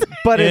bullshit, unnecessary.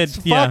 but it's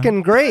Yeah.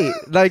 fucking great.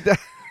 Like,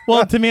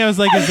 well, to me, I was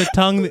like, is the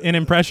tongue an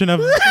impression of?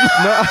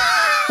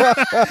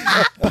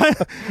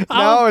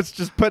 no, it's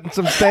just putting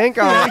some stank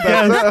on it.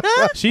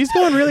 Yes. She's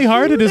going really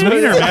hard at his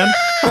wiener, man.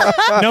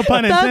 No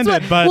pun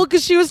intended, but well,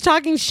 because she was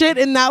talking shit,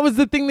 and that was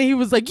the thing that he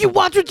was like, you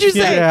watch what you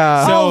say.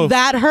 Yeah. Oh, So-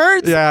 that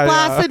hurts. Yeah,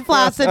 Flaccid,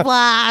 flaccid,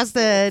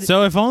 flaccid.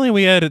 so if only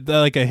we had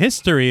like a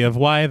history of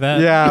why that.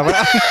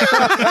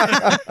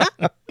 Yeah.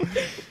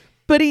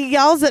 But he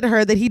yells at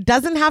her that he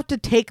doesn't have to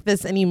take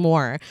this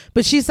anymore.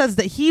 But she says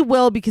that he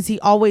will because he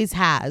always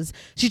has.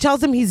 She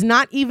tells him he's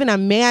not even a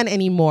man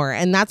anymore,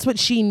 and that's what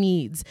she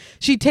needs.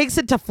 She takes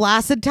it to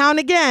Flaccid Town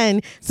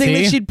again, saying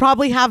See? that she'd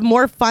probably have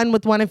more fun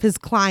with one of his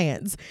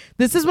clients.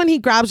 This is when he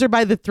grabs her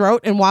by the throat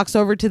and walks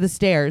over to the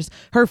stairs,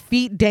 her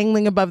feet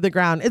dangling above the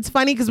ground. It's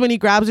funny because when he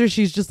grabs her,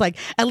 she's just like,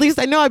 at least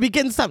I know I'd be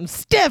getting something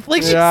stiff.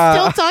 Like she's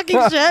Yeah. still talking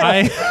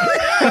shit.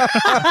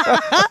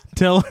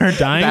 Till her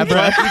dying That's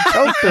why breath. he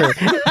choked her.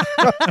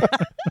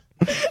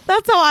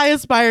 That's how I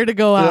aspire to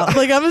go out.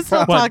 Like I'm gonna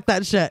still talk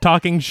that shit.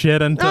 Talking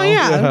shit until. Oh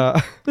yeah.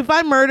 Yeah. If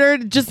I'm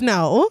murdered, just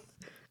know.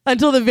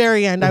 Until the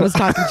very end, I was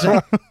talking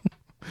shit.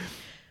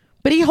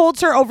 But he holds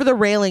her over the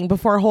railing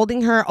before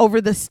holding her over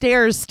the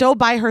stairs, still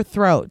by her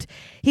throat.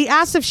 He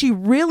asks if she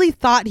really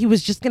thought he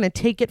was just going to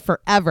take it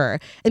forever,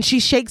 and she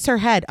shakes her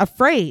head,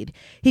 afraid.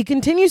 He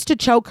continues to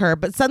choke her,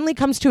 but suddenly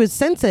comes to his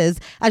senses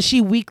as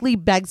she weakly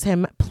begs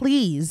him,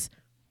 please.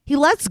 He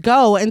lets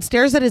go and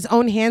stares at his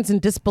own hands in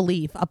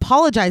disbelief,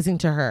 apologizing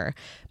to her.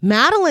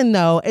 Madeline,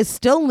 though, is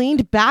still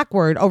leaned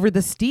backward over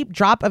the steep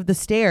drop of the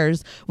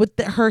stairs with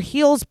her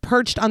heels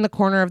perched on the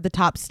corner of the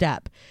top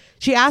step.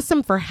 She asks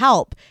him for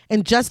help,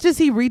 and just as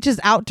he reaches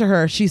out to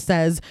her, she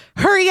says,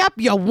 hurry up,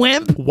 you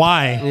wimp!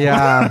 Why?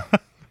 Yeah.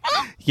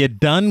 You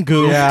done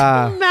goofed.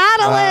 Yeah.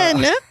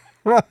 Madeline!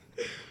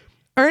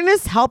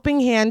 Ernest's helping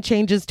hand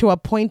changes to a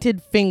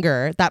pointed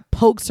finger that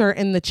pokes her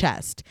in the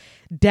chest.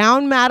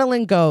 Down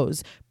Madeline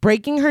goes,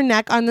 breaking her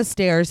neck on the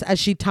stairs as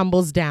she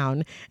tumbles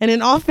down. And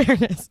in all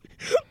fairness,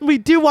 we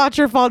do watch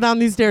her fall down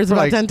these stairs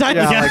about 10 times.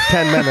 Yeah, like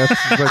 10 minutes.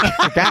 It's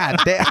like, God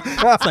damn.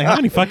 It's like, how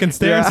many fucking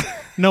stairs? Yeah.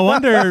 No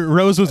wonder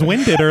Rose was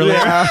winded earlier.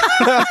 Yeah.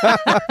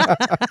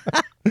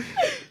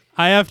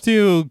 I have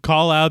to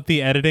call out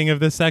the editing of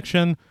this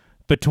section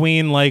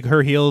between like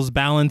her heels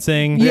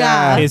balancing,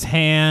 Yeah. his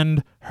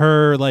hand,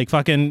 her like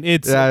fucking,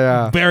 it's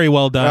Yeah. very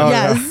well done. Oh,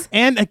 Yes.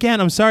 And again,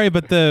 I'm sorry,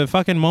 but the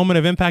fucking moment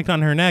of impact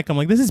on her neck, I'm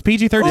like, this is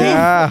PG-13.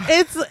 Yeah.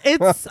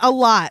 It's a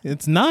lot.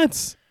 It's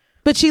nuts.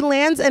 But she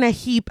lands in a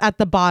heap at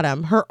the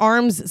bottom, her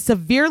arms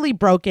severely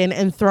broken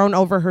and thrown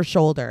over her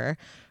shoulder.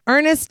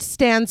 Ernest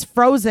stands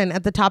frozen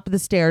at the top of the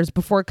stairs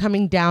before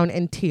coming down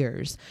in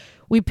tears.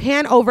 We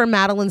pan over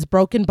Madeline's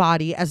broken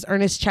body as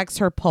Ernest checks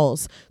her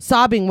pulse,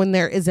 sobbing when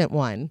there isn't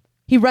one.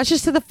 He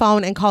rushes to the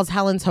phone and calls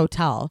Helen's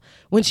hotel.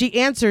 When she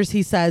answers,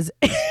 he says,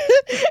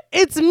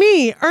 it's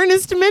me,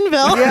 Ernest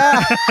Minville.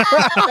 Yeah.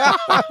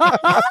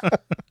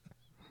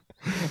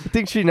 I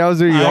think she knows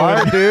who you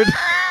are, dude.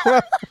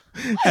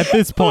 At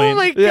this point. Oh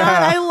my God,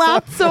 Yeah. I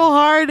laughed so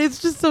hard.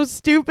 It's just so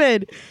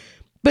stupid.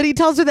 But he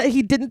tells her that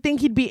he didn't think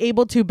he'd be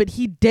able to, but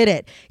he did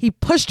it. He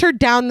pushed her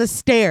down the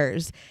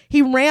stairs.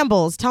 He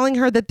rambles, telling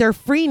her that they're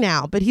free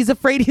now, but he's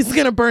afraid he's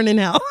going to burn in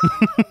hell.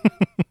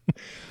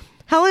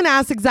 Helen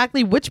asks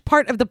exactly which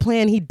part of the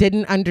plan he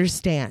didn't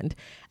understand.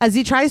 As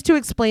he tries to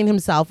explain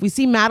himself, we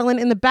see Madeline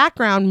in the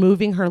background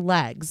moving her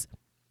legs.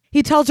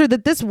 He tells her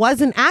that this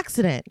was an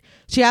accident.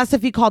 She asks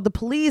if he called the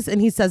police,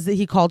 and he says that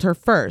he called her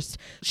first.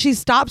 She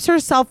stops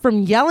herself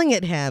from yelling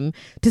at him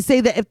to say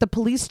that if the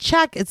police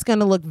check, it's going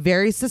to look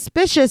very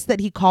suspicious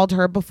that he called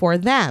her before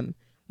them.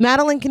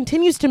 Madeline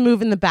continues to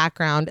move in the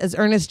background as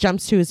Ernest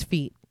jumps to his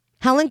feet.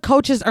 Helen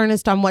coaches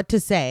Ernest on what to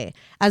say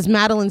as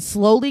Madeline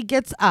slowly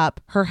gets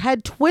up, her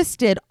head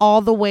twisted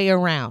all the way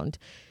around.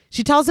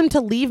 She tells him to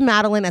leave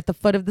Madeline at the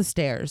foot of the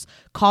stairs,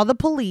 call the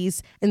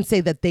police, and say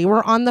that they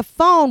were on the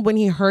phone when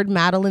he heard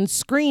Madeline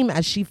scream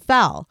as she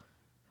fell.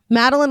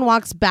 Madeline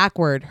walks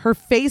backward, her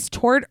face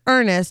toward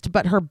Ernest,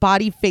 but her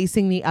body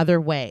facing the other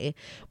way.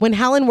 When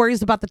Helen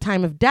worries about the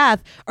time of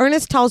death,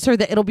 Ernest tells her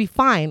that it'll be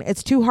fine.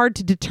 It's too hard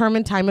to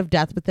determine time of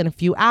death within a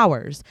few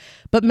hours.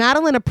 But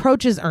Madeline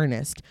approaches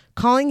Ernest,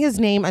 calling his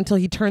name until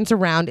he turns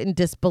around in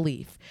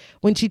disbelief.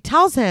 When she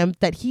tells him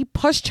that he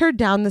pushed her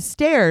down the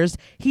stairs,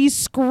 he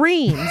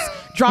screams,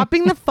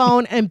 dropping the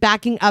phone and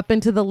backing up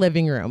into the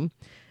living room.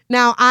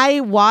 Now, I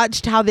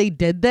watched how they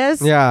did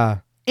this. Yeah.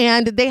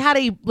 And they had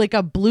a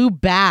blue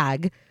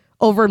bag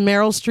over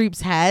Meryl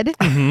Streep's head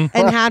and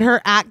had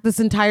her act this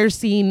entire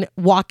scene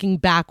walking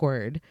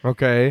backward.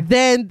 Okay.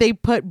 Then they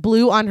put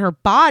blue on her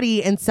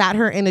body and sat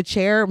her in a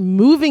chair,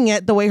 moving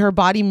it the way her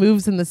body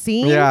moves in the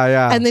scene. Yeah,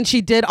 yeah. And then she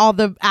did all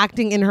the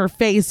acting in her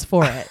face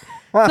for it.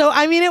 So,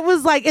 I mean, it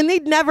was like, and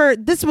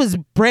this was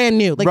brand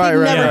new. Like, they'd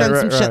never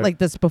done some shit like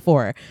this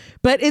before.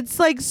 But it's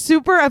like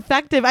super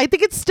effective. I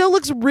think it still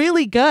looks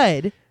really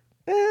good.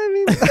 I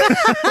mean,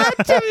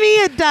 To me,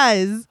 it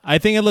does. I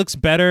think it looks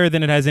better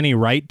than it has any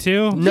right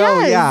to. no,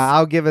 Yes. yeah,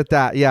 I'll give it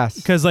that. Yes.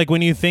 Because, like,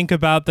 when you think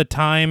about the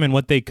time and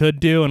what they could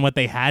do and what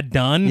they had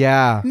done,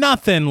 Yeah.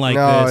 nothing like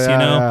No, this, yeah, you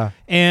know? yeah.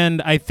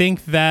 And I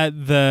think that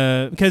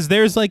because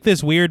there's like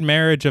this weird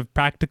marriage of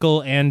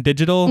practical and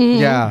digital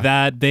Yeah.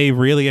 that they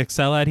really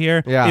excel at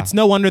here. Yeah. It's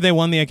no wonder they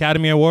won the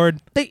Academy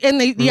Award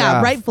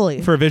Yeah.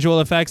 Rightfully. for visual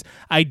effects.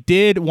 I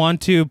did want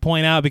to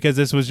point out, because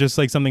this was just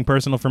like something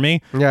personal for me,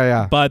 Yeah,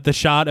 yeah. but the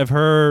shot of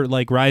her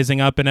like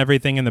rising up and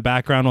everything in the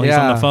background while he's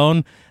on Yeah. the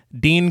phone.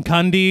 Dean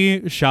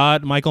Cundy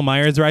shot Michael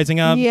Myers rising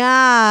up.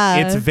 Yeah.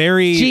 It's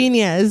very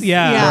genius.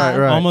 Yeah,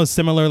 Right. almost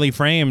similarly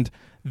framed.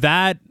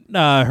 That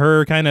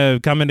her kind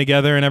of coming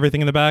together and everything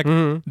in the back,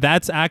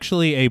 that's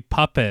actually a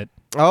puppet.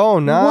 Oh,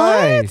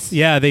 nice.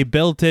 Yeah, they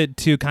built it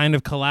to kind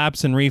of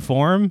collapse and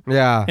reform.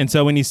 Yeah. And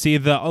so when you see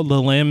the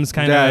limbs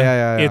kind of,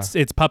 Yeah. it's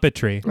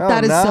puppetry. Oh,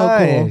 That is so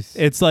cool. nice.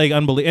 It's like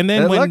unbelievable. And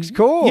then It when looks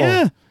cool.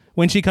 Yeah.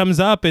 When she comes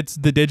up, it's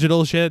the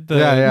digital shit, the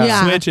Yeah.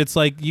 Yeah. switch. It's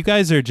like, you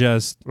guys are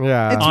just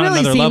Yeah. It's on really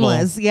another level.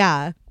 seamless.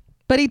 Yeah.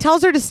 But he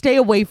tells her to stay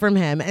away from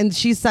him, and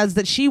she says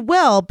that she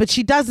will, but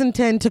she does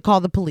intend to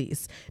call the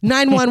police.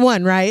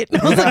 911, right?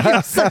 I was like,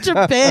 you're such a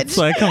bitch. It's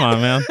like, come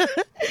on, man.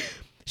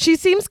 She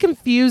seems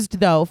confused,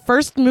 though,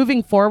 first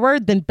moving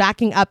forward, then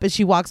backing up as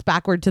she walks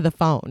backward to the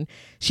phone.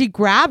 She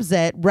grabs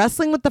it,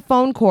 wrestling with the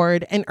phone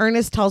cord, and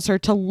Ernest tells her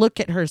to look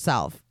at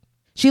herself.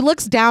 She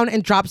looks down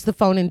and drops the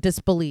phone in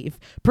disbelief,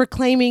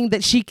 proclaiming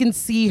that she can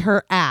see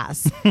her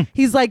ass.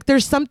 He's like,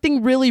 there's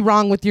something really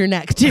wrong with your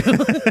neck, too.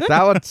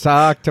 That would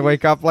suck to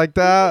wake up like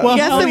that. Well,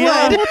 Yes, hell it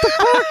yeah. would. What the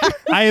fuck?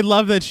 I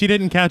love that she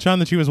didn't catch on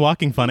that she was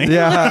walking funny.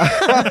 yeah.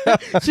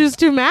 She was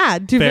too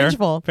mad, too Fair.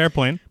 vengeful. Fair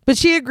point. But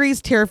she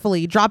agrees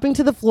tearfully, dropping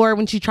to the floor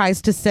when she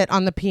tries to sit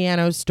on the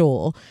piano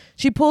stool.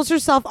 She pulls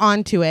herself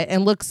onto it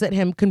and looks at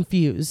him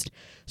confused.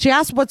 She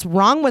asks what's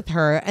wrong with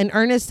her, and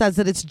Ernest says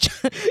that it's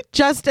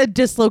just a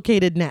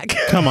dislocated neck.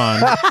 Come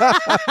on.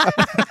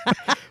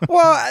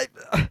 Well,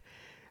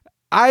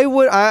 I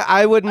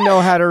wouldn't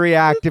know how to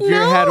react if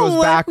your head was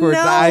No, backwards.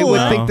 no. I would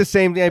No. think the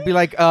same thing. I'd be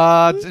like,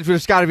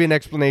 there's got to be an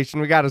explanation.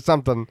 We got to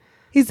something.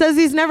 He says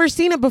he's never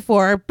seen it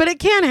before, but it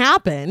can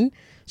happen.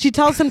 She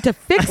tells him to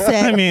fix it,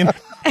 I mean,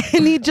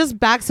 and he just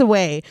backs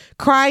away,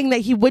 crying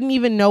that he wouldn't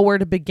even know where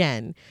to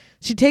begin.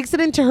 She takes it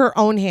into her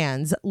own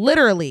hands,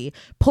 literally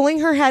pulling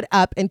her head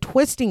up and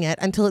twisting it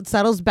until it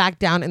settles back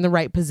down in the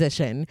right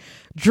position.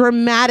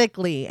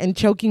 Dramatically and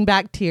choking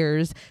back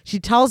tears, she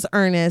tells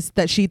Ernest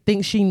that she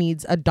thinks she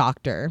needs a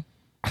doctor.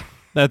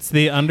 that's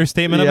the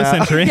understatement of the Yeah.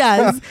 century.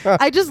 Yes,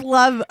 I just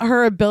love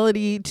her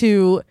ability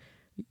to,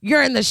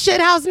 you're in the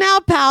shit house now,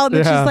 pal. And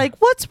then Yeah. she's like,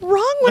 what's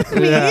wrong with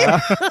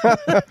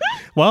me?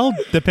 Well,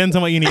 depends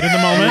on what you need in the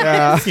moment.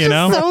 Yeah. You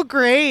know? So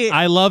great.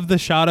 I love the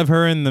shot of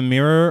her in the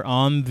mirror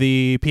on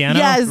the piano.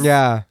 Yes.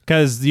 Yeah.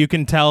 Because you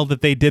can tell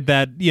that they did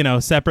that,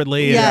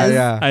 separately. Yes. And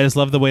Yeah. I just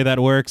love the way that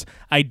works.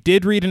 I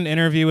did read an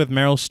interview with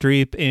Meryl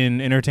Streep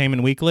in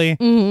Entertainment Weekly.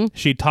 Mm-hmm.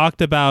 She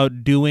talked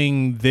about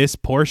doing this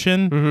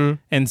portion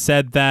and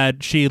said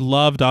that she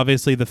loved,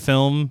 obviously, the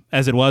film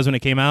as it was when it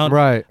came out.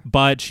 Right.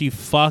 But she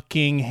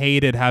fucking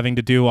hated having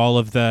to do all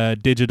of the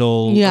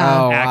digital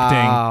Yeah. Oh, acting.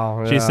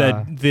 wow. She Yeah.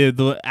 said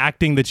the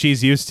acting that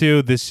she's used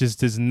to, this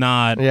just is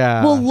not.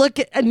 Yeah. Well, look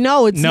at,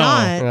 no, it's No.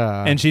 not.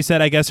 Yeah. And she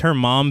said, I guess her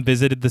mom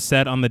visited the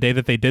set on the day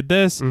that they did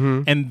this,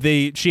 and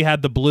she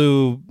had the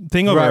blue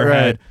thing over Right, her right.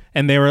 head,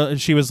 and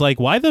she was like,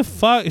 "Why the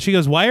fuck?" She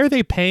goes, "Why are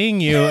they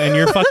paying you and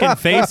your fucking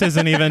face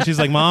isn't even?" She's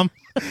like, "Mom,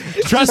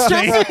 trust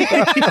me."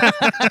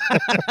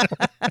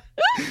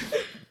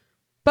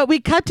 But we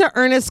cut to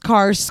Ernest's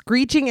car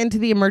screeching into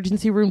the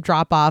emergency room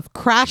drop-off,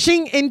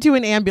 crashing into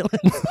an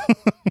ambulance.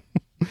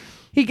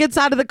 He gets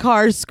out of the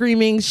car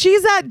screaming,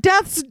 "She's at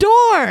death's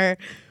door!"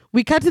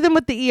 We cut to them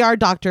with the ER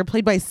doctor,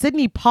 played by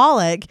Sidney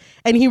Pollack,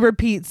 and he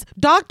repeats,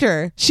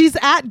 "Doctor, she's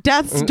at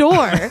death's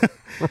door."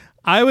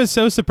 I was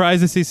so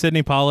surprised to see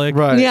Sidney Pollack.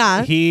 Right.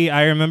 Yeah.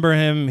 I remember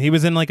him. He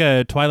was in like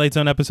a Twilight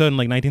Zone episode in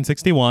like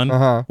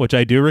 1961, which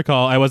I do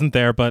recall. I wasn't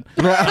there, but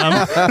Sure.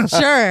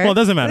 well, it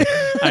doesn't matter.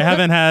 I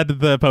haven't had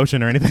the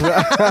potion or anything.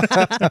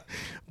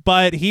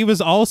 But he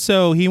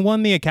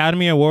won the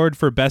Academy Award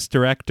for Best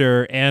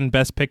Director and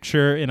Best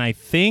Picture in, I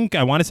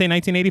want to say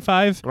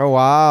 1985. Oh,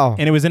 wow.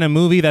 And it was in a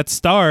movie that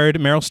starred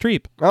Meryl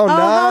Streep. Oh, hell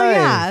nice.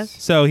 yeah.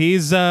 So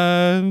he's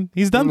done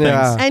Yeah.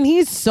 things. And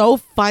he's so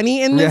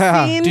funny in this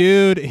Yeah. scene.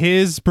 Dude,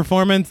 his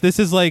performance, this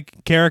is like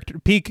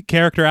peak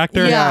character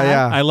actor. Yeah.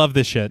 Yeah. I love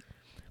this shit.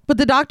 But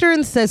the doctor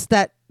insists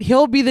that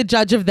he'll be the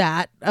judge of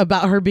that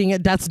about her being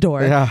at death's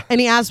door. Yeah. And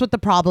he asks what the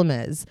problem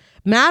is.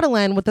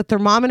 Madeline, with the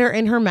thermometer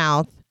in her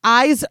mouth,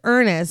 eyes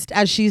Ernest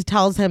as she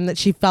tells him that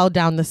she fell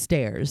down the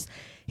stairs.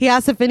 He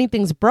asks if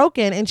anything's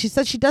broken, and she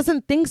says she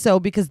doesn't think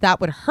so because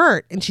that would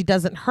hurt, and she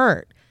doesn't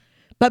hurt.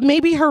 But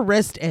maybe her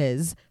wrist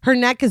is. Her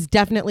neck is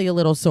definitely a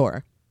little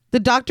sore. The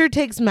doctor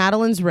takes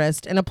Madeline's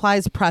wrist and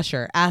applies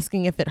pressure,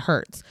 asking if it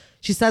hurts.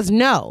 She says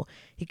no.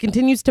 He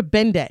continues to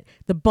bend it,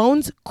 the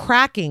bones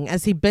cracking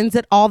as he bends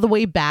it all the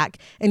way back,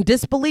 in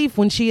disbelief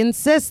when she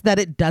insists that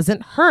it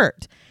doesn't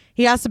hurt.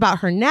 He asks about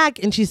her neck,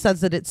 and she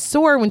says that it's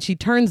sore when she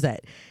turns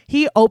it.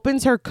 He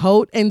opens her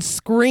coat and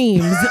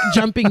screams,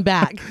 jumping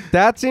back.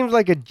 That seems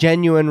like a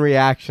genuine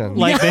reaction.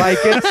 Like-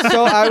 it's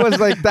so. I was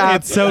like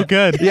that. It's so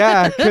good.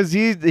 Yeah, because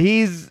he's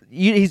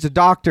a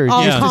doctor. He's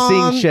All used to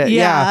calm, seeing shit.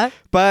 yeah.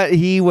 But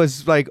he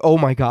was like, oh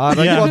my God,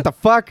 like, Yeah. what the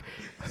fuck?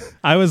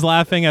 I was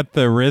laughing at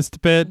the wrist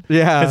bit.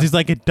 Yeah. Because he's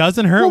like, it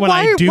doesn't hurt Well, when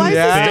I do why is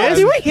he this.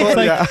 still doing it? It's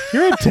like, Yeah.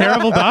 you're a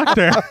terrible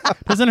doctor.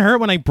 Doesn't hurt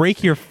when I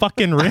break your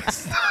fucking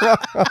wrist.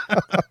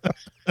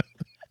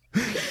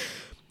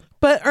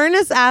 But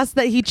Ernest asks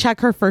that he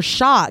check her for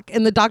shock,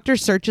 and the doctor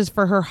searches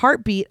for her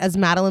heartbeat as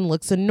Madeline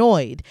looks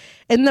annoyed.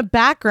 In the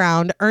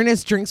background,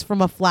 Ernest drinks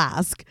from a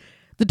flask.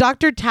 The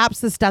doctor taps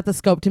the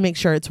stethoscope to make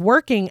sure it's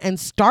working and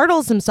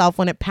startles himself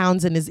when it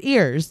pounds in his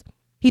ears.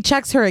 He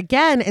checks her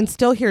again and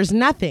still hears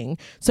nothing,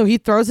 so he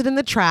throws it in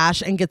the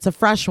trash and gets a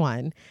fresh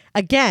one.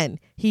 Again,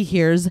 he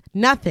hears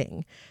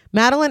nothing.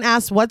 Madeline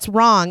asks what's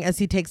wrong as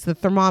he takes the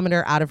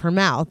thermometer out of her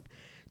mouth.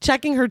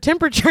 Checking her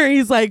temperature,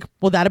 he's like,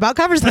 well, that about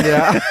covers it.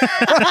 Yeah.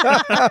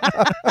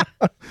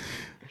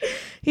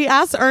 He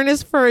asks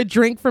Ernest for a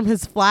drink from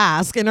his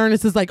flask, and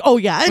Ernest is like, oh,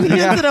 yeah, and he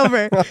hands it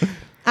over.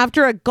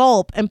 After a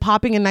gulp and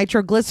popping a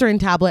nitroglycerin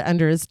tablet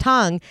under his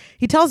tongue,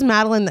 he tells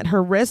Madeline that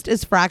her wrist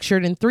is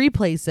fractured in 3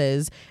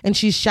 places, and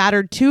she's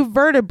shattered 2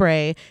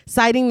 vertebrae,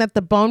 citing that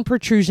the bone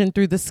protrusion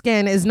through the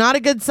skin is not a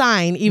good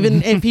sign,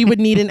 even if he would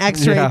need an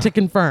x-ray Yeah. to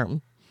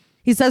confirm.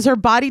 He says her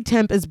body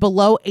temp is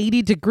below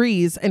 80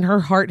 degrees and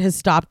her heart has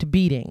stopped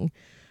beating.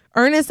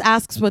 Ernest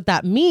asks what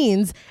that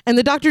means, and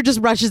the doctor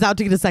just rushes out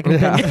to get a second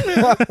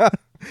opinion.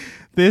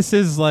 This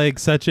is like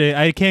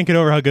I can't get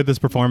over how good this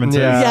performance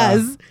Yeah.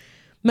 is. Yes.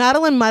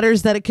 Madeline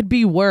mutters that it could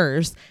be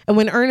worse, and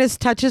when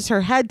Ernest touches her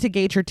head to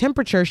gauge her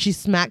temperature, she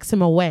smacks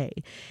him away.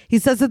 He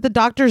says that the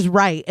doctor's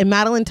right, and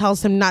Madeline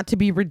tells him not to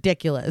be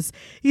ridiculous.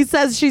 He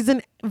says she's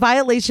in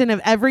violation of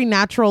every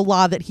natural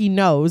law that he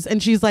knows,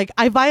 and she's like,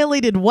 I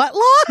violated what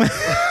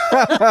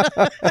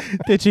law?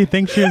 Did she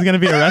think she was going to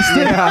be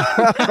arrested?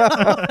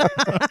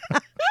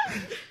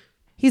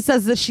 He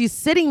says that she's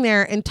sitting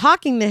there and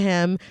talking to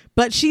him,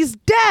 but she's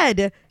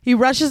dead. He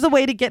rushes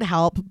away to get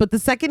help, but the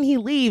second he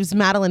leaves,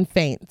 Madeline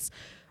faints.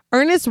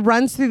 Ernest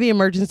runs through the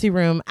emergency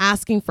room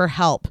asking for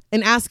help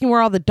and asking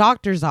where all the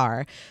doctors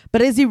are.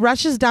 But as he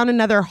rushes down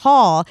another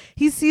hall,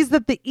 he sees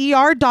that the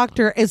ER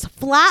doctor is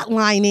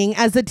flatlining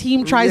as the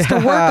team tries to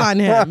work on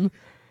him.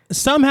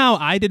 Somehow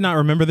I did not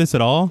remember this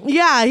at all.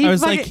 Yeah, he I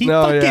was fucking, like, he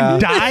No, fucking yeah.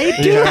 died,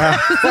 dude. Yeah.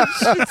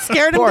 she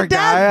scared him Poor to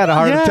guy death. had a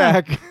heart Yeah.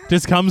 attack.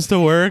 Just comes to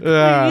work.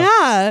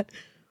 Yeah.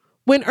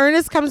 When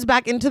Ernest comes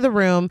back into the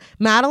room,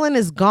 Madeline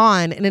is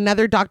gone and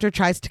another doctor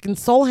tries to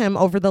console him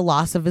over the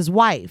loss of his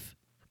wife.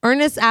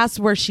 Ernest asks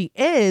where she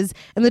is,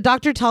 and the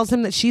doctor tells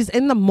him that she's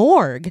in the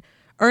morgue.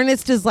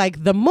 Ernest is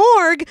like, the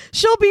morgue?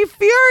 She'll be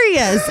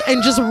furious,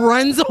 and just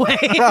runs away.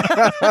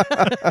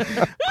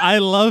 I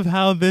love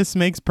how this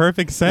makes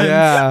perfect sense.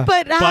 Yeah.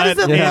 But how does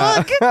it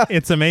Yeah. look?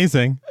 It's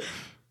amazing.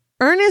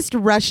 Ernest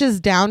rushes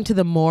down to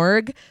the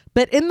morgue,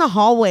 but in the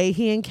hallway,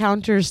 he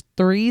encounters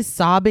 3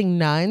 sobbing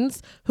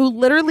nuns who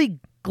literally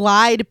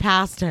glide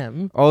past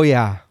him. Oh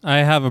yeah. I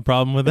have a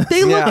problem with it.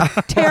 They look Yeah.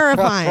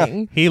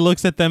 terrifying. He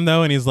looks at them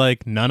though and he's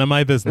like, none of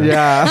my business.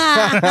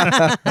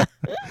 Yeah.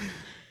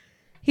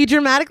 He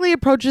dramatically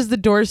approaches the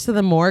doors to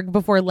the morgue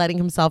before letting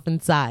himself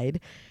inside.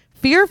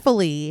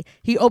 Fearfully,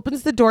 he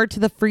opens the door to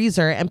the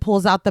freezer and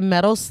pulls out the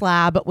metal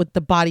slab with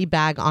the body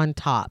bag on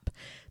top.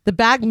 The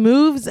bag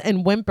moves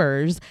and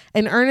whimpers,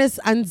 and Ernest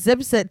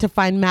unzips it to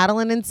find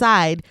Madeline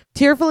inside,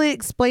 tearfully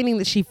explaining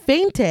that she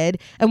fainted,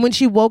 and when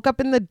she woke up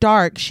in the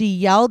dark, she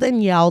yelled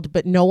and yelled,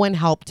 but no one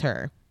helped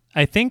her.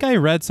 I think I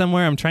read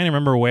somewhere, I'm trying to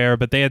remember where,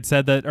 but they had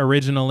said that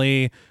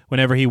originally,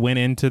 whenever he went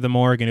into the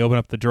morgue and he opened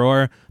up the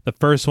drawer, the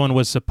first one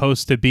was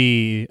supposed to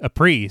be a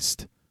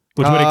priest,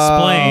 which would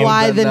explain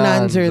Why the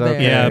nuns are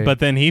there. Yeah, but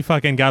then he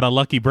fucking got a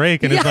lucky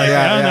break and is like,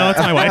 Yeah, oh, yeah. no, it's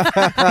my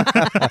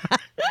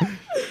wife.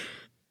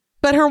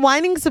 her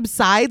whining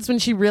subsides when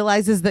she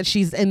realizes that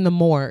she's in the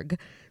morgue.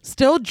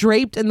 Still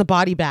draped in the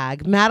body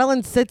bag,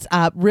 Madeline sits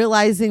up,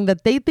 realizing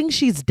that they think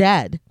she's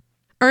dead.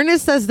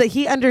 Ernest says that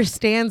he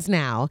understands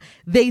now.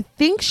 They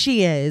think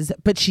she is,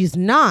 but she's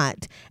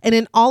not. And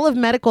in all of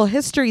medical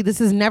history, this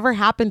has never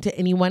happened to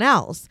anyone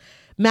else.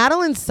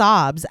 Madeline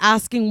sobs,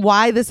 asking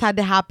why this had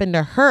to happen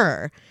to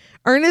her.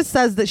 Ernest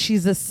says that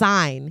she's a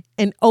sign,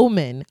 an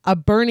omen, a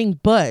burning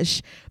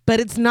bush, but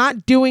it's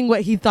not doing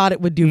what he thought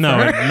it would do for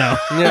her. No.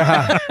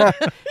 Yeah.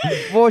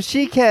 Well,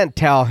 she can't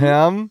tell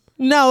him.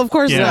 No, of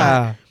course Yeah.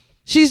 not.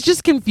 She's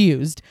just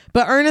confused.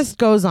 But Ernest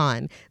goes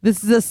on.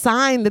 This is a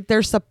sign that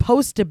they're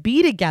supposed to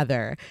be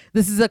together.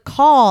 This is a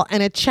call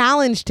and a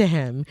challenge to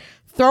him.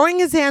 Throwing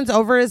his hands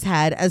over his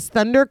head as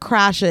thunder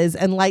crashes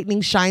and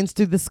lightning shines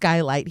through the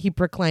skylight, he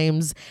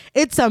proclaims,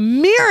 "It's a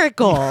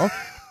miracle."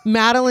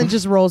 Madeline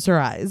just rolls her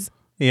eyes.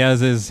 He has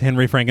his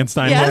Henry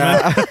Frankenstein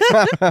Yes.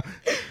 moment.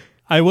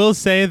 I will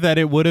say that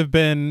it would have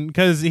been,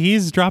 because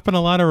he's dropping a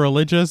lot of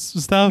religious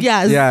stuff.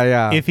 Yes.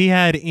 Yeah. If he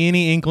had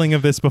any inkling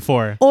of this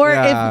before. Or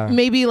Yeah. if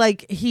maybe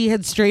like he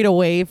had strayed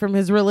away from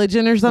his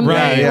religion or something.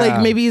 Right, yeah.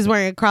 Like maybe he's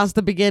wearing a cross at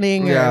the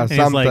beginning. Or, Yeah, And he's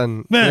like,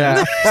 something.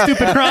 "Man, Yeah.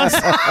 stupid cross."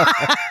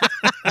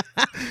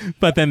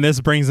 But then this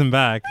brings him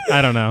back.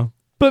 I don't know.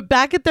 But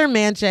back at their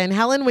mansion,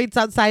 Helen waits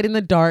outside in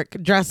the dark,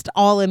 dressed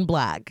all in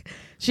black.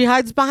 She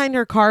hides behind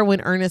her car when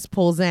Ernest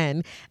pulls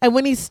in. And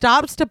when he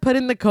stops to put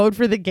in the code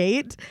for the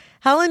gate,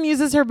 Helen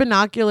uses her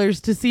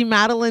binoculars to see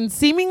Madeline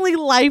seemingly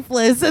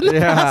lifeless in the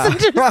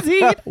passenger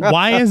seat.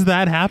 Why is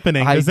that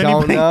happening? I Does don't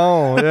anybody-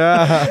 know.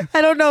 Yeah.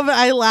 I don't know if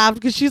I laughed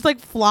because she's like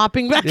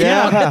flopping back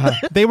out. Yeah.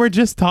 They were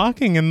just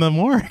talking in the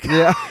morgue.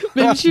 Yeah.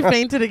 Maybe she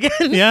fainted again.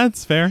 Yeah,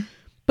 it's fair.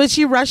 But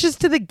she rushes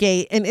to the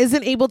gate and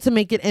isn't able to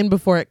make it in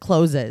before it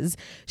closes.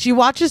 She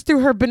watches through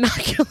her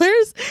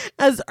binoculars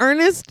as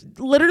Ernest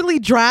literally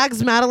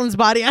drags Madeline's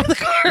body out of the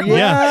car.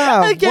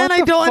 Yeah. Again, what I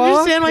the don't fuck?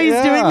 understand why he's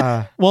doing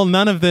that. Well,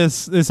 none of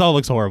this all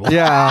looks horrible.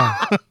 Yeah.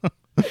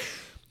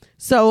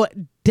 So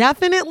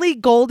definitely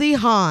Goldie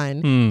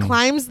Hawn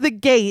climbs the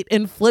gate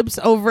and flips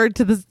over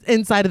to the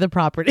inside of the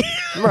property.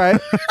 Right.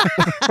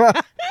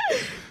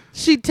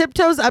 She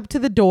tiptoes up to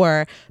the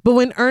door, but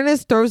when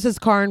Ernest throws his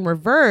car in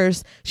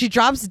reverse, she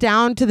drops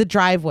down to the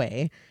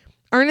driveway.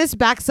 Ernest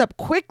backs up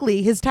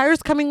quickly, his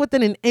tires coming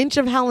within an inch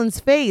of Helen's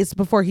face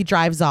before he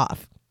drives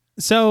off.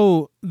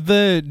 So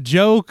the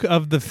joke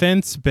of the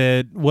fence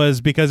bit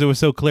was because it was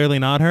so clearly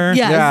not her.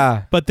 Yes.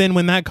 Yeah. But then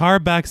when that car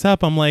backs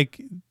up, I'm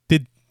like,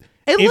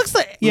 It looks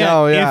like... yeah,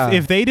 No, yeah.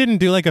 If they didn't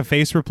do like a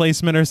face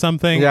replacement or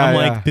something, Yeah, I'm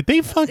yeah. like, did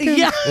they fucking?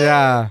 Yeah.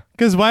 Yeah.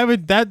 Because why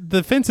would that?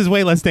 The fence is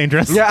way less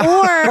dangerous. Yeah.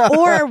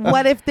 Or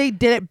what if they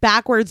did it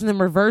backwards and then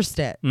reversed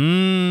it?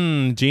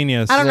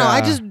 Genius. I don't know. I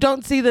Yeah. just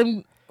don't see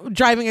them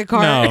driving a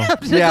car No.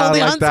 up to Yeah, Goldie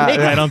like Hawn's that, face.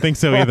 yeah. I don't think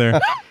so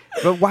either.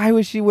 But why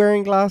was she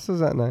wearing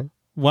glasses at night?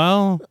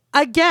 Well,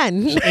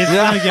 Again,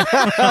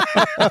 it's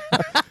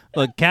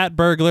look, cat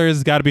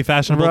burglars got to be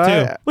fashionable too.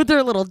 Right. with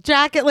her little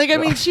jacket. Like, I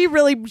mean, she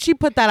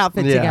put that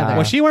outfit Yeah. together.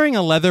 Was she wearing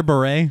a leather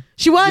beret?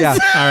 She was. Yeah. All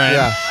right,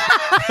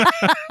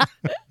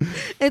 Yeah.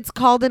 It's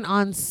called an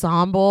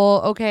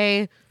ensemble,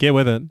 okay? get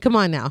with it. Come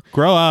on now.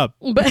 Grow up.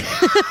 But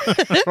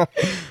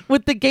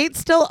with the gate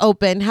still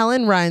open,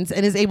 Helen runs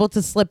and is able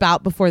to slip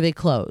out before they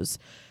close.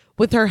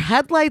 With her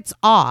headlights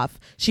off,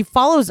 she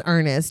follows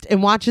Ernest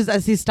and watches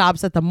as he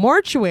stops at the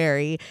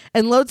mortuary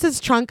and loads his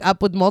trunk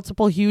up with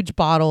multiple huge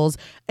bottles,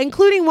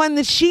 including one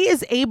that she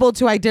is able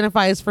to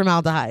identify as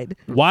formaldehyde.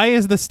 Why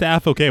is the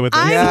staff okay with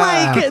this? I'm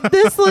Yeah. like,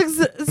 this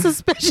looks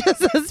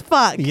suspicious as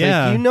fuck.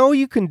 Yeah. Like, you know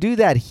you can do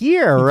that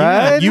here,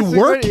 right? you This is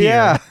work what-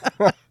 here.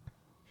 Yeah.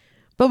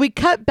 But we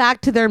cut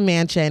back to their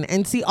mansion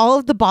and see all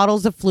of the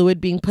bottles of fluid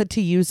being put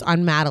to use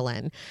on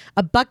Madeline.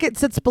 A bucket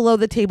sits below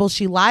the table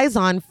she lies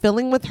on,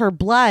 filling with her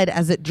blood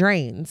as it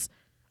drains.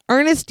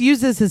 Ernest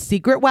uses his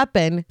secret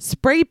weapon,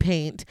 spray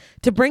paint,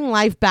 to bring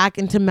life back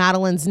into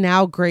Madeline's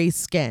now gray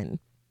skin.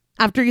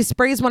 After he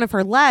sprays one of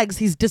her legs,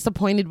 he's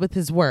disappointed with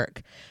his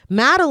work.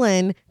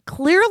 Madeline,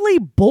 clearly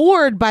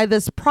bored by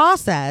this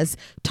process,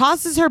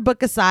 tosses her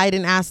book aside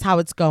and asks how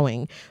it's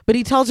going, but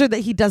he tells her that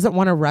he doesn't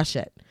want to rush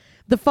it.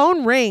 The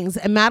phone rings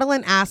and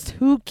Madeline asks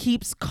who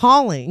keeps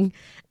calling.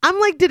 I'm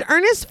like, did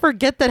Ernest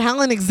forget that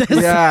Helen exists?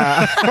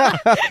 Yeah.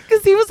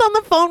 Because he was on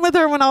the phone with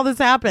her when all this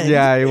happened.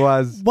 Yeah, he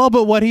was. Well,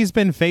 but what he's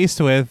been faced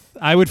with,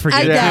 I would forget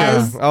I too.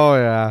 guess. Yeah. Oh,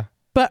 yeah.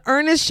 But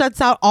Ernest shuts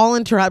out all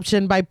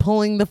interruption by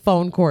pulling the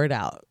phone cord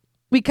out.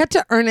 We cut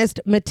to Ernest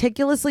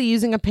meticulously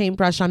using a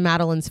paintbrush on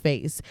Madeline's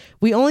face.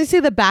 We only see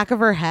the back of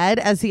her head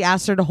as he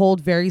asks her to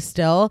hold very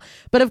still.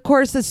 But of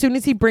course, as soon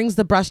as he brings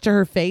the brush to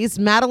her face,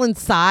 Madeline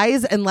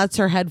sighs and lets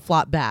her head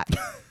flop back.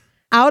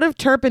 Out of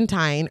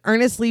turpentine,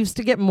 Ernest leaves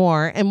to get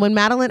more, and when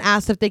Madeline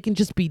asks if they can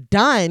just be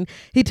done,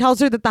 he tells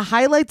her that the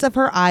highlights of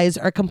her eyes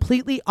are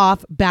completely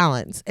off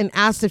balance and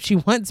asks if she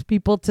wants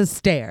people to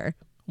stare.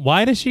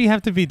 Why does she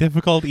have to be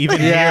difficult even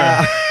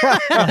Yeah. here?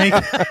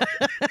 Like,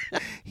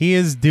 he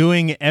is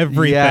doing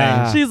everything.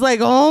 Yeah. She's like,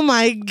 oh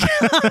my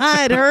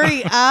God,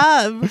 hurry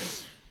up.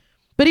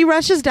 But he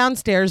rushes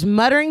downstairs,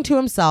 muttering to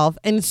himself,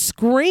 and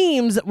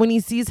screams when he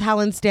sees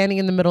Helen standing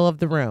in the middle of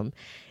the room.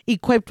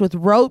 Equipped with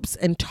ropes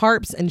and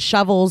tarps and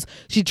shovels,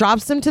 she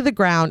drops them to the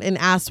ground and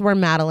asks where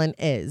Madeline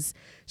is.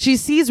 She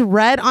sees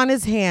red on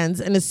his hands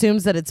and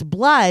assumes that it's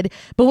blood,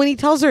 but when he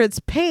tells her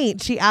it's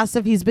paint, she asks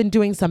if he's been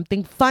doing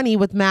something funny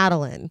with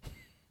Madeline.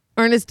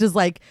 Ernest is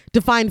like,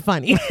 define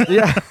funny.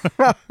 Yeah.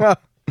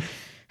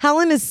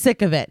 Helen is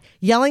sick of it,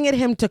 yelling at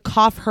him to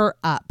cough her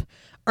up.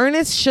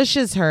 Ernest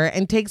shushes her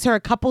and takes her a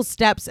couple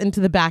steps into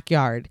the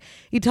backyard.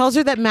 He tells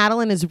her that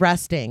Madeline is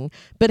resting,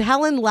 but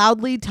Helen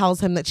loudly tells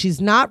him that she's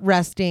not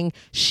resting.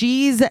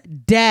 She's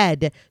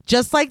dead,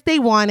 just like they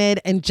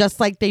wanted and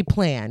just like they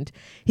planned.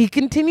 He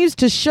continues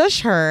to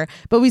shush her,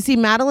 but we see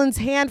Madeline's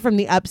hand from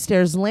the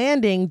upstairs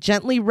landing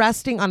gently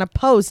resting on a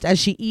post as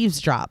she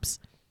eavesdrops.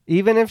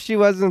 Even if she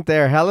wasn't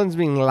there, Helen's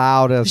being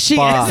loud as She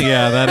fuck. is.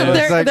 Yeah, that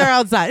is. They're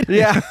outside.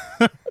 Yeah.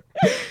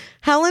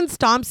 Helen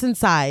stomps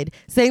inside,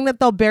 saying that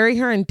they'll bury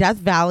her in Death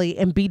Valley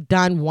and be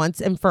done once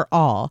and for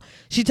all.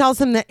 She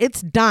tells him that it's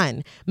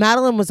done.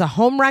 Madeline was a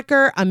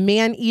homewrecker, a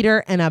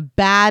man-eater, and a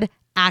bad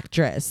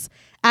actress.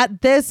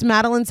 At this,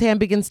 Madeline's hand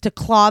begins to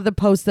claw the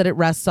post that it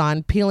rests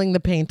on, peeling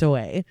the paint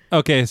away.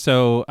 Okay,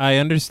 so I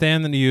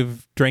understand that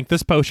you've drank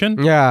this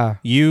potion. Yeah.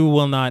 You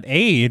will not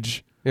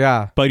age,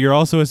 Yeah. but you're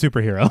also a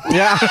superhero.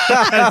 Yeah.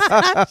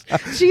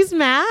 She's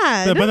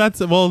mad. But that's,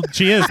 well,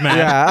 she is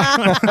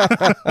mad.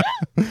 Yeah.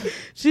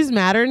 She's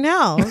madder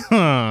now.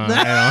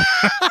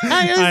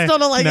 I still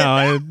don't like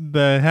it.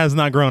 That has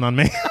not grown on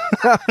me.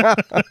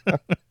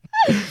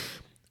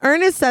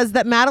 Ernest says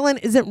that Madeline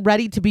isn't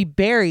ready to be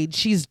buried.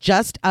 She's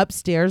just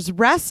upstairs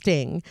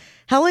resting.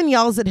 Helen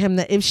yells at him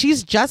that if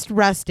she's just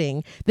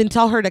resting, then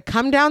tell her to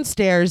come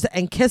downstairs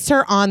and kiss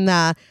her on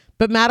the...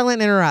 But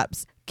Madeline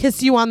interrupts.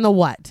 Kiss you on the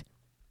what?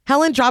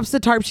 Helen drops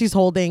the tarp she's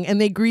holding and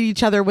they greet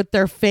each other with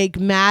their fake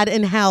mad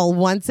in hell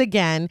once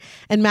again,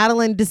 and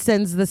Madeline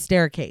descends the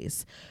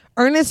staircase.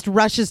 Ernest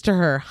rushes to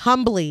her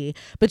humbly,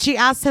 but she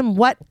asks him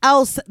what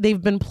else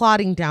they've been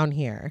plotting down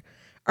here.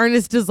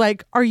 Ernest is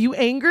like, "Are you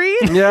angry?"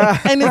 Yeah.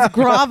 And is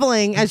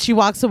groveling as she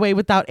walks away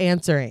without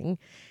answering.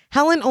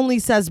 Helen only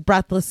says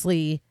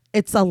breathlessly,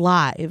 "It's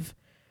alive."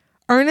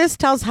 Ernest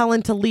tells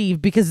Helen to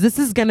leave because this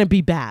is going to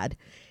be bad.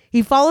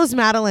 He follows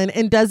Madeline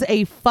and does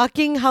a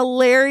fucking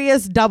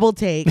hilarious double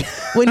take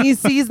when he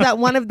sees that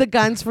one of the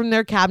guns from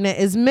their cabinet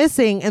is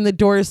missing and the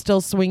door is still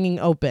swinging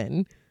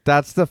open.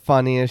 That's the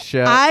funniest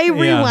shit. I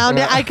rewound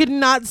Yeah. it. I could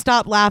not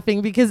stop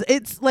laughing because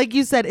it's, like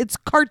you said, it's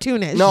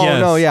cartoonish. No,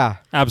 Yes, no, yeah.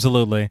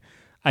 Absolutely.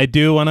 I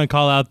do want to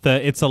call out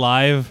the It's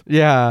Alive.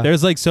 Yeah.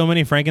 There's like so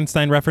many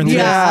Frankenstein references.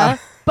 Yeah.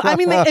 But I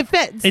mean, it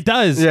fits. It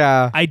does.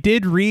 Yeah. I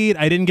did read,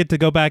 I didn't get to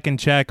go back and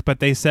check, but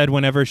they said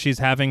whenever she's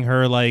having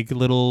her like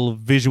little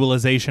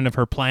visualization of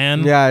her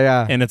plan. Yeah,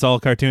 yeah. And it's all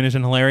cartoonish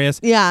and hilarious.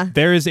 Yeah.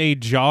 There is a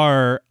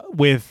jar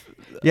with,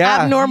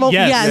 Yeah. Abnormal.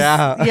 Yes.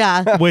 Yes.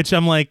 Yeah. which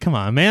I'm like, come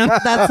on, man.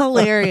 That's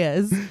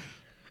hilarious.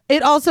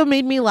 It also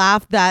made me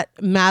laugh that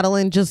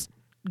Madeline just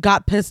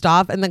got pissed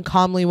off and then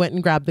calmly went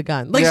and grabbed the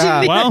gun. Like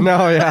Yeah. she Well-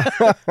 No,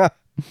 yeah.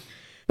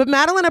 But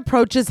Madeline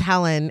approaches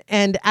Helen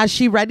and as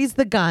she readies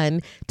the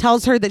gun,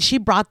 tells her that she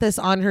brought this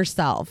on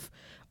herself.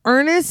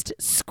 Ernest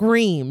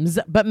screams,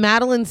 but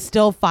Madeline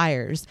still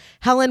fires.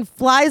 Helen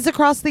flies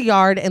across the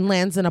yard and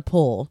lands in a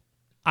pool.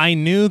 I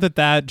knew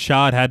that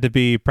shot had to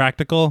be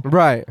practical.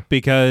 Right.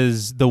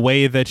 Because the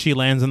way that she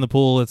lands in the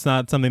pool, it's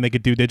not something they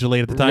could do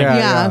digitally at the time. Yeah,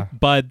 Yeah.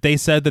 But they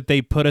said that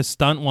they put a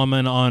stunt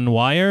woman on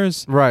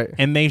wires. Right.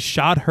 And they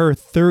shot her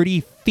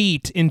 30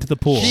 feet into the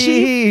pool.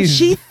 Jeez.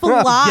 She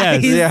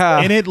flies. Yes.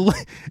 Yeah. And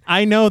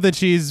I know that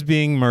she's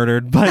being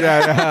murdered, but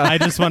I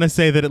just want to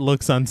say that it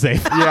looks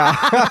unsafe.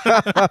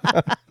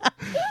 Yeah.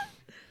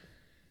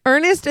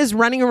 Ernest is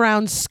running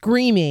around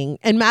screaming,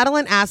 and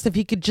Madeline asks if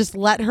he could just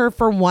let her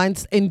for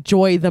once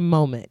enjoy the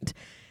moment.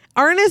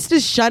 Ernest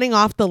is shutting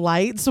off the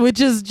lights,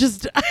 which is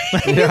just,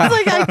 he's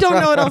like, I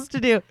don't know what else to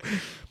do.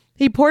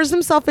 He pours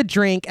himself a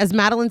drink as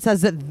Madeline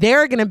says that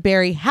they're going to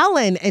bury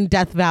Helen in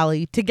Death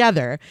Valley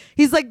together.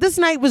 He's like, this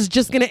night was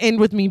just going to end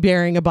with me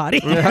burying a body.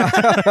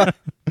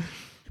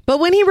 But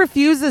when he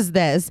refuses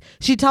this,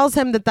 she tells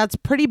him that that's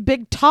pretty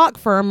big talk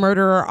for a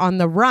murderer on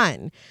the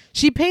run.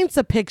 She paints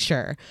a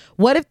picture.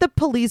 What if the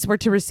police were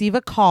to receive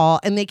a call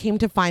and they came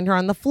to find her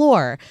on the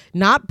floor,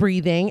 not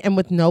breathing and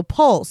with no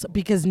pulse,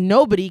 because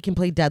nobody can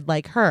play dead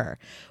like her?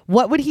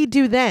 What would he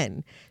do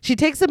then? She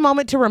takes a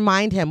moment to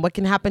remind him what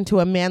can happen to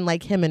a man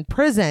like him in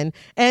prison,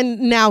 and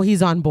now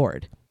he's on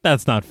board.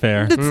 That's not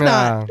fair. It's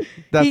not.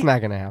 That's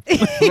not going to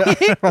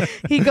happen.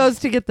 He goes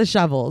to get the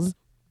shovels.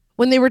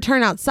 When they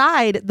return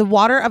outside, the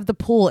water of the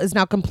pool is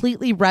now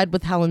completely red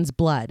with Helen's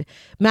blood.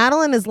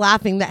 Madeline is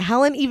laughing that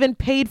Helen even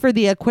paid for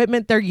the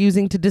equipment they're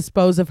using to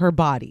dispose of her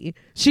body.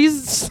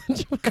 She's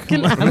such a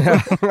fucking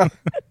asshole.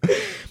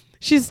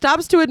 She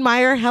stops to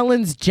admire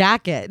Helen's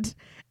jacket.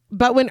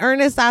 But when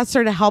Ernest asks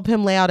her to help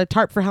him lay out a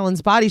tarp for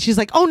Helen's body, she's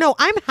like, oh no,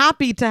 I'm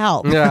happy to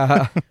help.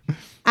 Yeah.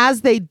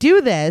 As they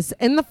do this,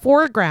 in the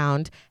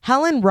foreground,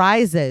 Helen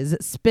rises,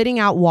 spitting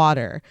out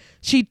water.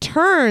 She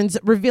turns,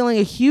 revealing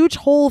a huge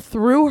hole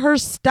through her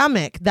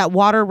stomach that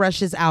water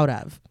rushes out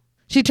of.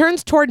 She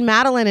turns toward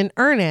Madeline and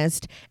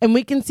Ernest, and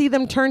we can see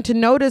them turn to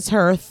notice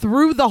her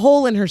through the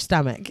hole in her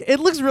stomach. It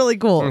looks really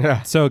cool.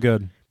 Yeah. So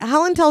good.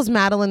 Helen tells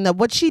Madeline that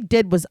what she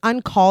did was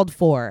uncalled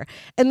for,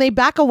 and they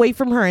back away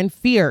from her in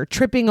fear,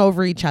 tripping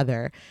over each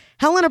other.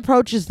 Helen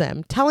approaches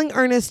them, telling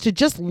Ernest to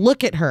just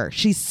look at her.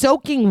 She's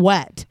soaking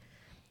wet.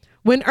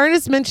 When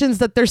Ernest mentions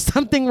that there's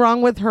something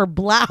wrong with her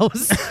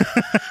blouse,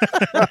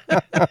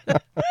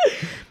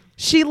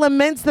 she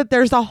laments that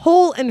there's a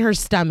hole in her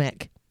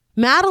stomach.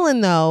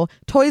 Madeline, though,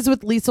 toys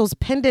with Liesel's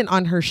pendant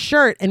on her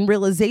shirt, and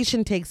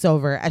realization takes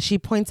over as she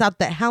points out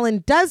that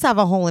Helen does have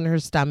a hole in her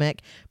stomach,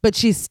 but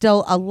she's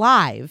still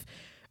alive.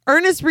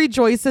 Ernest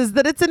rejoices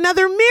that it's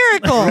another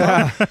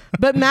miracle,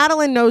 but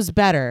Madeline knows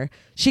better.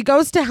 She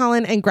goes to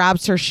Helen and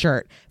grabs her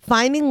shirt,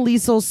 finding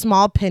Liesel's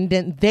small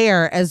pendant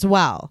there as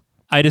well.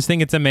 I just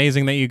think it's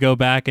amazing that you go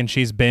back and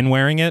she's been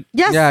wearing it.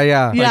 Yes.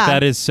 Yeah. Like,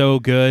 that is so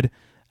good.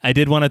 I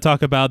did want to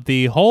talk about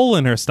the hole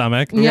in her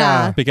stomach.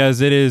 Yeah.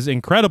 Because it is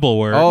incredible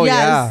work. Oh, Yes.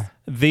 yeah.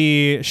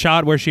 The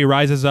shot where she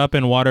rises up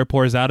and water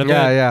pours out of it.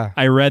 Yeah.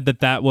 I read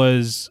that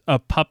was a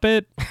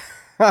puppet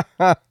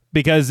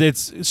because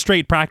it's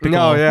straight practical.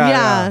 No,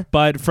 yeah.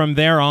 But from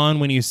there on,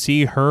 when you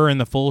see her in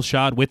the full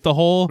shot with the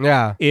hole,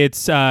 Yeah.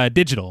 it's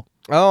digital.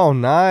 Oh,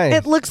 nice.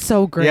 It looks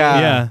so great. Yeah.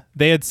 Yeah.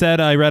 They had said,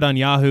 I read on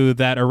Yahoo,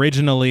 that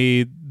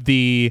originally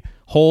the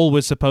hole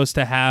was supposed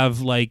to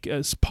have like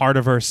part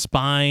of her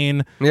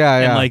spine Yeah,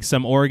 and yeah. like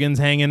some organs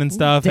hanging and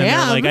stuff. And they're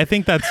Damn. like, I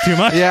think that's too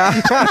much. Yeah.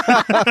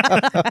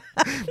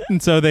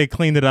 And so they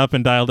cleaned it up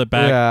and dialed it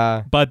back.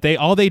 Yeah. But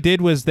all they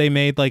did was they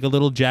made like a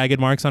little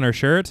jagged marks on her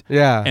shirt.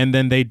 Yeah. And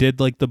then they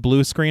did like the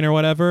blue screen or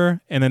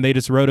whatever. And then they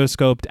just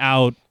rotoscoped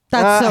out.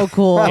 That's so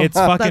cool. It's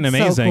fucking That's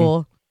amazing. So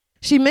cool.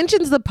 She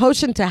mentions the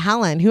potion to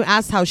Helen, who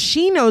asks how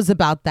she knows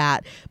about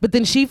that, but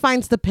then she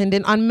finds the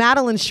pendant on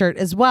Madeline's shirt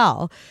as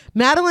well.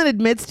 Madeline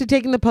admits to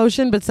taking the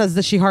potion, but says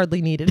that she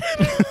hardly needed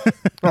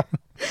it.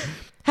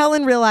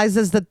 Helen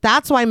realizes that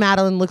that's why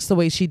Madeline looks the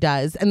way she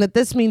does, and that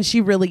this means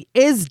she really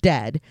is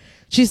dead.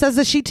 She says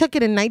that she took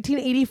it in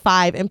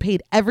 1985 and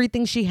paid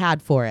everything she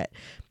had for it.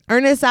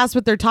 Ernest asks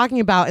what they're talking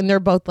about, and they're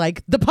both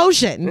like, the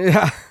potion.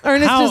 Yeah.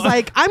 Ernest is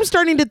like, I'm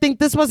starting to think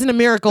this wasn't a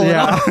miracle at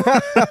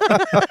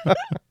all.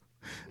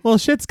 Well,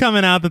 shit's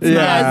coming out that's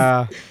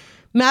Yeah.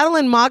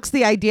 Madeline mocks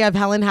the idea of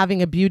Helen having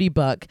a beauty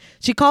book.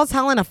 She calls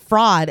Helen a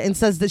fraud and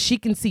says that she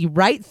can see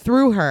right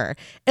through her,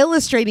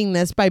 illustrating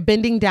this by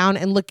bending down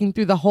and looking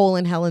through the hole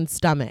in Helen's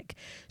stomach.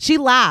 She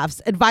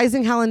laughs,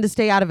 advising Helen to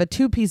stay out of a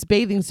two-piece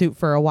bathing suit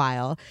for a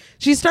while.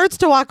 She starts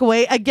to walk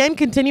away, again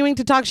continuing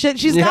to talk shit.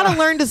 She's got to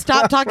learn to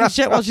stop talking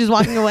shit while she's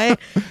walking away.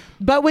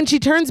 But when she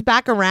turns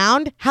back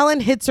around,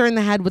 Helen hits her in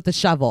the head with the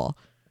shovel.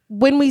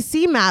 When we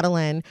see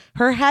Madeline,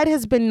 her head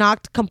has been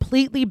knocked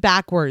completely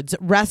backwards,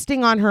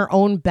 resting on her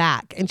own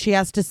back, and she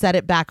has to set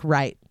it back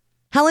right.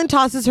 Helen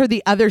tosses her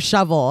the other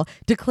shovel,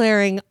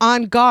 declaring,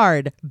 "On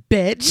guard,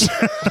 bitch."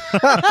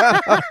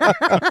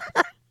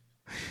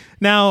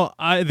 Now,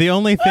 the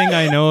only thing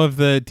I know of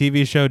the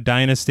TV show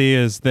Dynasty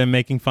is them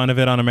making fun of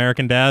it on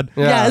American Dad.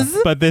 Yeah. Yes.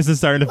 But this is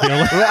starting to feel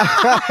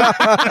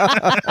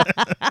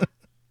like...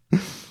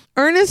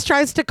 Ernest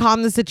tries to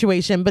calm the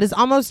situation, but is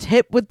almost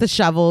hit with the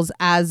shovels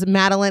as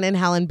Madeline and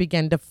Helen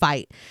begin to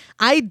fight.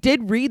 I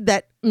did read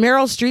that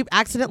Meryl Streep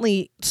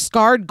accidentally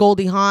scarred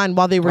Goldie Hawn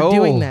while they were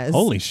doing this.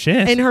 Holy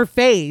shit. In her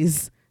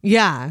face.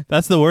 Yeah.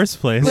 That's the worst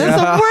place. That's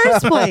the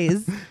worst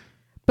place.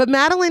 But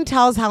Madeline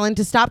tells Helen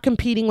to stop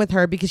competing with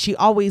her because she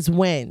always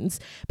wins.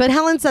 But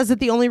Helen says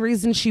that the only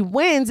reason she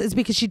wins is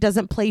because she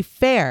doesn't play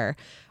fair.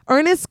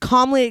 Ernest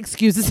calmly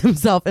excuses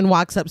himself and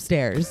walks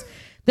upstairs.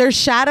 Their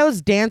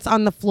shadows dance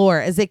on the floor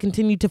as they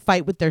continue to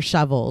fight with their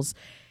shovels.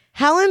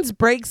 Helen's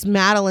breaks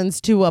Madeline's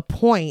to a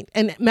point,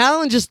 and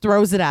Madeline just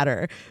throws it at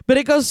her, but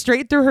it goes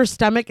straight through her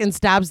stomach and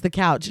stabs the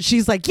couch.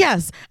 She's like,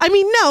 yes, I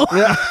mean, no.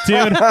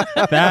 Dude,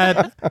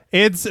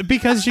 it's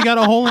because she got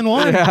a hole in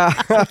one.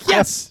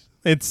 Yes.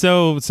 It's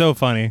so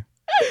funny.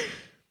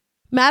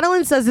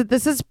 Madeline says that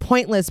this is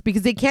pointless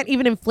because they can't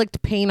even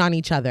inflict pain on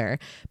each other.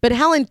 But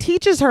Helen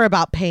teaches her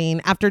about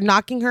pain after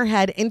knocking her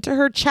head into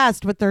her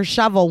chest with her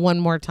shovel one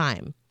more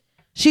time.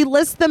 She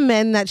lists the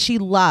men that she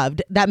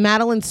loved that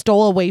Madeline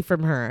stole away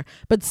from her,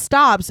 but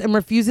stops and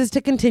refuses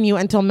to continue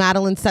until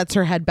Madeline sets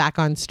her head back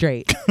on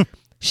straight.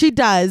 She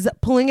does,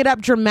 pulling it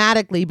up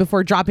dramatically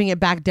before dropping it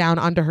back down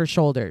onto her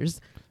shoulders.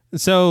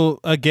 So,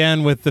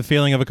 again, with the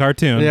feeling of a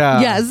cartoon. Yeah.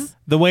 Yes.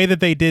 The way that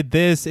they did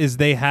this is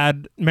they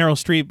had Meryl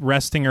Streep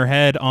resting her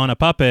head on a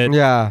puppet.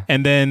 Yeah.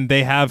 And then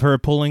they have her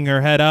pulling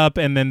her head up,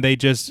 and then they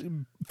just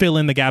fill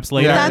in the gaps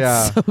later. Yeah.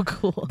 That's so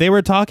cool. They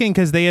were talking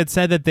because they had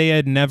said that they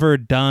had never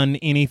done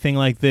anything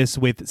like this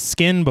with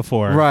skin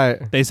before. Right.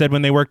 They said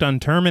when they worked on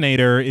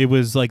Terminator, it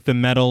was like the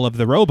metal of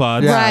the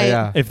robots. Yeah, Right.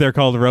 yeah. If they're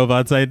called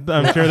robots, I'm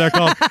sure they're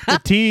called the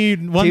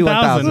T-1000.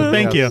 T-1000,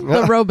 Thank yes. you.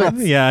 The robots.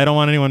 Yeah, I don't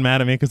want anyone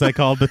mad at me because I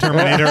called the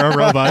Terminator a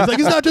robot. It's like,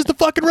 it's not just a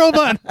fucking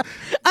robot.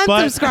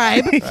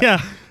 Unsubscribe.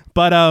 Yeah.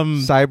 But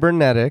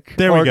Cybernetic.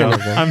 there we go.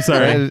 organism. I'm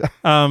sorry.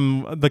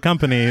 The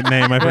company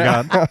name I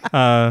forgot.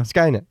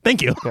 Skynet.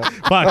 Thank you.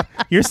 Fuck,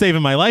 you're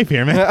saving my life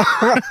here, man.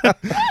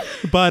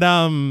 But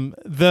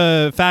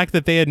the fact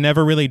that they had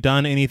never really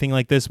done anything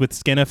like this with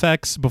skin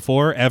effects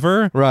before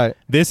ever. Right.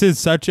 This is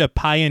such a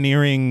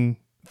pioneering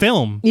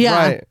film. Yeah.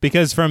 Right.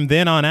 Because from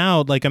then on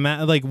out, like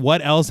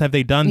what else have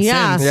they done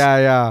Yeah. since?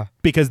 Yeah.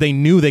 Because they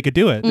knew they could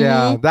do it.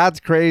 Yeah. That's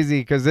crazy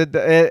because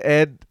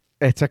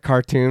it's a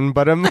cartoon,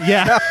 but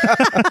Yeah.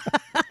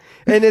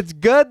 and it's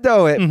good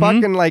though. It Mm-hmm.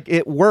 fucking like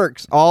it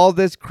works. All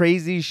this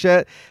crazy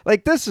shit.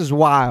 Like this is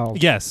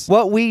wild. Yes.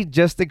 What we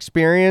just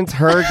experienced,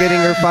 her getting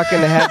her fucking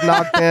head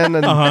knocked in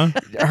and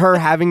her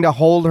having to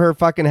hold her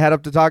fucking head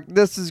up to talk.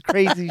 This is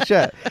crazy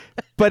shit.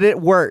 But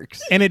it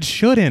works. And it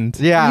shouldn't.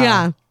 Yeah.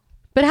 Yeah.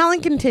 But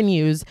Helen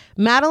continues,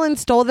 Madeline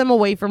stole them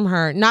away from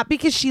her, not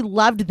because she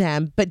loved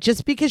them, but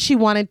just because she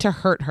wanted to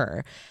hurt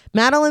her.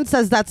 Madeline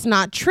says that's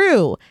not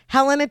true.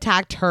 Helen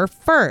attacked her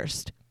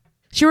first.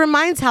 She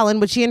reminds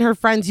Helen what she and her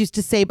friends used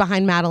to say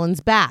behind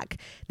Madeline's back.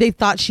 They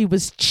thought she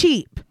was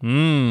cheap.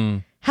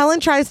 Helen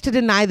tries to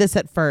deny this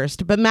at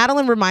first, but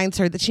Madeline reminds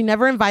her that she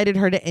never invited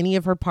her to any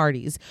of her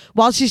parties,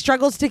 while she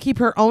struggles to keep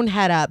her own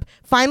head up,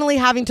 finally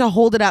having to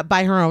hold it up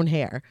by her own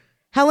hair.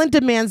 Helen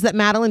demands that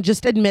Madeline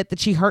just admit that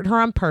she hurt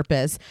her on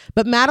purpose,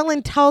 but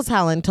Madeline tells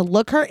Helen to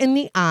look her in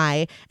the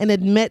eye and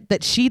admit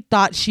that she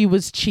thought she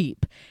was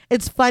cheap.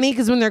 It's funny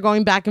because when they're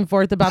going back and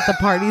forth about the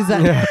parties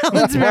at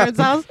Helen's parents'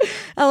 house,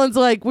 Helen's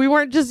like, we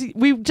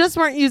just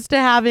weren't used to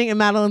having, and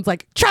Madeline's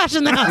like, trash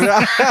in the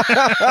house.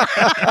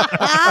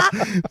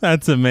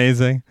 That's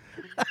amazing.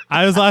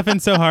 I was laughing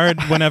so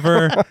hard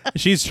whenever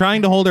she's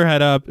trying to hold her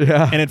head up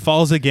and it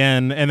falls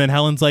again. And then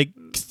Helen's like,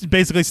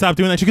 basically stop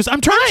doing that. She goes, I'm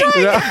trying.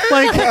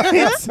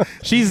 Like,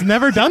 she's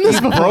never done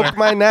this before. Broke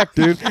my neck,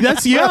 dude.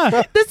 This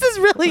is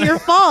really your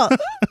fault.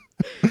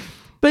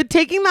 But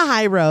taking the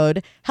high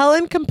road,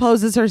 Helen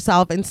composes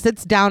herself and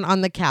sits down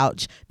on the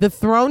couch, the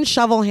thrown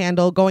shovel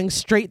handle going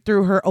straight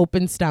through her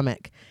open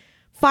stomach.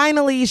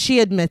 Finally, she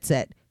admits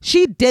it.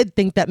 She did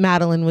think that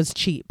Madeline was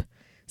cheap.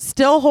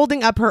 Still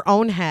holding up her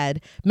own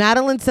head,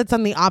 Madeline sits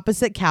on the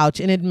opposite couch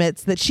and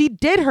admits that she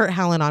did hurt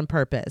Helen on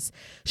purpose.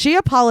 She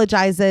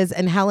apologizes,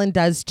 and Helen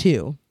does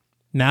too.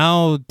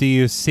 Now, do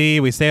you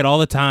see? We say it all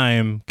the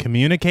time.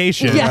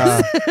 Communication.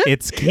 Yes.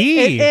 It's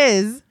key. It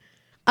is.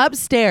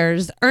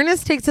 Upstairs,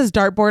 Ernest takes his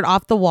dartboard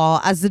off the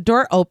wall as the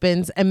door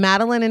opens and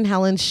Madeline and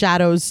Helen's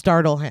shadows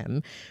startle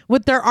him.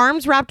 With their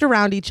arms wrapped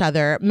around each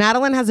other,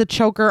 Madeline has a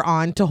choker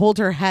on to hold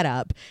her head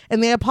up,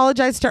 and they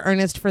apologize to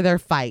Ernest for their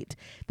fight.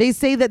 They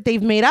say that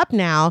they've made up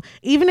now,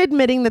 even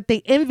admitting that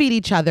they envied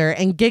each other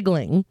and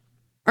giggling.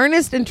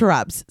 Ernest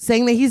interrupts,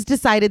 saying that he's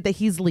decided that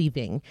he's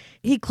leaving.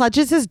 He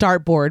clutches his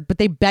dartboard, but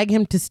they beg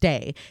him to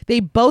stay.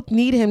 They both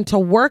need him to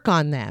work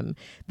on them.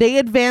 They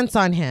advance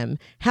on him,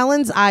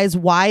 Helen's eyes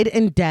wide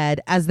and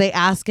dead as they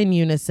ask in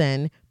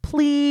unison,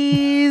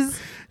 please.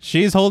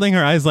 She's holding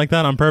her eyes like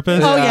that on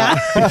purpose. Oh,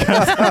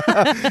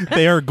 yeah.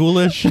 They are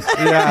ghoulish.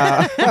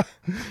 Yeah.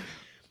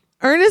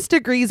 Ernest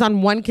agrees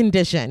on one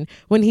condition.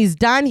 When he's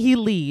done, he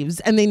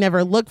leaves, and they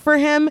never look for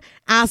him,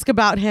 ask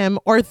about him,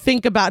 or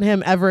think about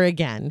him ever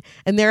again.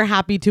 And they're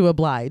happy to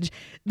oblige.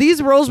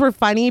 These rules were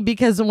funny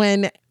because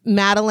when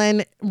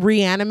Madeline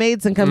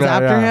reanimates and comes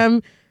after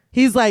him,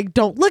 he's like,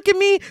 don't look at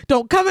me,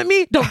 don't come at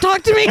me, don't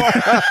talk to me.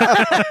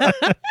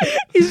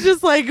 He's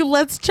just like,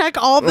 let's check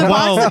all the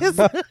boxes.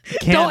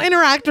 Don't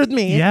interact with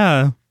me.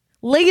 Yeah.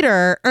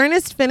 Later,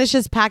 Ernest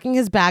finishes packing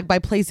his bag by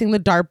placing the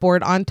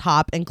dartboard on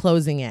top and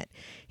closing it.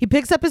 He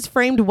picks up his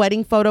framed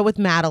wedding photo with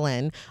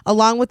Madeline,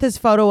 along with his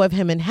photo of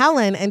him and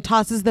Helen, and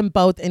tosses them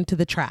both into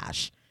the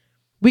trash.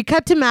 We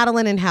cut to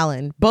Madeline and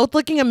Helen, both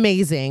looking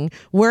amazing,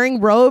 wearing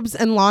robes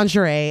and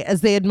lingerie as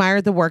they admire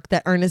the work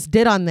that Ernest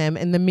did on them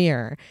in the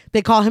mirror.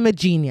 They call him a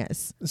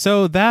genius.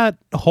 So that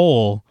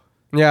hole,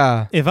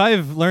 Yeah. if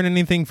I've learned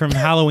anything from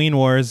Halloween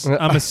Wars,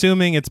 I'm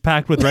assuming it's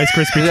packed with Rice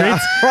Krispie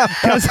treats.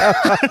 'Cause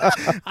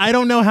I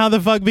don't know how the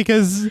fuck,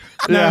 because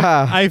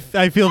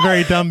I feel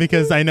very dumb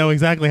because I know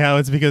exactly how.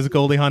 It's because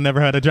Goldie Hawn never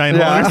had a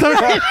giant hole or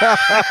something.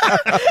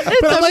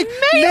 But I'm like,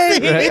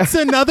 amazing. it's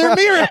another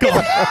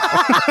miracle.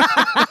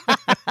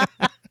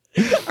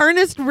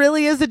 Ernest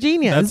really is a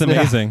genius. That's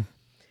amazing.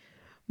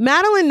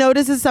 Madeline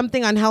notices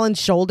something on Helen's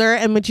shoulder,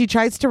 and when she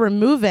tries to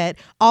remove it,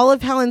 all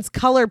of Helen's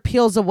color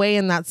peels away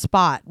in that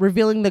spot,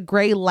 revealing the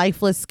gray,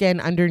 lifeless skin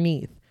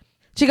underneath.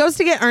 She goes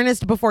to get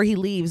Ernest before he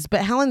leaves,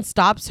 but Helen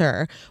stops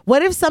her.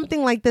 What if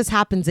something like this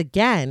happens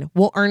again?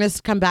 Will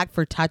Ernest come back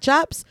for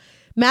touch-ups?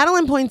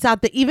 Madeline points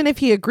out that even if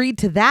he agreed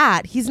to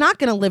that, he's not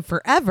going to live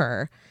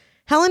forever.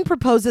 Helen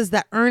proposes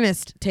that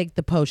Ernest take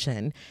the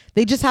potion.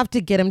 They just have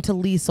to get him to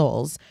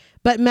Liesl's.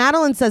 But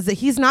Madeline says that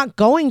he's not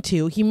going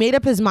to. He made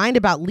up his mind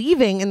about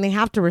leaving, and they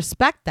have to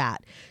respect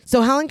that.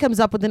 So Helen comes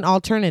up with an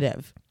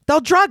alternative.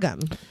 They'll drug him.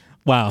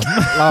 Wow.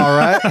 All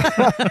right.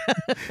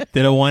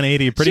 Did a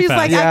 180 pretty She's fast.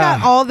 like, I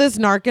got all this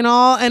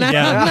Narcanol, and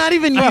I'm not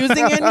even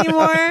using it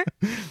anymore.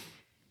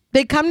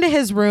 They come to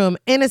his room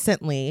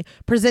innocently,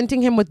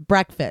 presenting him with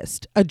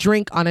breakfast, a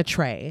drink on a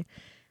tray.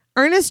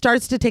 Ernest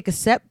starts to take a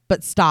sip,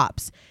 but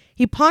stops.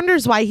 He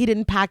ponders why he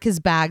didn't pack his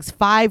bags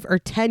 5 or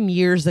 10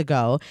 years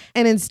ago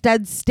and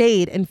instead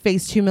stayed and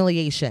faced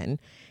humiliation.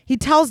 He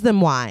tells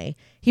them why.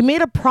 He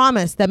made a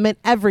promise that meant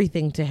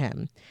everything to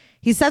him.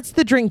 He sets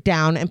the drink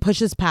down and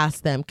pushes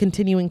past them,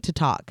 continuing to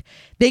talk.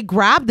 They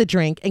grab the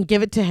drink and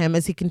give it to him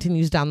as he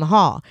continues down the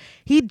hall.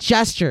 He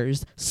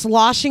gestures,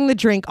 sloshing the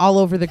drink all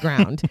over the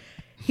ground.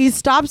 He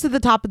stops at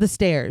the top of the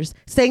stairs,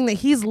 saying that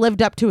he's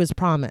lived up to his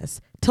promise.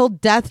 Till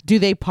death do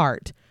they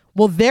part.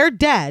 Well, they're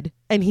dead,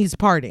 and he's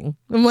parting.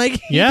 I'm like,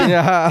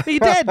 Yeah. he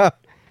did.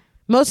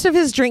 Most of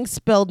his drink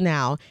spilled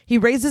now. He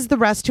raises the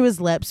rest to his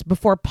lips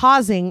before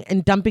pausing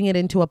and dumping it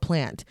into a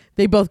plant.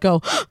 They both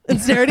go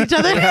and stare at each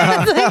other.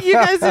 It's like, you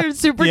guys are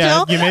super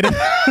chill. You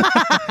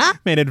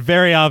made it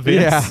very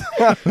obvious.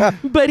 Yeah.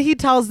 But he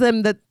tells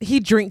them that he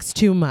drinks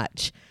too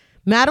much.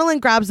 Madeline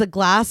grabs a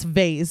glass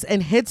vase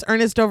and hits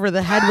Ernest over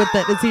the head with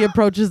it as he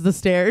approaches the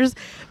stairs.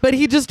 But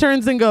he just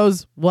turns and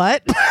goes,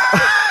 "What?"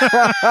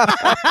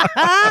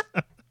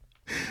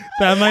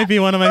 That might be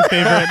one of my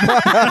favorite.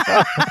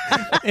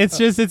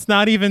 It's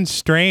not even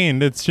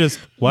strained. It's just,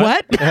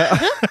 what?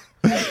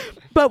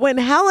 But when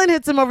Helen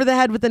hits him over the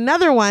head with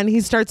another one,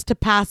 he starts to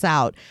pass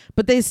out.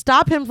 But they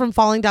stop him from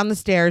falling down the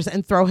stairs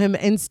and throw him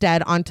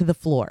instead onto the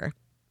floor.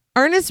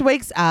 Ernest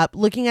wakes up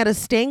looking at a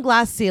stained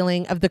glass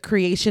ceiling of the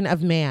creation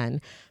of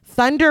man.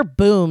 Thunder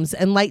booms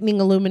and lightning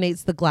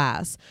illuminates the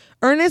glass.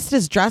 Ernest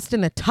is dressed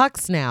in a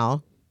tux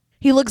now.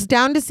 He looks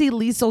down to see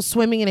Liesel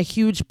swimming in a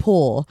huge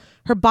pool.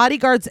 Her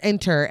bodyguards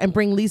enter and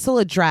bring Liesel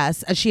a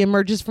dress as she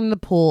emerges from the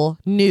pool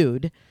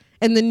nude.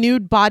 And the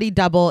nude body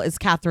double is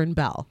Catherine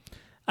Bell.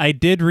 I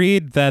did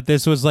read that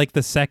this was like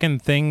the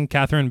second thing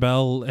Catherine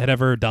Bell had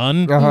ever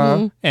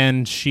done.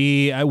 And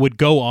she would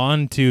go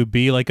on to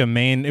be like a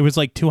main, it was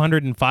like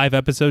 205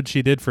 episodes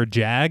she did for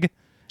JAG.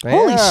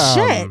 Holy Damn.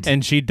 shit.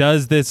 And she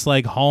does this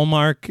like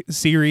Hallmark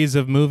series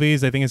of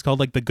movies. I think it's called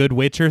like The Good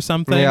Witch or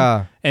something.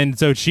 Yeah. And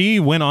so she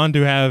went on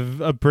to have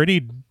a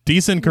pretty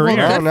decent career.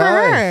 Well, good for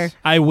her. nice.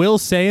 I will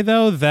say,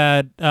 though,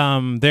 that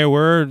there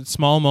were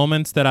small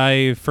moments that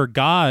I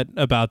forgot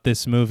about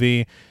this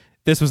movie.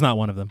 This was not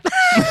one of them.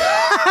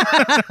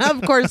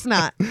 Of course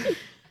not.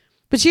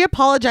 But she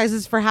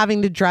apologizes for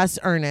having to dress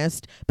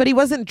Ernest, but he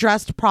wasn't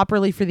dressed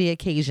properly for the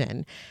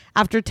occasion.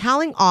 After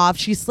toweling off,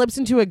 she slips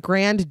into a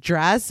grand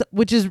dress,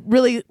 which is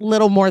really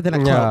little more than a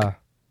cloak. Yeah.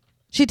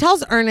 She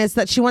tells Ernest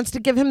that she wants to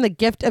give him the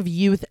gift of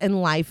youth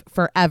and life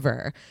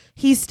forever.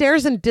 He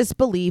stares in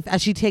disbelief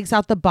as she takes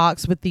out the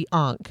box with the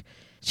ankh.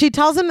 She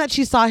tells him that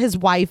she saw his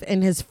wife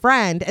and his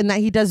friend and that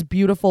he does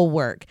beautiful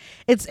work.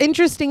 It's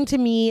interesting to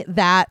me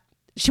that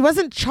she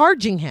wasn't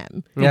charging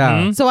him.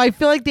 Yeah. So I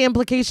feel like the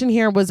implication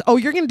here was, oh,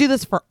 you're going to do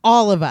this for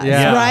all of us,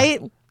 Yeah.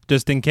 right?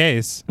 Just in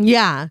case.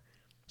 Yeah.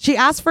 She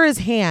asks for his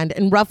hand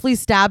and roughly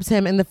stabs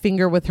him in the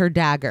finger with her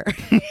dagger.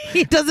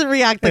 He doesn't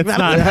react like It's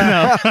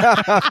that.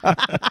 not. No.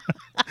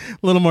 A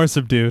little more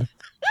subdued.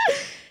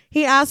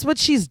 He asks what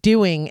she's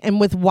doing, and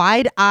with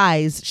wide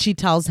eyes, she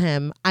tells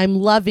him, "I'm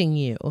loving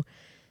you."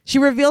 She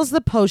reveals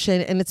the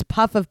potion and its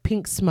puff of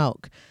pink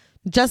smoke.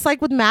 Just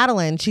like with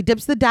Madeline, she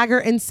dips the dagger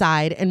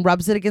inside and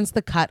rubs it against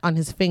the cut on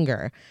his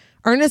finger.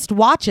 Ernest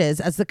watches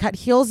as the cut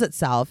heals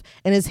itself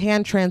and his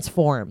hand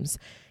transforms.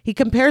 He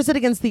compares it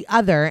against the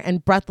other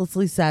and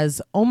breathlessly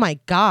says, "Oh my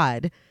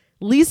God."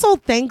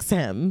 Liesel thanks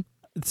him.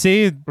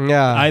 See,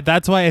 Yeah.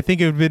 that's why I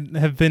think it would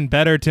have been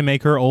better to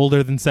make her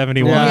older than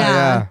 71. Yeah. Yeah.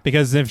 Yeah.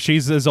 Because if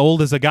she's as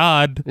old as a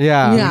god,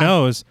 Yeah. Yeah. who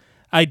knows?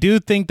 I do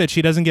think that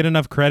she doesn't get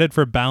enough credit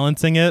for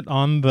balancing it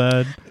on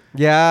the...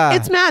 Yeah.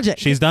 It's magic.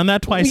 She's done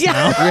that twice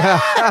now.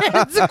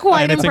 It's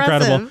quite And it's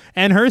impressive. incredible.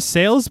 And her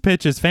sales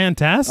pitch is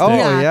fantastic. Oh,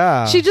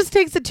 yeah. She just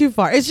takes it too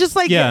far. It's just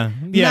like Yeah.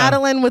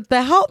 Madeline with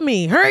the "help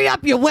me, hurry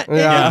up, you went."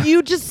 Yeah.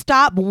 You just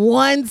stop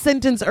one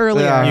sentence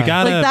earlier. Yeah. You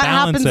gotta like that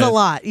balance happens it. a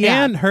lot.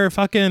 Yeah. And her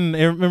fucking,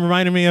 it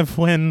reminded me of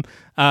when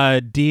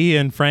Dee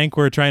and Frank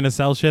were trying to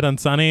sell shit on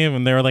Sunny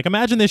when they were like,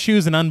 imagine this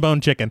shoe's an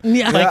unboned chicken.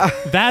 Yeah. Like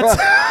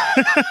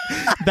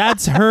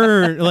that's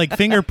her like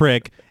finger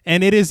prick.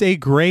 And it is a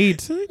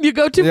great, You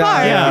go too Yeah.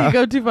 far. Yeah. You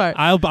go too far.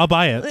 I'll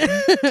buy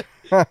it.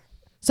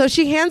 So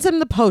she hands him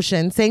the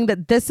potion, saying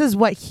that this is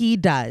what he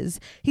does.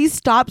 He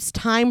stops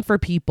time for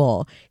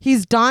people.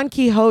 He's Don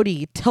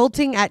Quixote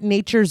tilting at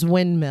nature's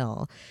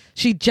windmill.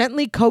 She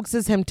gently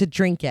coaxes him to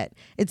drink it.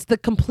 It's the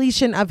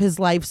completion of his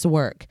life's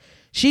work.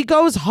 She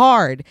goes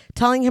hard,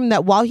 telling him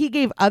that while he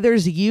gave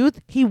others youth,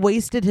 he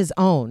wasted his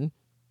own.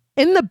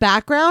 In the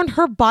background,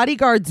 her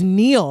bodyguards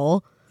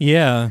kneel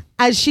Yeah.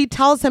 as she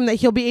tells him that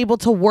he'll be able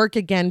to work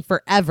again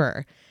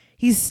forever.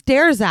 He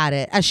stares at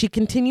it as she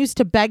continues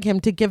to beg him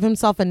to give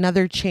himself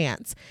another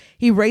chance.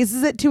 He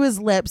raises it to his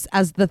lips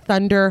as the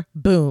thunder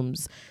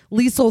booms.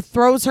 Liesel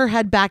throws her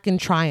head back in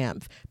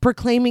triumph,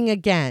 proclaiming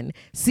again,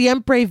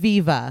 "Siempre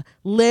viva,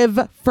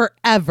 live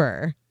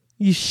forever."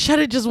 You should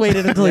have just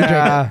waited until he drank it.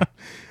 Yeah.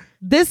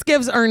 This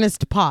gives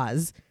Ernest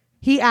pause.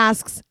 He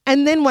asks,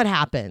 "And then what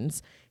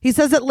happens?" He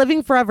says that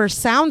living forever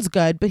sounds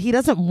good, but he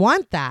doesn't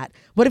want that.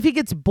 What if he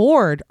gets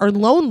bored or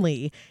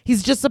lonely?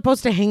 He's just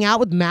supposed to hang out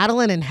with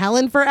Madeline and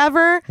Helen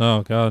forever.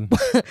 Oh, God.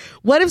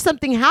 What if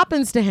something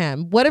happens to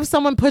him? What if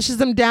someone pushes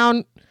him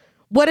down?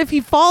 What if he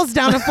falls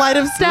down a flight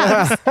of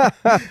steps?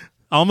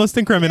 Almost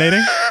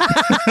incriminating.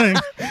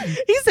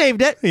 He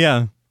saved it.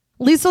 Yeah.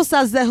 Liesl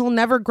says that he'll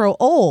never grow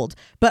old,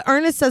 but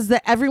Ernest says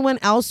that everyone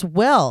else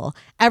will.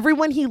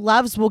 Everyone he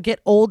loves will get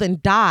old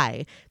and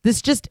die.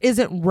 This just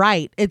isn't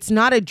right. It's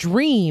not a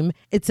dream.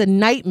 It's a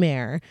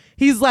nightmare.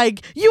 He's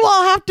like, you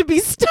all have to be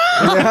stopped.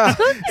 Yeah.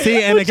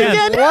 See, and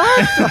again,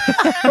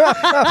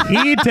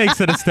 he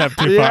takes it a step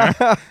too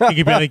far. He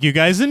could be like, you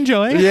guys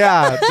enjoy.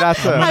 Yeah,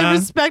 that's it. I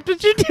respect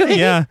what you're doing.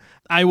 Yeah.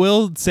 I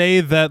will say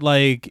that,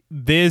 like,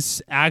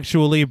 this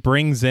actually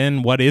brings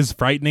in what is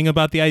frightening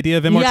about the idea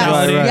of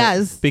immortality.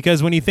 Yes.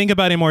 Because when you think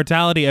about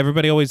immortality,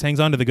 everybody always hangs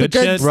on to the good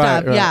shit.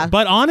 Stuff, Right. yeah.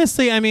 But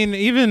honestly, I mean,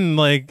 even,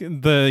 like,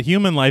 the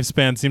human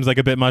lifespan seems like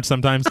a bit much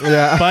sometimes.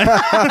 Yeah.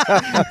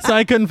 But, so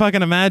I couldn't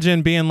fucking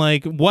imagine being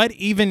like, what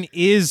even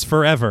is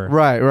forever?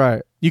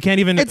 Right. You can't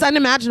even... It's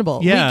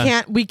unimaginable.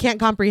 Yeah. We can't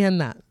comprehend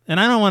that. And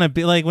I don't want to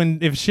be like,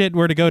 if shit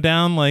were to go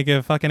down, like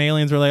if fucking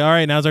aliens were like, all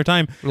right, now's our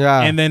time.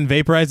 Yeah. And then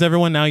vaporize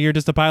everyone. Now you're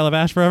just a pile of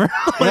ash forever.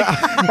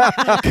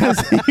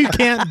 Because you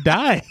can't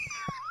die.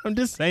 I'm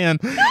just saying.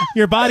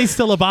 Your body's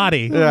still a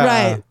body. Yeah.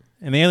 Right.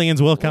 And the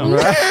aliens will come.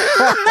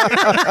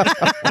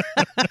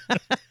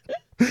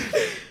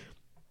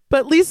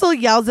 But Liesl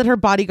yells at her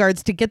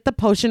bodyguards to get the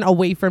potion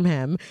away from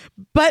him.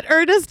 But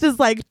Ernest is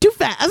like, too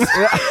fast.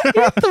 He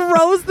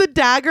throws the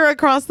dagger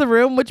across the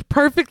room, which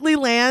perfectly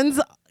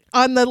lands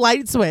on the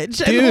light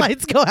switch. And the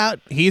lights go out.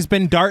 He's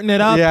been darting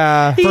it up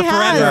He for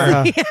has.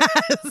 forever. He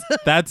has.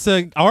 That's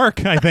an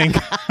arc, I think.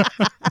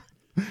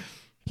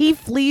 He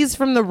flees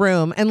from the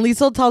room, and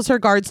Liesl tells her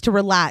guards to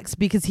relax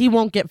because he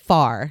won't get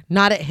far,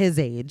 not at his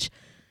age.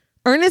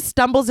 Ernest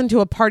stumbles into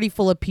a party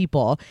full of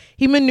people.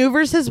 He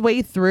maneuvers his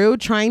way through,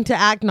 trying to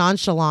act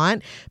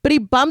nonchalant, but he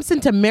bumps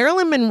into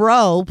Marilyn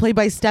Monroe, played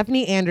by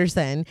Stephanie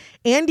Anderson,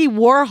 Andy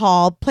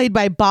Warhol, played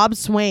by Bob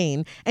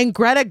Swain, and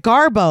Greta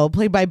Garbo,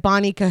 played by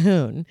Bonnie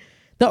Cahoon.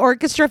 The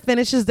orchestra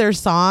finishes their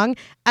song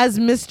as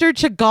Mr.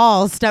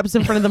 Chagall steps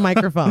in front of the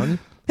microphone.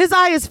 His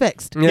eye is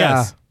fixed. Yeah.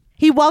 Yes.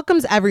 He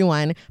welcomes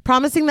everyone,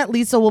 promising that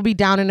Liesl will be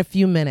down in a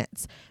few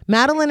minutes.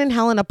 Madeline and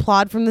Helen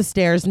applaud from the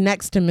stairs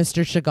next to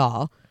Mr.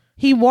 Chagall.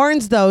 He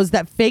warns those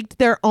that faked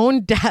their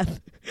own death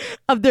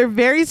of their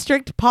very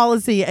strict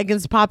policy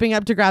against popping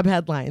up to grab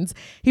headlines.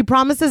 He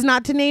promises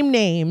not to name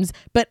names,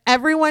 but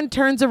everyone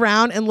turns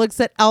around and looks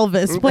at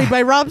Elvis, played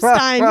by Rob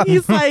Stein.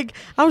 He's like,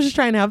 I was just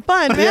trying to have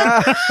fun,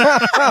 man.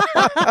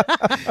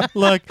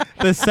 Look,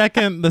 the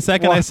second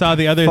I saw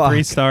the other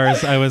 3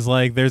 stars, I was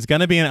like, there's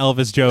going to be an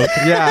Elvis joke.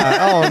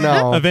 Yeah. Oh,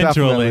 no.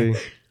 Eventually.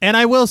 Definitely. And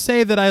I will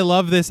say that I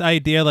love this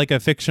idea, like a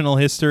fictional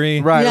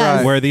history. Right, Yes.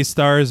 right. Where these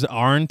stars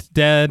aren't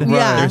dead.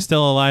 Yeah. They're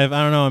still alive.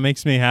 I don't know. It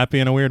makes me happy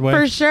in a weird way.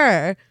 For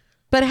sure.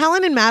 But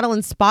Helen and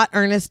Madeline spot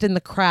Ernest in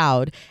the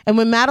crowd. And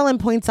when Madeline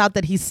points out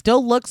that he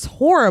still looks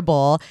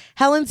horrible,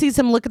 Helen sees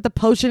him look at the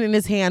potion in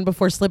his hand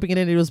before slipping it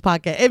into his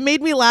pocket. It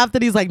made me laugh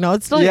that he's like, no,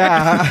 it's still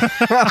Yeah.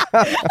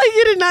 like,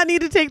 you did not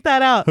need to take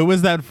that out. Who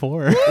was that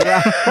for?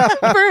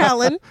 For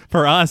Helen.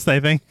 For us, I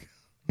think.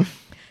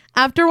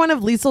 After one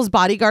of Liesl's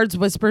bodyguards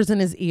whispers in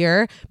his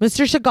ear,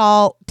 Mr.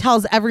 Chagall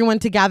tells everyone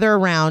to gather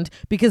around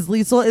because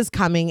Liesl is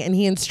coming, and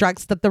he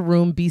instructs that the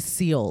room be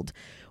sealed.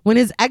 When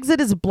his exit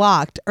is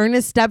blocked,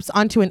 Ernest steps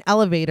onto an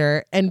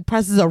elevator and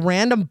presses a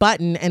random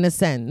button and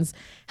ascends.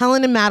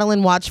 Helen and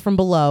Madeline watch from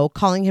below,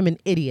 calling him an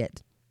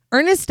idiot.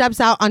 Ernest steps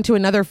out onto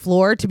another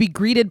floor to be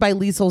greeted by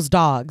Liesl's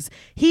dogs.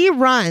 He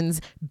runs,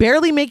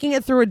 barely making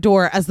it through a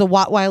door as the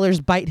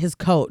Wattweilers bite his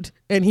coat,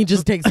 and he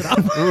just takes it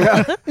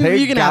off. They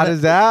You can got have it.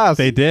 his ass.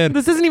 They did.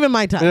 This isn't even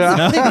my time.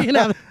 Yeah. So you can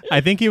have it.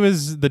 I think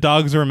the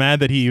dogs were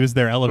mad that he used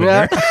their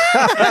elevator.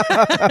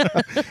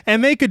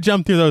 And they could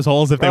jump through those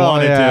holes if they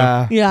wanted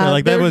yeah. to. Yeah, They're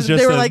like, that was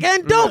just they were a- like,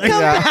 and don't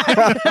come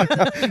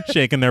back.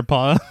 shaking their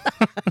paw.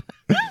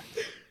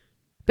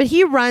 But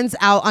he runs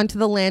out onto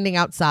the landing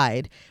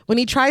outside. When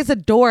he tries a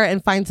door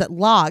and finds it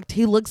locked,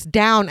 he looks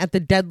down at the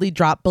deadly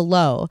drop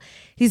below.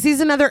 He sees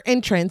another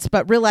entrance,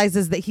 but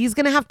realizes that he's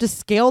going to have to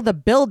scale the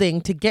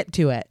building to get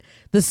to it.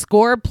 The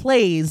score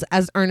plays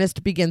as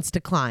Ernest begins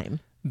to climb.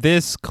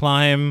 This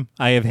climb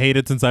I have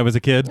hated since I was a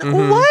kid.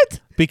 What?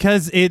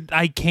 Because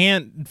I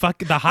can't fuck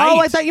the height. Oh,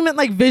 I thought you meant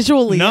like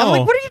visually. No. I'm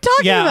like, what are you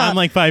talking yeah, about? I'm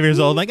like 5 years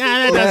old. Like,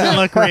 that doesn't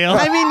look real.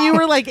 I mean, you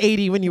were like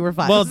 80 when you were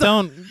 5. Well, so-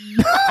 don't.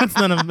 That's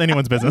none of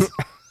anyone's business.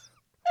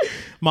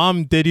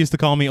 Mom did used to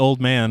call me old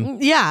man.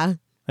 Yeah.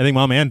 I think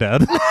mom and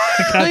dad. You're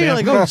Goddamn.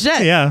 like, oh,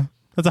 shit. Yeah,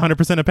 that's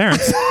 100% of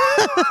parents.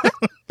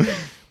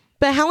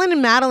 But Helen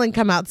and Madeline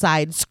come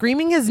outside,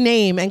 screaming his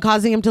name and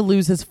causing him to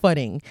lose his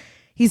footing.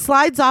 He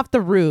slides off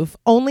the roof,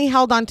 only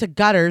held onto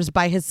gutters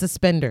by his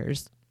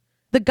suspenders.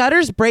 The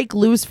gutters break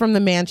loose from the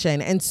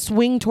mansion and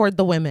swing toward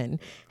the women.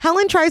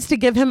 Helen tries to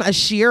give him a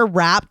sheer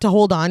wrap to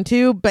hold on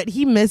to, but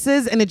he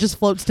misses and it just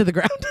floats to the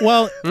ground.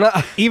 Well,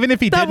 even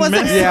if he That didn't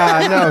wasn't- miss,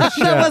 Yeah, no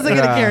shit. That wasn't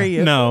going to Yeah. carry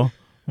you. no.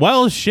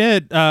 Well,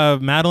 shit.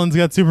 Madeline's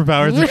got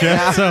superpowers and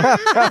shit, so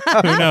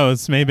who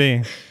knows?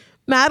 Maybe.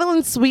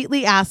 Madeline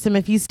sweetly asks him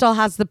if he still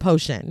has the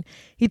potion.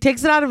 He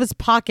takes it out of his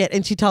pocket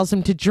and she tells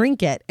him to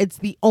drink it. It's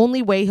the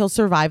only way he'll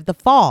survive the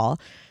fall.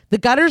 The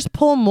gutters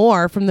pull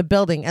more from the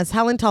building as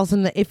Helen tells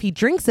him that if he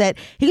drinks it,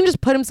 he can just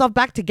put himself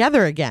back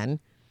together again.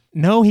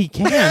 No, he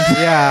can't.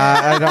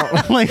 Yeah, I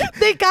don't. Like,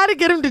 They gotta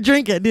get him to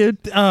drink it, dude.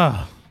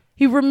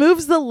 He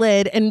removes the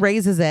lid and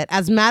raises it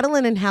as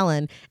Madeline and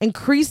Helen,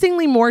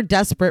 increasingly more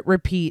desperate,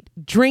 repeat,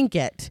 drink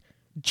it.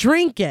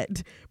 Drink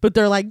it. But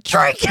they're like,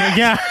 drink it.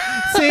 yeah.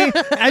 See,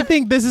 I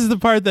think this is the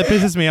part that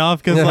pisses me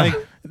off because, like,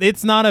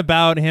 it's not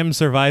about him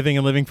surviving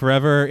and living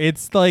forever.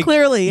 It's like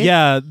Clearly.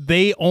 yeah.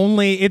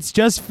 It's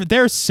just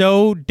they're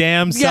so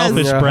damn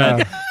selfish, Yeah.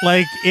 Brett.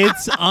 Like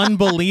it's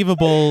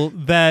unbelievable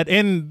that,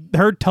 and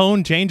her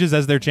tone changes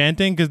as they're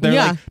chanting because they're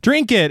Yeah. like,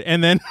 drink it,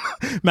 and then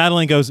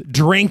Madeline goes,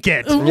 drink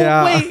it.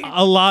 Yeah. Wait.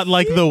 A lot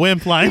like the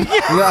wimp line.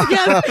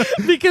 Yeah,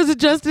 because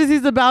just as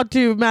he's about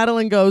to,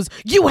 Madeline goes,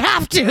 you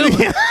have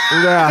to.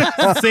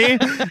 Yeah. See,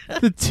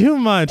 too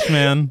much,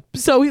 man.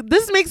 So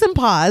this makes him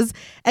pause,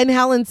 and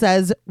Helen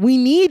says, we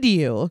need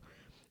you.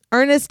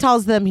 Ernest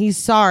tells them he's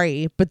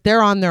sorry, but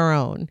they're on their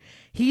own.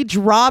 He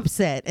drops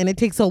it, and it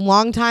takes a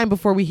long time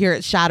before we hear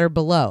it shatter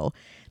below.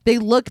 They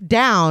look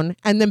down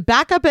and then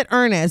back up at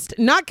Ernest,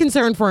 not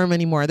concerned for him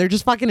anymore. They're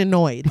just fucking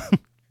annoyed.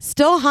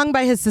 Still hung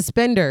by his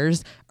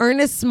suspenders,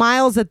 Ernest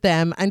smiles at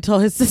them until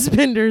his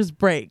suspenders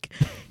break.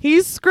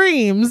 He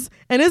screams,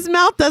 and his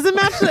mouth doesn't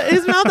match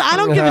his mouth. I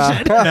don't give a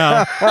shit.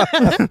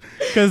 No,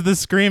 because the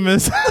scream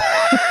is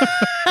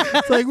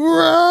it's like,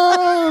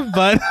 "Whoa,"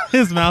 but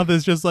his mouth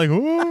is just like,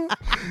 "Whoa."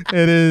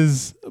 It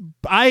is.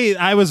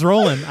 I was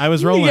rolling.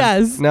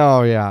 Yes.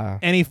 No, yeah.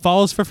 And he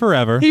falls for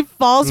forever. He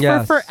falls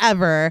Yes. for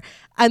forever,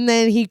 and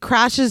then he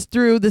crashes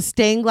through the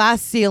stained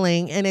glass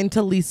ceiling and into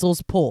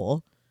Liesel's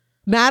pool.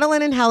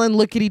 Madeline and Helen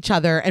look at each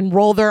other and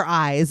roll their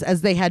eyes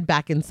as they head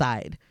back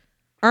inside.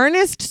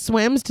 Ernest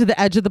swims to the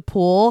edge of the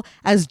pool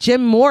as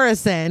Jim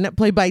Morrison,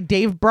 played by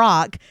Dave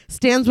Brock,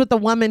 stands with a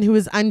woman who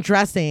is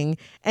undressing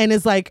and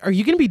is like, are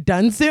you going to be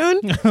done soon?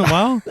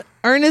 Well,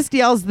 Ernest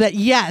yells that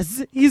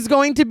yes, he's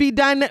going to be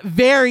done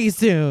very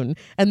soon.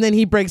 And then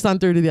he breaks on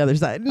through to the other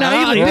side. No,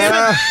 he leaves.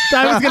 damn it.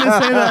 I was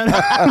gonna say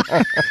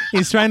that.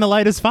 He's trying to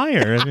light his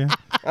fire.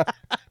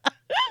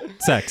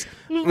 Sex.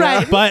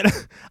 Right. But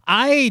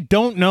I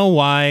don't know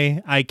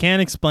why. I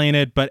can't explain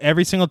it, but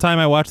every single time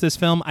I watch this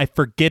film, I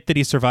forget that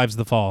he survives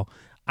the fall.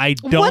 I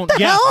don't What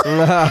the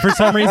hell? For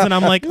some reason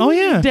I'm like, oh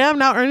yeah. Damn,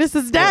 now Ernest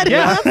is dead.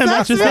 Yeah, That and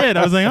that's sucks. just it.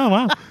 I was like, oh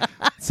wow.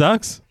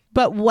 Sucks.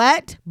 But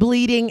wet,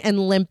 bleeding,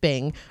 and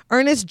limping,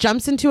 Ernest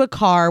jumps into a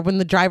car when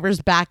the driver's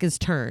back is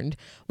turned.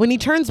 When he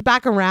turns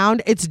back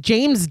around, it's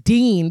James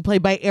Dean,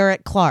 played by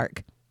Eric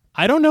Clark.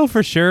 I don't know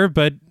for sure,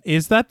 but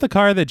is that the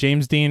car that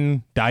James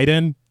Dean died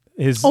in?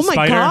 His Oh my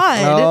Spider?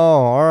 God. Oh,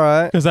 all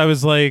right. Because I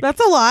was like,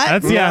 That's a lot.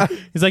 that's yeah.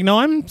 He's like, no,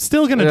 I'm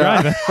still gonna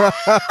drive it.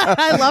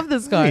 I love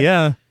this car.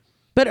 Yeah.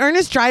 But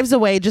Ernest drives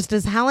away just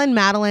as Helen,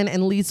 Madeline,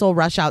 and Liesel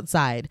rush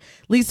outside.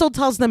 Liesel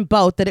tells them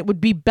both that it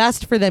would be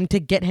best for them to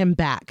get him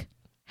back.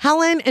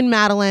 Helen and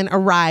Madeline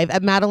arrive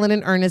at Madeline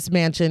and Ernest's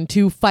mansion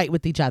to fight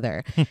with each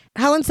other.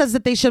 Helen says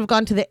that they should have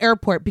gone to the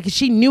airport because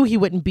she knew he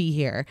wouldn't be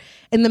here.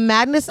 In the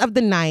madness of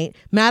the night,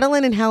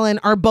 Madeline and Helen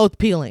are both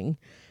peeling.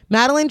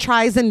 Madeline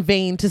tries in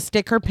vain to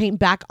stick her paint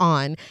back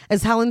on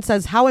as Helen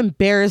says how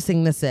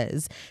embarrassing this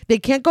is. They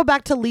can't go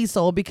back to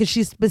Liesel because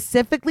she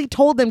specifically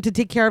told them to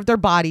take care of their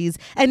bodies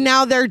and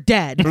now they're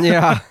dead.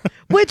 Yeah.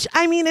 Which,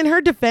 I mean, in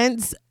her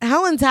defense,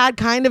 Helen's had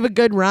kind of a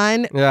good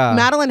run. Yeah.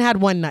 Madeline had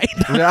one night.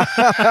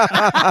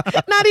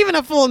 Not even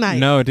a full night.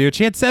 No, dude,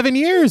 she had 7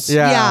 years.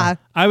 Yeah. Yeah.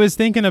 I was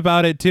thinking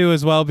about it too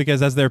as well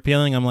because as they're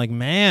peeling, I'm like,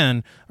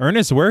 man,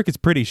 Ernest's work is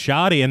pretty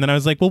shoddy. And then I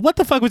was like, well, what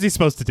the fuck was he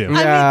supposed to do?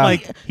 Yeah.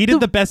 Like he did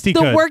the best he the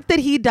could. work that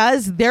he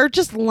does, they're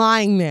just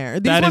lying there.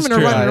 These That is women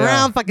are true. running Yeah.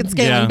 around, fucking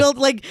scaling, Yeah. build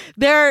like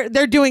they're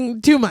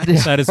doing too much.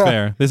 That is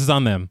fair. This is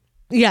on them.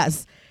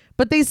 Yes.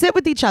 But they sit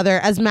with each other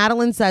as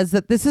Madeline says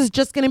that this is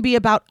just going to be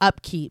about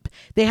upkeep.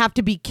 They have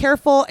to be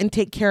careful and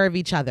take care of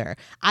each other.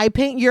 I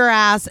paint your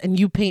ass and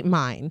you paint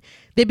mine.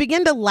 They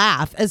begin to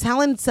laugh as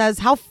Helen says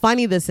how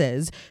funny this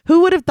is. Who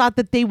would have thought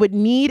that they would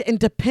need and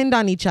depend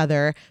on each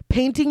other,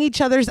 painting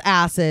each other's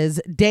asses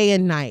day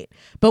and night?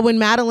 But when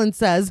Madeline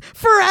says,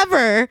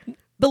 forever,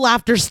 the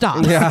laughter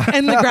stops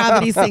and the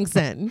gravity sinks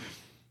in.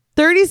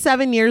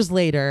 37 years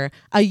later,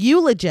 a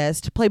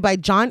eulogist, played by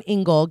John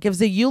Ingle,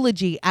 gives a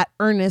eulogy at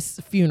Ernest's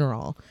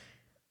funeral.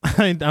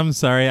 I'm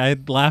sorry. I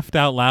laughed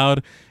out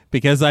loud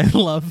because I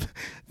love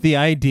the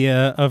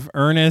idea of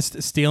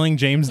Ernest stealing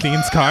James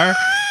Dean's car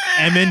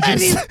and then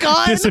he's just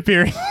gone.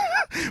 disappearing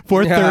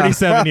for Yeah.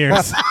 37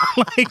 years.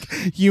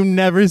 Like, you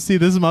never see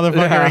this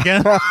motherfucker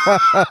again.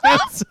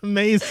 That's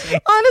amazing.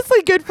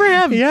 Honestly, good for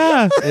him.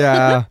 Yeah.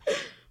 Yeah.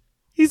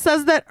 He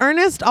says that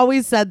Ernest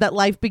always said that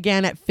life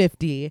began at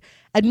 50.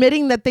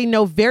 Admitting that they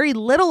know very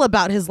little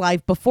about his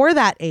life before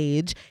that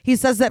age, he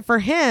says that for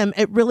him,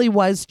 it really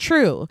was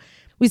true.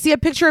 We see a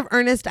picture of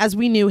Ernest as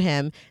we knew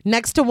him,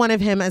 next to one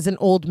of him as an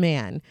old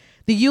man.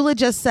 The The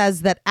eulogist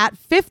says that at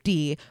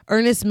 50,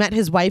 Ernest met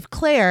his wife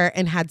Claire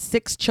and had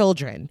 6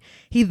 children.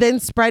 He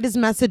then spread his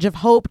message of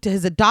hope to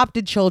his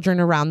adopted children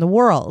around the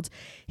world.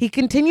 He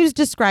continues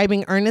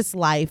describing Ernest's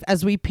life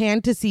as we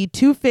pan to see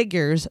 2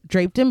 figures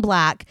draped in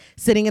black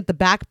sitting at the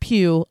back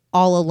pew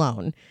all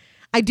alone.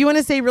 I do want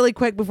to say really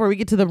quick before we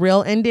get to the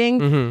real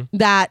ending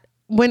that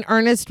when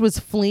Ernest was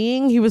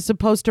fleeing, he was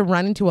supposed to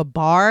run into a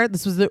bar.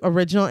 This was the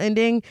original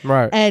ending.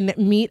 Right. And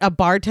meet a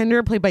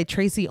bartender played by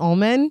Tracy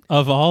Ullman.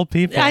 Of all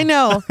people. I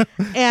know.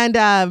 And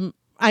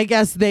I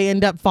guess they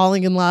end up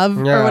falling in love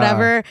or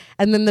whatever.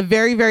 And then the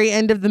very, very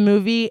end of the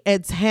movie,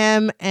 it's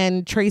him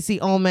and Tracy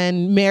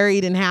Ullman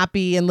married and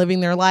happy and living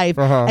their life.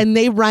 And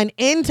they run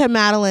into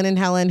Madeline and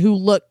Helen, who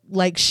look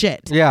like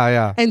shit.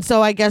 Yeah. And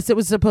so I guess it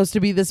was supposed to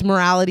be this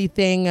morality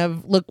thing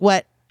of look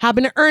what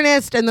happened to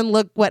Ernest, and then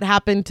look what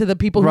happened to the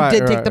people who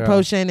did take the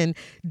potion and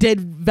did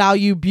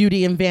value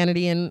beauty and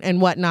vanity and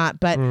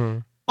whatnot. But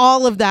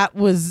all of that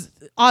was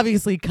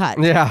obviously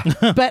cut. Yeah.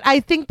 But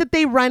I think that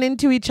they run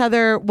into each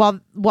other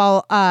while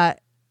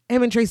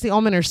him and Tracy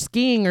Ullman are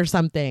skiing or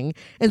something.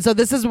 And so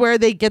this is where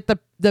they get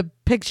the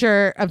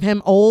picture of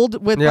him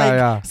old with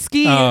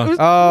ski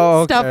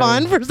stuff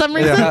on for some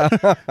reason.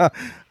 Yeah.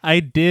 I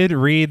did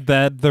read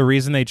that the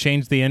reason they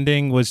changed the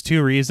ending was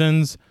 2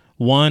 reasons.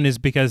 One is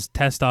because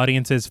test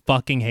audiences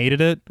fucking hated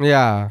it.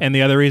 Yeah. And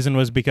the other reason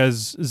was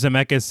because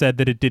Zemeckis said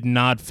that it did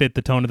not fit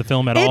the tone of the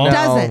film at all. It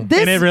doesn't. This,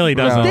 and it really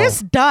doesn't.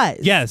 This does.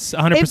 Yes,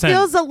 100%. It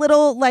feels a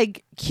little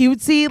like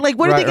cutesy. Like,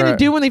 what are they going to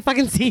do when they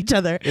fucking see each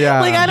other? Yeah.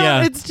 Like, I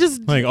don't, it's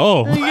just. Like,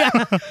 oh.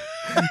 Yeah.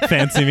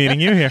 Fancy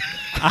meeting you here.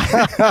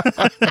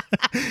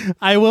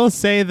 I will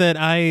say that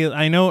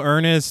I know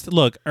Ernest.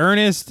 Look,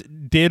 Ernest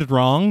did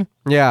wrong.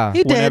 Yeah.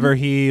 He did. Whenever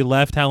he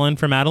left Helen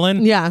for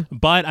Madeline. Yeah.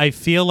 But I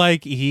feel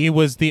like he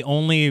was the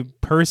only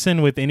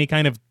person with any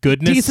kind of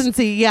goodness.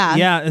 Decency, yeah.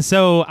 Yeah.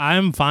 So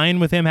I'm fine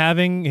with him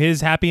having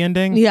his happy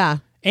ending. Yeah.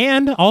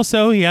 And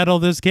also, he had all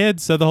those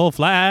kids, so the whole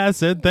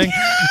flaccid thing,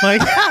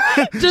 like,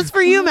 just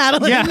for you,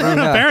 Madeline. yeah,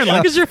 apparently,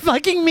 because you're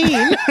fucking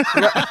mean.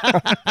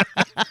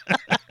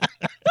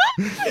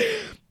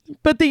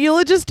 But the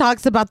eulogist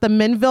talks about the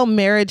Minville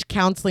Marriage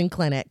Counseling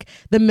Clinic,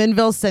 the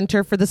Minville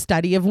Center for the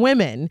Study of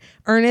Women,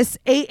 Ernest's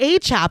AA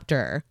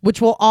chapter, which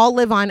will all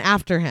live on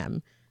after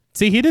him.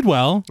 See, he did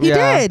well. He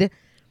did.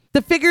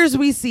 The figures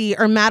we see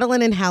are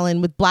Madeline and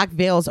Helen with black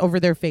veils over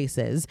their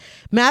faces.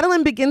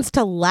 Madeline begins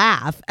to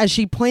laugh as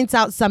she points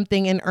out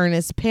something in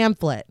Ernest's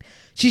pamphlet.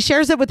 She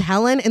shares it with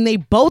Helen, and they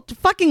both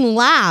fucking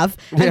laugh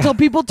until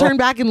people turn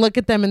back and look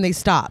at them and they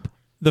stop.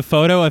 The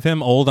photo of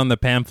him old on the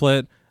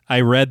pamphlet,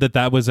 I read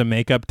that was a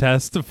makeup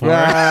test for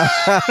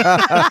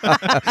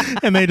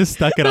and they just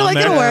stuck it on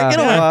there. It'll work.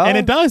 And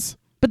it does.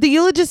 But the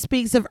eulogist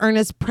speaks of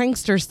Ernest's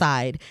prankster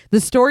side,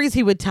 the stories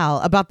he would tell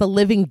about the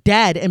living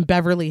dead in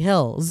Beverly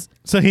Hills.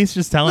 So he's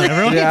just telling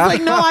everyone? He's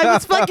like, no, I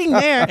was fucking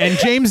there. And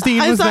James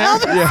Dean was there?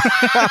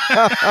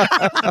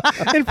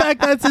 In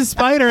fact, that's his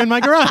spider in my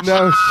garage.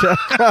 No shit.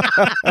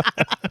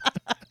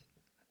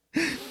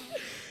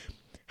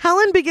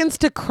 Helen begins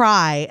to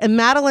cry, and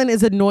Madeline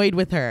is annoyed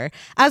with her.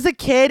 As a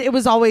kid, it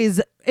was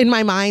always in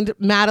my mind,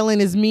 Madeline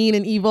is mean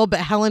and evil, but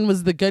Helen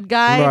was the good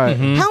guy. Right.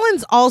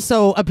 Helen's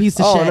also a piece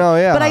of shit. No,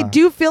 yeah. But I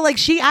do feel like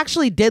she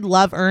actually did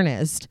love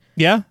Ernest.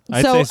 Yeah,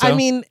 I'd say so. I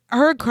mean,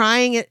 her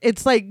crying,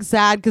 it's like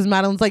sad because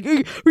Madeline's like,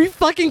 are you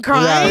fucking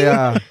crying?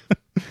 Yeah.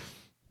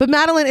 But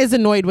Madeline is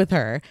annoyed with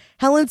her.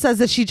 Helen says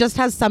that she just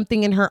has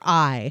something in her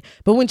eye,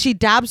 but when she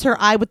dabs her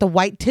eye with the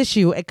white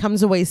tissue, it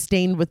comes away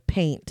stained with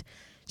paint.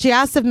 She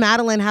asks if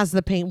Madeline has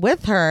the paint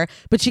with her,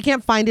 but she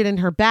can't find it in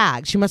her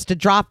bag. She must have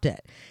dropped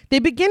it. They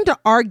begin to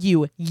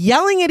argue,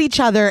 yelling at each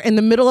other in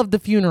the middle of the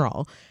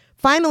funeral.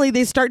 Finally,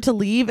 they start to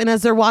leave, and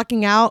as they're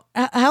walking out,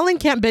 Helen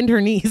can't bend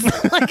her knees.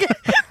 Like,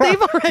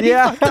 they've already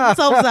fucked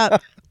themselves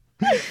up.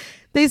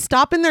 They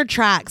stop in their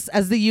tracks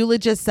as the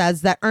eulogist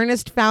says that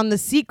Ernest found the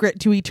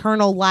secret to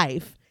eternal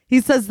life.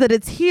 He says that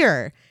it's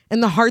here in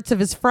the hearts of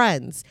his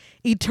friends.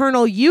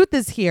 Eternal youth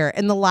is here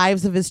in the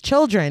lives of his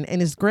children and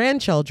his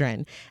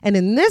grandchildren. And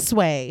in this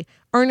way,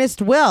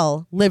 Ernest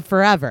will live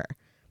forever.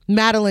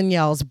 Madeline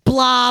yells,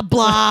 blah,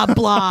 blah,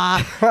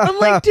 blah. I'm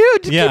like,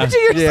 dude, just keep it to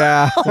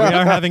yourself. We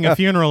are having a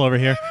funeral over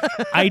here.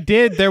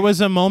 There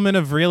was a moment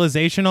of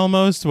realization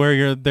almost where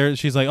you're there.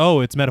 She's like, oh,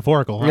 it's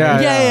metaphorical. Huh?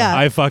 Yeah.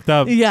 I fucked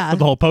up with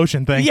the whole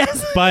potion thing.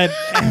 Yes. But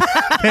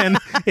then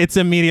it's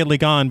immediately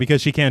gone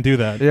because she can't do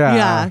that.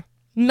 Yeah.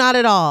 Not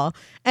at all.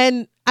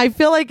 And I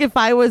feel like if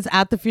I was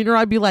at the funeral,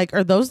 I'd be like,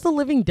 are those the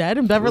living dead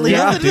in Beverly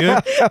Hills? Dude.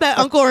 That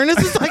Uncle Ernest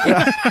is talking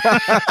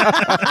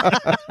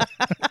about.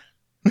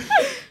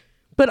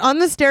 But on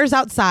the stairs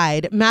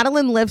outside,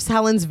 Madeline lifts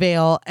Helen's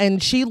veil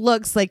and she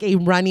looks like a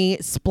runny,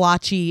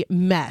 splotchy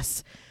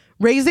mess.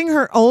 Raising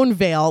her own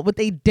veil with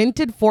a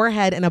dented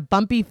forehead and a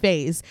bumpy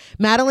face,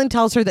 Madeline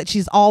tells her that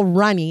she's all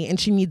runny and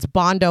she needs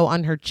Bondo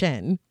on her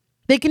chin.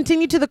 They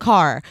continue to the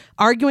car,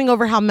 arguing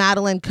over how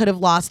Madeline could have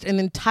lost an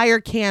entire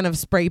can of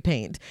spray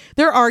paint.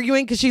 They're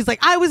arguing because she's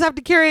like, I always have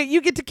to carry it.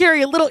 You get to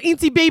carry a little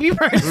eensy baby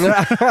purse.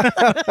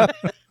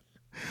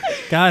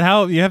 God,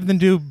 how you have them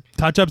do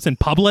touch-ups in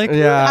public?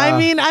 Yeah. I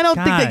mean, I don't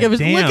think they give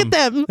a look at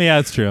them. Yeah,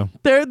 that's true.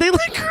 They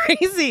look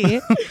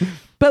crazy.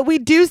 But we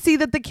do see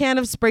that the can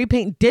of spray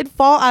paint did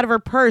fall out of her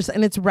purse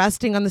and it's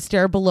resting on the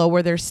stair below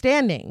where they're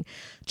standing.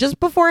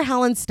 Just before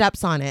Helen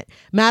steps on it,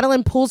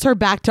 Madeline pulls her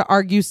back to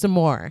argue some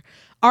more.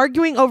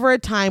 Arguing over a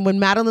time when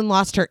Madeline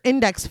lost her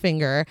index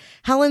finger,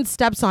 Helen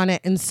steps on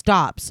it and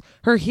stops,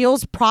 her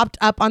heels propped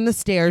up on the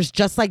stairs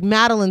just like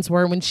Madeline's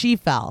were when she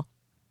fell.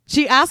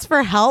 She asks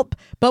for help,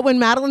 but when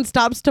Madeline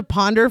stops to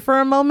ponder for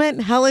a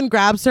moment, Helen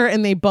grabs her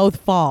and they both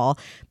fall.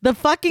 The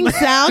fucking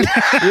sound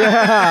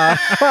Yeah.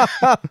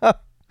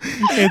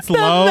 It's that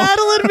low.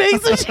 Madeline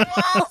makes when she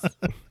falls.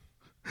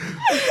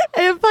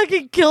 It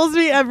fucking kills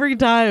me every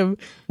time.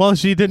 Well,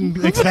 she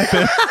didn't expect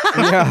it.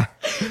 Yeah.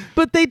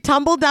 But they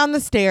tumble down the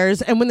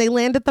stairs, and when they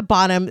land at the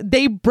bottom,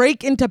 they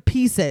break into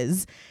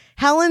pieces.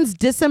 Helen's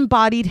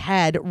disembodied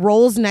head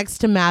rolls next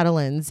to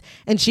Madeline's,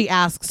 and she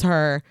asks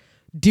her,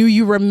 "Do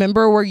you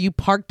remember where you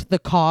parked the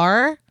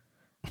car?"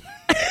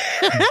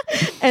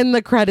 And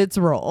the credits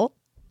roll.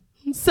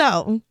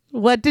 So,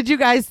 what did you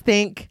guys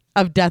think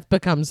of Death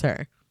Becomes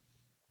Her?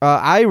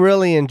 I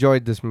really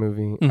enjoyed this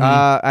movie.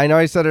 I know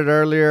I said it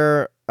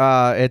earlier.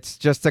 It's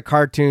just a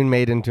cartoon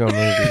made into a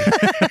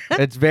movie.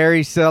 It's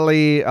very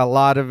silly. A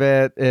lot of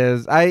it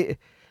is. I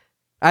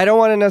don't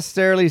want to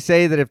necessarily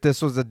say that if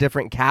this was a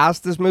different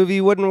cast, this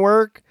movie wouldn't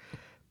work.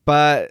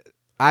 But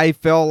I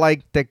feel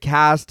like the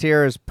cast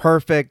here is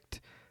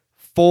perfect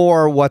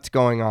for what's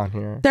going on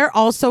here. They're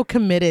also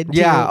committed.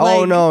 Yeah. To, like,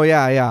 Oh, no.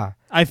 Yeah. Yeah.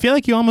 I feel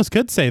like you almost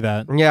could say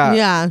that. Yeah.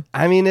 Yeah.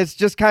 I mean, it's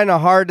just kind of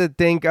hard to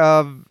think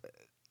of.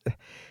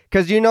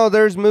 Because,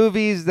 there's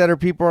movies that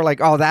people are like,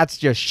 oh, that's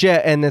just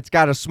shit. And it's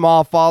got a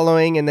small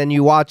following. And then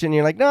you watch it and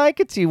you're like, no, I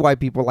could see why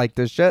people like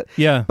this shit.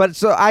 Yeah. But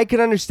so I can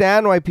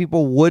understand why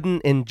people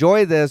wouldn't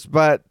enjoy this.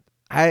 But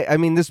I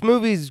mean, this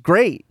movie's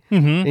great.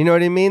 Mm-hmm. You know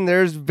what I mean?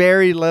 There's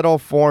very little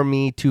for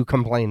me to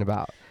complain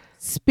about.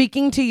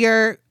 Speaking to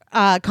your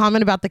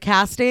comment about the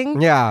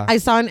casting. Yeah. I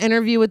saw an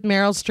interview with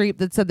Meryl Streep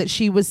that said that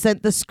she was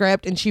sent the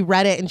script and she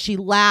read it and she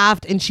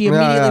laughed and she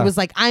immediately was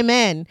like, I'm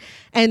in.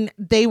 And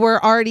she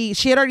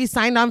had already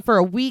signed on for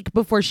a week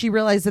before she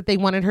realized that they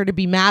wanted her to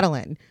be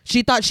Madeline.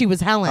 She thought she was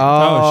Helen.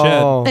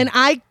 Oh, And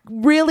I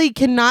really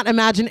cannot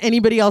imagine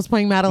anybody else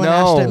playing Madeline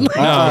No. Ashton.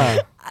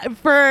 Like,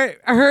 for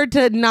her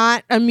to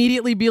not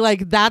immediately be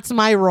like, that's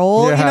my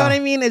role. You know Yeah. what I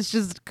mean? It's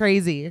just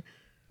crazy.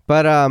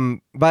 But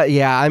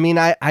yeah, I mean,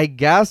 I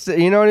guess,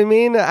 you know what I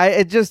mean?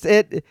 It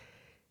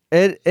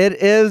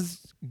is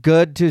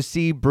good to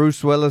see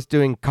Bruce Willis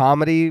doing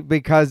comedy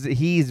because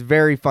he's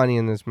very funny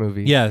in this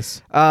movie.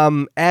 Yes.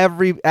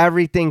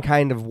 Everything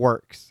kind of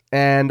works,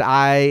 and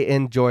I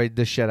enjoyed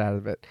the shit out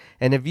of it.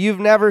 And if you've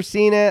never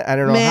seen it, I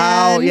don't know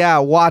how. Yeah,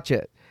 watch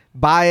it,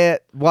 buy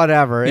it,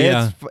 whatever.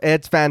 Yeah.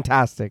 It's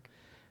fantastic.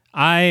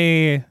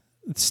 I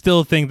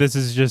still think this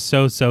is just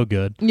so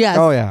good. Yes.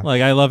 Oh yeah.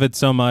 Like, I love it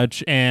so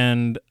much,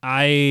 and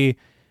I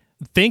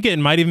think it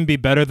might even be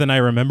better than I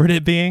remembered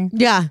it being.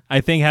 Yeah. I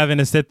think having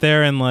to sit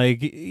there and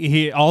like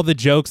all the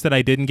jokes that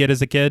I didn't get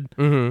as a kid,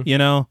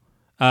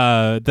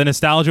 the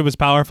nostalgia was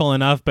powerful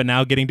enough, but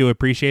now getting to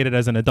appreciate it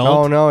as an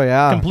adult, Oh no,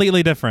 yeah.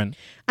 completely different.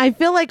 I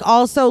feel like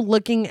also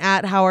looking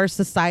at how our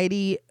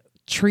society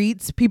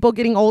treats people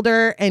getting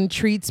older and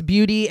treats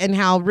beauty, and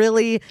how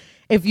really,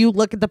 if you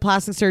look at the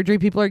plastic surgery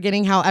people are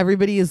getting, how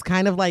everybody is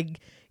kind of like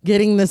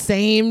getting the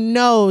same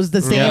nose,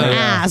 the same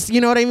ass.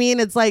 You know what I mean?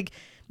 It's like,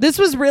 this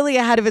was really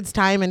ahead of its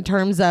time in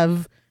terms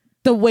of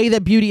the way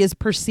that beauty is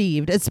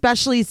perceived,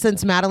 especially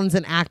since Madeline's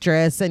an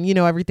actress and,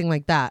 everything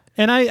like that.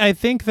 And I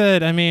think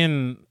that,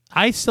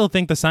 I still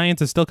think the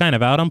science is still kind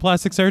of out on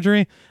plastic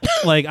surgery.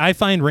 Like, I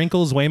find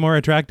wrinkles way more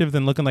attractive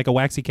than looking like a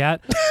waxy cat.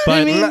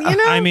 But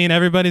I mean,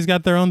 everybody's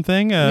got their own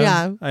thing.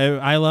 Yeah.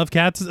 I love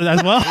cats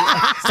as well.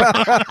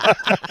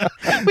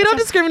 We don't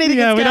discriminate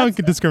against we cats.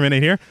 don't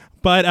discriminate here.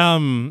 But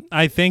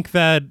I think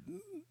that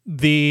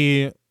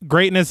the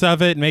greatness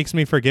of it makes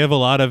me forgive a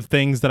lot of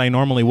things that I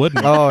normally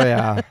wouldn't. Oh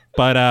yeah.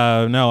 But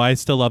no, I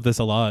still love this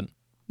a lot.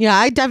 Yeah,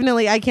 I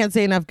can't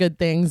say enough good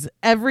things.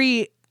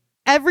 Every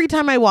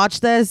time I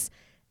watch this,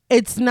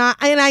 it's not,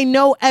 and I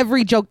know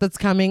every joke that's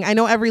coming. I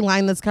know every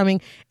line that's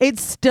coming.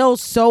 It's still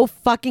so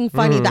fucking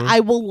funny that I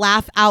will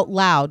laugh out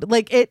loud.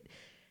 Like, it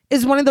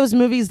is one of those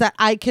movies that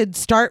I could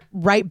start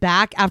right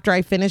back after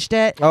I finished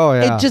it. Oh,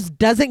 yeah. It just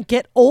doesn't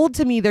get old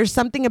to me. There's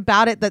something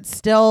about it that's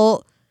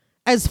still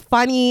as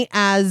funny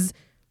as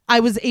I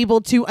was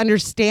able to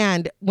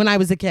understand when I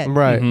was a kid.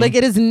 Right. Like,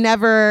 it is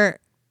never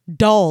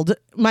dulled.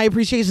 My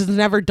appreciation is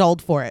never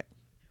dulled for it.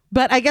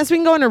 But I guess we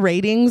can go into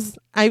ratings.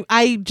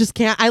 I just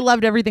can't. I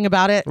loved everything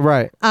about it.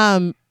 Right.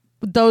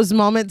 Those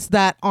moments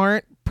that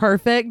aren't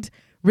perfect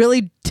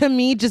really, to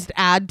me, just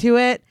add to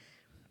it.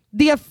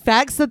 the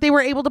effects that they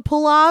were able to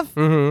pull off.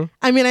 Mm-hmm.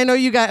 I mean, I know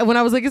you guys, when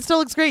I was like, it still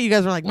looks great, you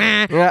guys were like,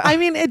 meh. Yeah. I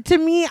mean, to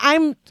me,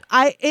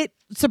 it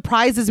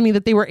surprises me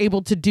that they were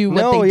able to do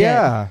what they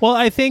did. Well,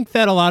 I think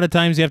that a lot of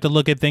times you have to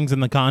look at things in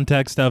the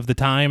context of the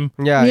time.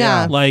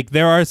 Yeah. Like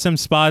there are some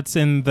spots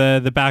in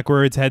the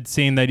backwards head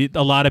scene that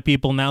a lot of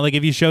people now, like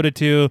if you showed it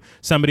to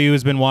somebody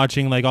who's been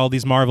watching like all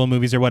these Marvel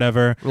movies or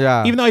whatever.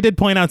 Yeah. Even though I did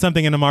point out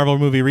something in a Marvel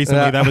movie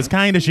recently that was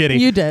kind of shitty.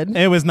 You did.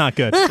 It was not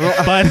good.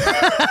 But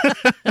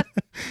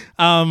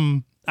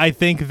I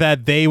think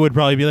that they would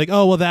probably be like,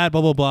 oh, well, that,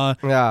 blah, blah, blah.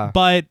 Yeah.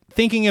 But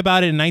thinking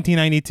about it in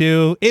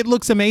 1992, it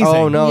looks amazing.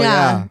 Oh, no,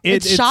 yeah.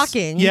 It's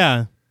shocking.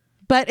 Yeah.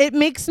 But it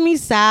makes me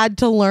sad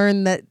to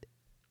learn that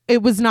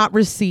it was not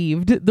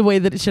received the way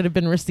that it should have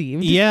been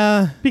received.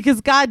 Yeah.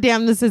 Because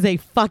goddamn, this is a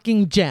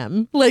fucking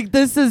gem. Like,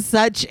 this is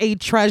such a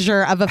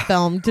treasure of a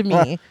film to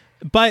me.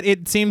 But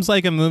it seems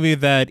like a movie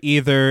that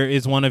either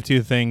is one of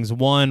two things.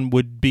 One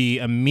would be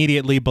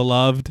immediately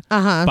beloved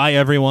by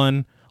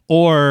everyone,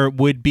 or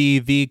would be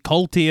the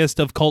cultiest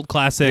of cult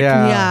classic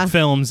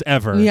films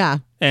ever. Yeah.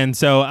 And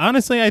so,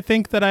 honestly, I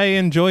think that I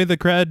enjoy the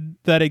cred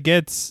that it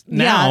gets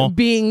now. Yeah,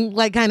 being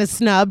like kind of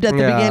snubbed at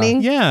the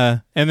beginning. Yeah.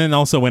 And then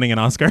also winning an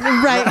Oscar.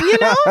 Right. You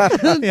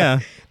know?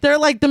 Yeah. They're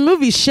like, the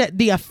movie shit.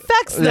 The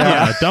effects, though.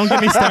 Yeah. Don't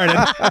get me started.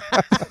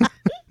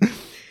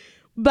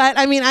 But,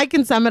 I mean, I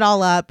can sum it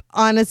all up.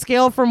 On a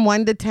scale from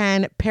 1 to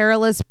 10,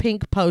 perilous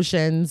pink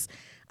potions,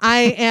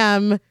 I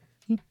am...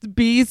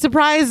 Be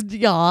surprised,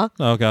 y'all.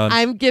 Oh, God.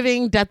 I'm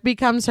giving Death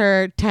Becomes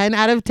Her 10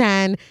 out of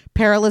 10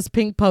 perilous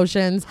pink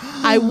potions.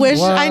 I wish,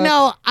 I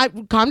know,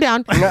 calm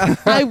down.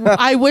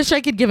 I wish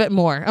I could give it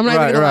more. I'm not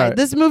even gonna lie.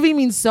 This movie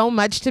means so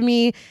much to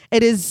me.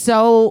 It is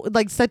so,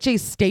 like, such a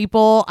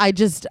staple. I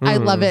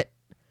love it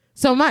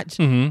so much.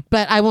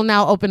 But I will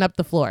now open up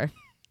the floor.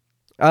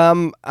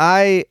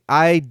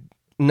 I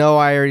know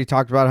I already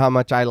talked about how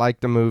much I like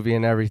the movie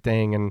and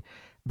everything,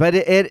 but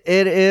it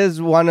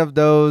is one of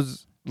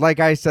those.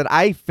 Like I said,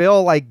 I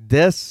feel like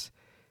this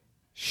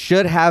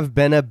should have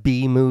been a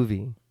B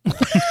movie.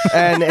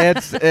 And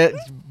it's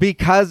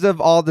because of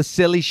all the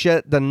silly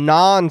shit, the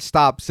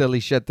non-stop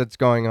silly shit that's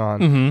going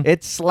on.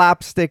 It's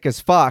slapstick as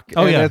fuck.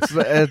 Oh, and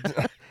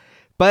yeah.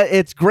 But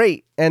it's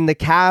great. And the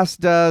cast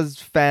does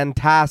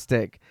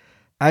fantastic.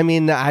 I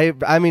mean, I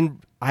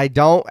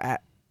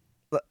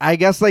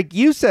guess like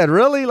you said,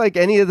 really, like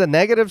any of the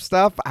negative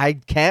stuff, I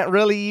can't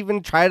really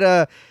even try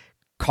to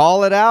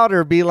call it out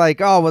or be like,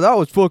 oh, well, that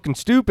was fucking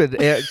stupid.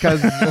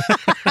 Because,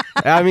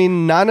 I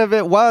mean, none of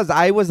it was.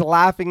 I was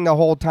laughing the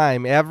whole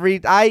time.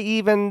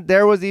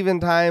 There was even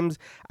times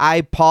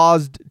I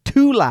paused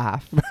to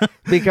laugh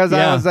because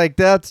I was like,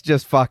 that's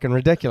just fucking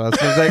ridiculous.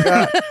 I was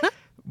like,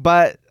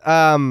 but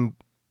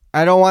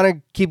I don't want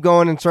to keep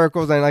going in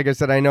circles. And like I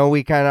said, I know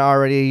we kind of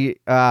already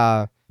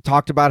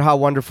talked about how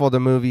wonderful the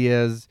movie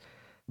is.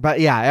 But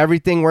yeah,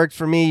 everything works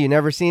for me. You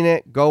never seen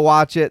it? Go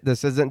watch it.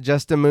 This isn't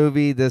just a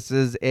movie. This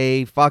is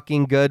a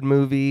fucking good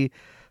movie.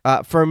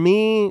 For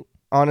me,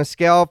 on a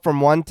scale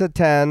from 1 to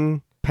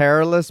 10,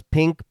 perilous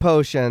pink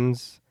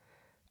potions,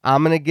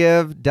 I'm going to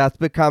give Death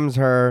Becomes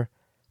Her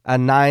a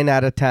 9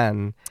 out of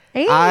 10.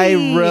 Hey. I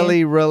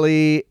really,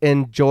 really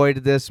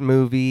enjoyed this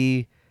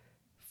movie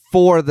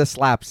for the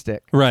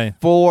slapstick. Right.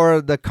 For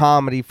the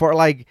comedy. For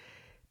like...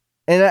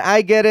 And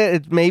I get it.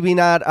 It's maybe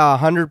not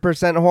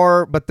 100%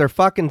 horror, but they're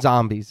fucking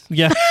zombies.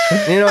 Yeah.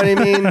 You know what I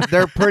mean?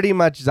 They're pretty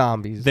much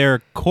zombies.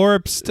 They're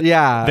corpsed.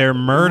 Yeah. They're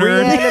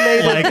murdered.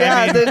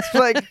 Reanimated. It's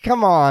like,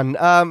 come on.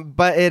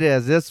 But it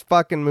is. This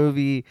fucking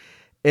movie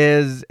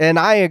is, and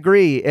I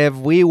agree. If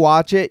we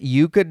watch it,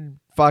 you could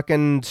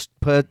fucking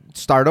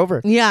start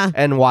over. Yeah.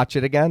 And watch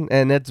it again.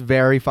 And it's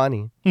very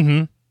funny.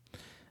 Mm-hmm.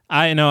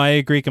 I know, I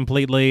agree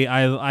completely.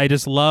 I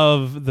just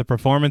love the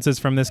performances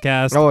from this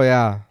cast. Oh,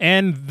 yeah.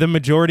 And the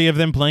majority of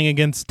them playing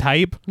against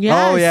type. Yes.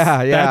 Oh,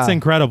 yeah, yeah. That's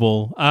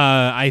incredible.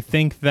 I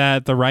think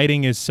that the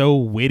writing is so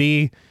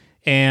witty,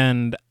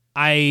 and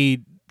I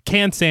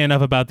can't say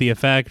enough about the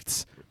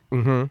effects,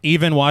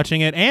 even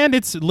watching it. And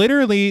it's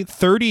literally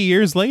 30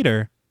 years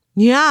later.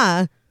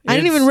 Yeah. I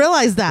didn't even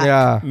realize that.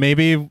 Yeah.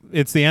 Maybe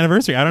it's the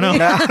anniversary. I don't know.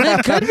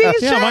 It could be, sure.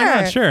 Yeah, why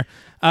not? Sure.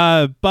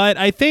 But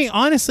I think,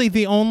 honestly,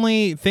 the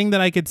only thing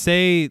that I could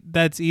say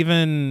that's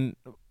even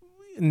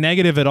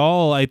negative at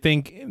all, I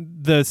think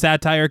the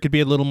satire could be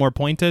a little more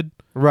pointed.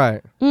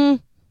 Right.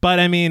 But,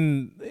 I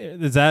mean,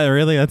 is that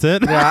really? That's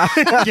it? Yeah.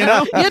 You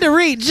know? You had to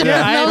reach. Yeah,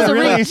 That I had was to a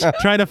really reach.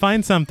 try to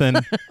find something.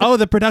 Oh,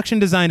 the production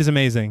design is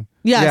amazing.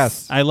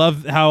 Yes. I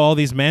love how all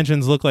these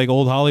mansions look like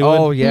old Hollywood.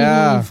 Oh,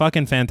 yeah.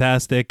 Fucking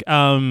fantastic.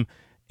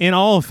 In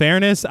all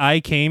fairness, I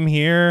came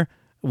here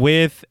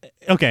with...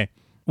 Okay.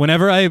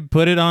 Whenever I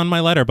put it on my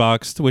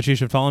Letterboxd, which you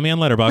should follow me on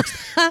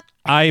Letterboxd,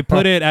 I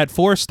put it at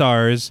 4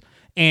 stars,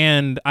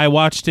 and I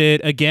watched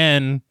it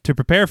again to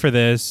prepare for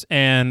this,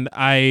 and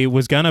I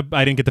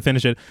didn't get to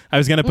finish it. I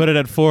was gonna put it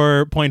at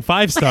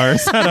 4.5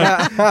 stars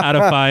out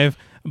of 5.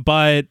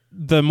 But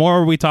the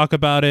more we talk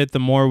about it, the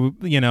more,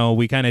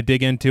 we kind of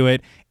dig into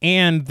it,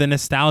 and the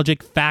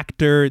nostalgic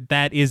factor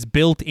that is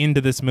built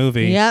into this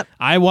movie. Yep.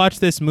 I watched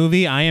this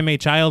movie. I am a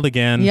child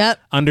again. Yep.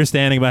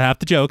 Understanding about half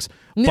the jokes,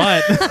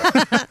 but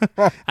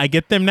I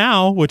get them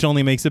now, which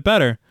only makes it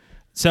better.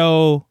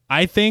 So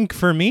I think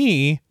for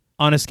me,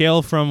 on a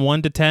scale from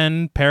 1 to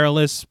 10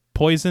 perilous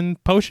poison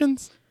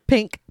potions,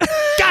 Pink.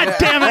 God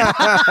damn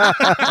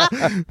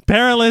it!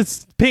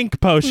 Perilous pink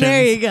potions.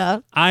 There you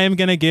go. I am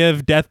going to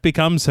give Death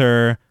Becomes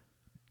Her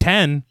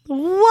 10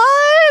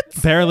 What?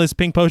 perilous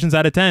pink potions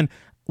out of 10.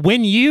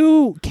 When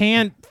you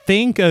can't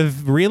think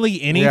of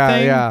really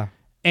anything, Yeah.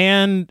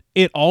 and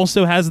it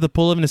also has the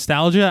pull of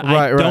nostalgia,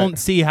 I don't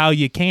see how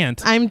you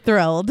can't. I'm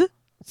thrilled.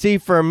 See,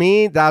 for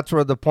me, that's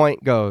where the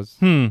point goes.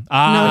 No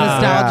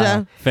nostalgia.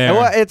 Yeah. Fair.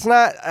 Well, it's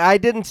not, I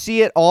didn't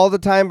see it all the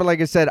time, but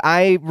like I said,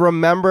 I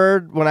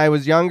remembered when I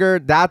was younger,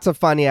 that's a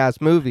funny ass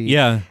movie.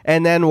 Yeah.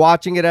 And then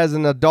watching it as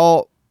an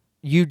adult,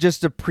 you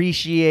just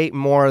appreciate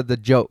more of the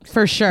jokes.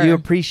 For sure. You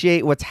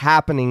appreciate what's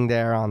happening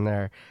there on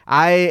there.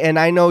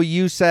 I know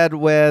you said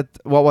with,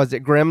 what was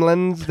it,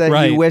 Gremlins, that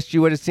Right. you wished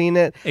you would have seen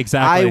it.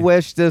 Exactly. I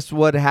wish this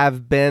would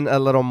have been a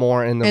little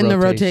more in the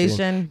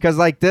rotation. Because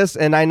like this,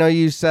 and I know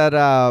you said,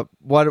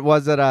 what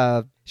was it,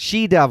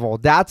 She-Devil.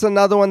 That's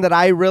another one that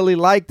I really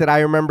liked that I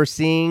remember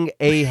seeing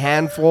a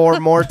handful or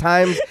more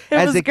times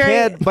as was a great.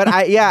 kid. But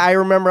I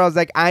remember I was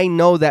like, I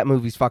know that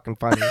movie's fucking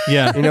funny.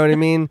 Yeah. You know what I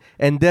mean?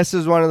 And this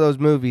is one of those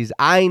movies.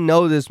 I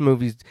know this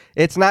movie's,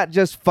 it's not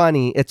just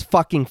funny, it's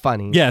fucking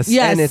funny. Yes.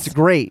 Yes. And it's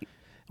great.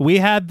 We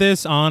had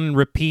this on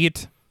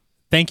repeat.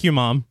 Thank you,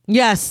 Mom.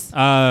 Yes.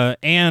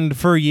 And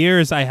for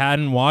years I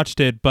hadn't watched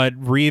it, but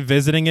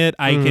revisiting it,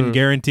 I can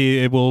guarantee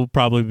it will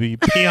probably be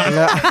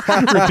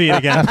on repeat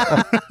again.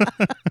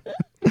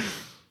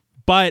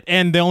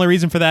 And the only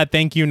reason for that,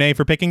 thank you, Nay,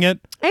 for picking it.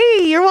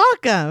 Hey, you're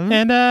welcome.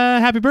 And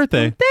happy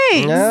birthday.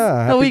 Thanks.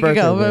 Yeah, a happy week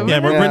ago. birthday,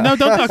 But Yeah, Yeah. no,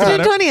 don't talk about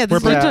June 20th. We're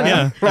It's June 20th.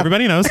 yeah,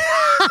 everybody knows.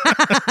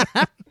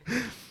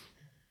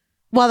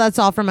 Well, that's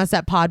all from us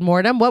at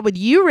Podmortem. What would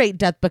you rate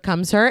Death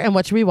Becomes Her, and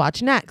what should we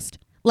watch next?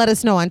 Let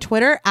us know on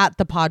Twitter at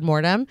the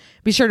Podmortem.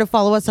 Be sure to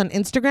follow us on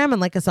Instagram and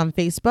like us on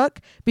Facebook.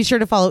 Be sure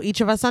to follow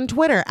each of us on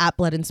Twitter at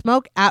Blood and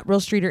Smoke, at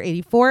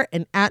RealStreeter84,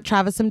 and at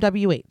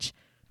TravisMWH.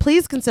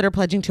 Please consider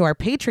pledging to our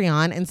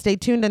Patreon and stay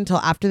tuned until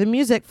after the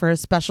music for a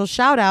special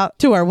shout out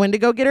to our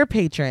Wendigo Getter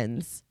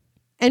patrons.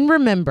 And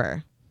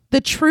remember, the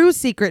true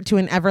secret to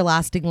an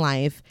everlasting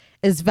life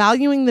is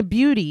valuing the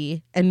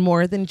beauty and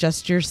more than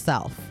just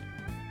yourself.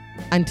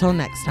 Until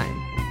next time.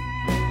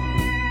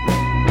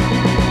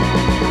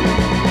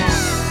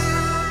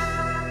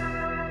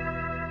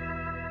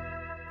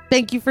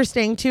 Thank you for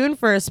staying tuned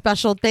for a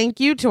special thank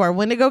you to our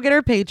Wendigo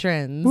Getter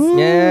patrons.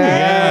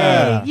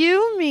 Yeah. Hey,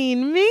 you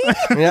mean me?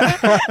 Yeah.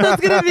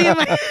 That's going to be in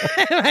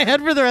my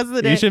head for the rest of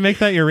the day. You should make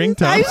that your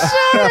ringtone.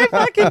 I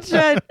fucking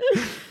should.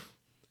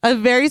 A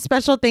very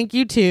special thank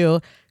you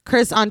to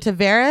Chris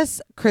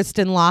Ontiveros,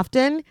 Kristen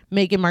Lofton,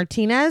 Megan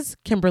Martinez,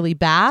 Kimberly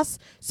Bass,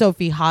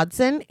 Sophie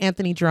Hodson,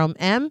 Anthony Jerome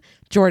M,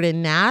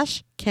 Jordan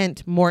Nash,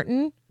 Kent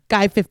Morton,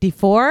 Guy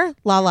 54,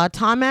 Lala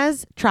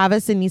Thomas,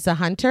 Travis and Nisa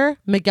Hunter,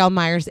 Miguel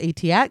Myers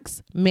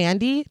ATX,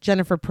 Mandy,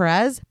 Jennifer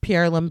Perez,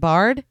 Pierre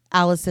Lombard,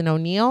 Allison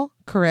O'Neill,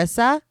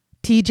 Carissa,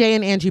 TJ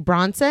and Angie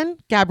Bronson,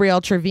 Gabrielle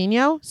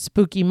Trevino,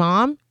 Spooky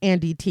Mom,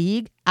 Andy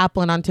Teague,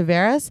 Applin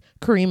Ontiveros,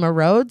 Karima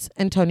Rhodes,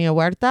 Antonio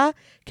Huerta,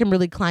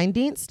 Kimberly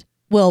Kleindienst,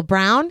 Will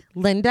Brown,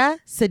 Linda,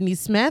 Sydney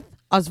Smith,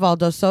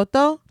 Osvaldo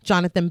Soto,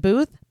 Jonathan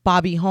Booth,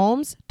 Bobby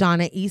Holmes,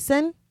 Donna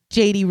Eason,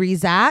 JD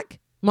Rezak,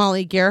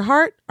 Molly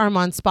Gerhart,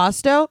 Armand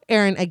Spasto,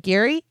 Aaron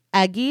Aguirre,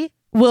 Eggy,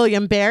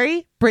 William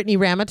Barry, Brittany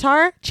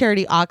Ramatar,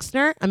 Charity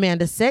Oxner,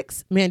 Amanda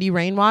Six, Mandy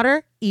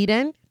Rainwater,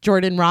 Eden,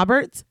 Jordan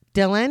Roberts,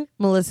 Dylan,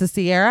 Melissa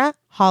Sierra,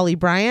 Holly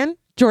Bryan,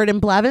 Jordan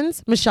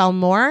Blevins, Michelle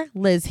Moore,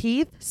 Liz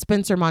Heath,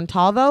 Spencer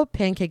Montalvo,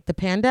 Pancake the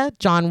Panda,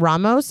 John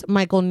Ramos,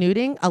 Michael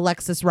Newting,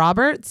 Alexis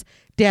Roberts,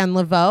 Dan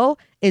Laveau,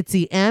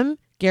 Itzy M,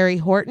 Gary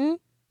Horton,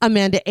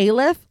 Amanda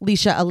Aliff,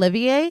 Leisha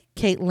Olivier,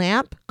 Kate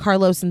Lamp,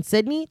 Carlos and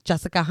Sydney,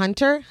 Jessica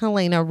Hunter,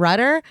 Helena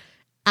Rudder,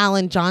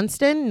 Alan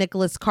Johnston,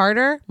 Nicholas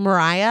Carter,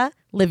 Mariah,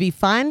 Livy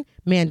Fun,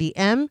 Mandy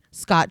M,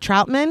 Scott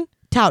Troutman,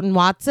 Towton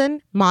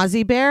Watson,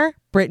 Mozzie Bear,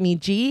 Brittany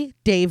G,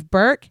 Dave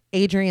Burke,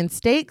 Adrian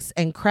Stakes,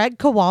 and Craig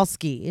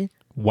Kowalski.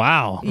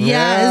 Wow. Yes.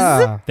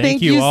 Yeah.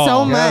 Thank you you all.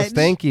 so much. Yes,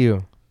 thank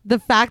you. The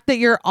fact that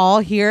you're all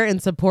here and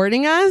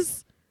supporting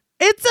us,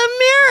 it's a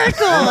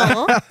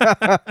miracle.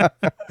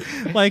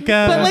 Like,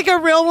 But like a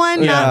real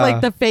one, Yeah. not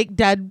like the fake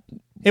dead.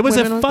 it was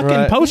a women- fucking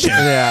Right. potion.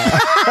 Yeah.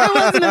 It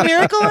wasn't a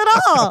miracle at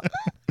all.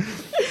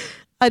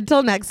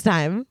 Until next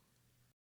time.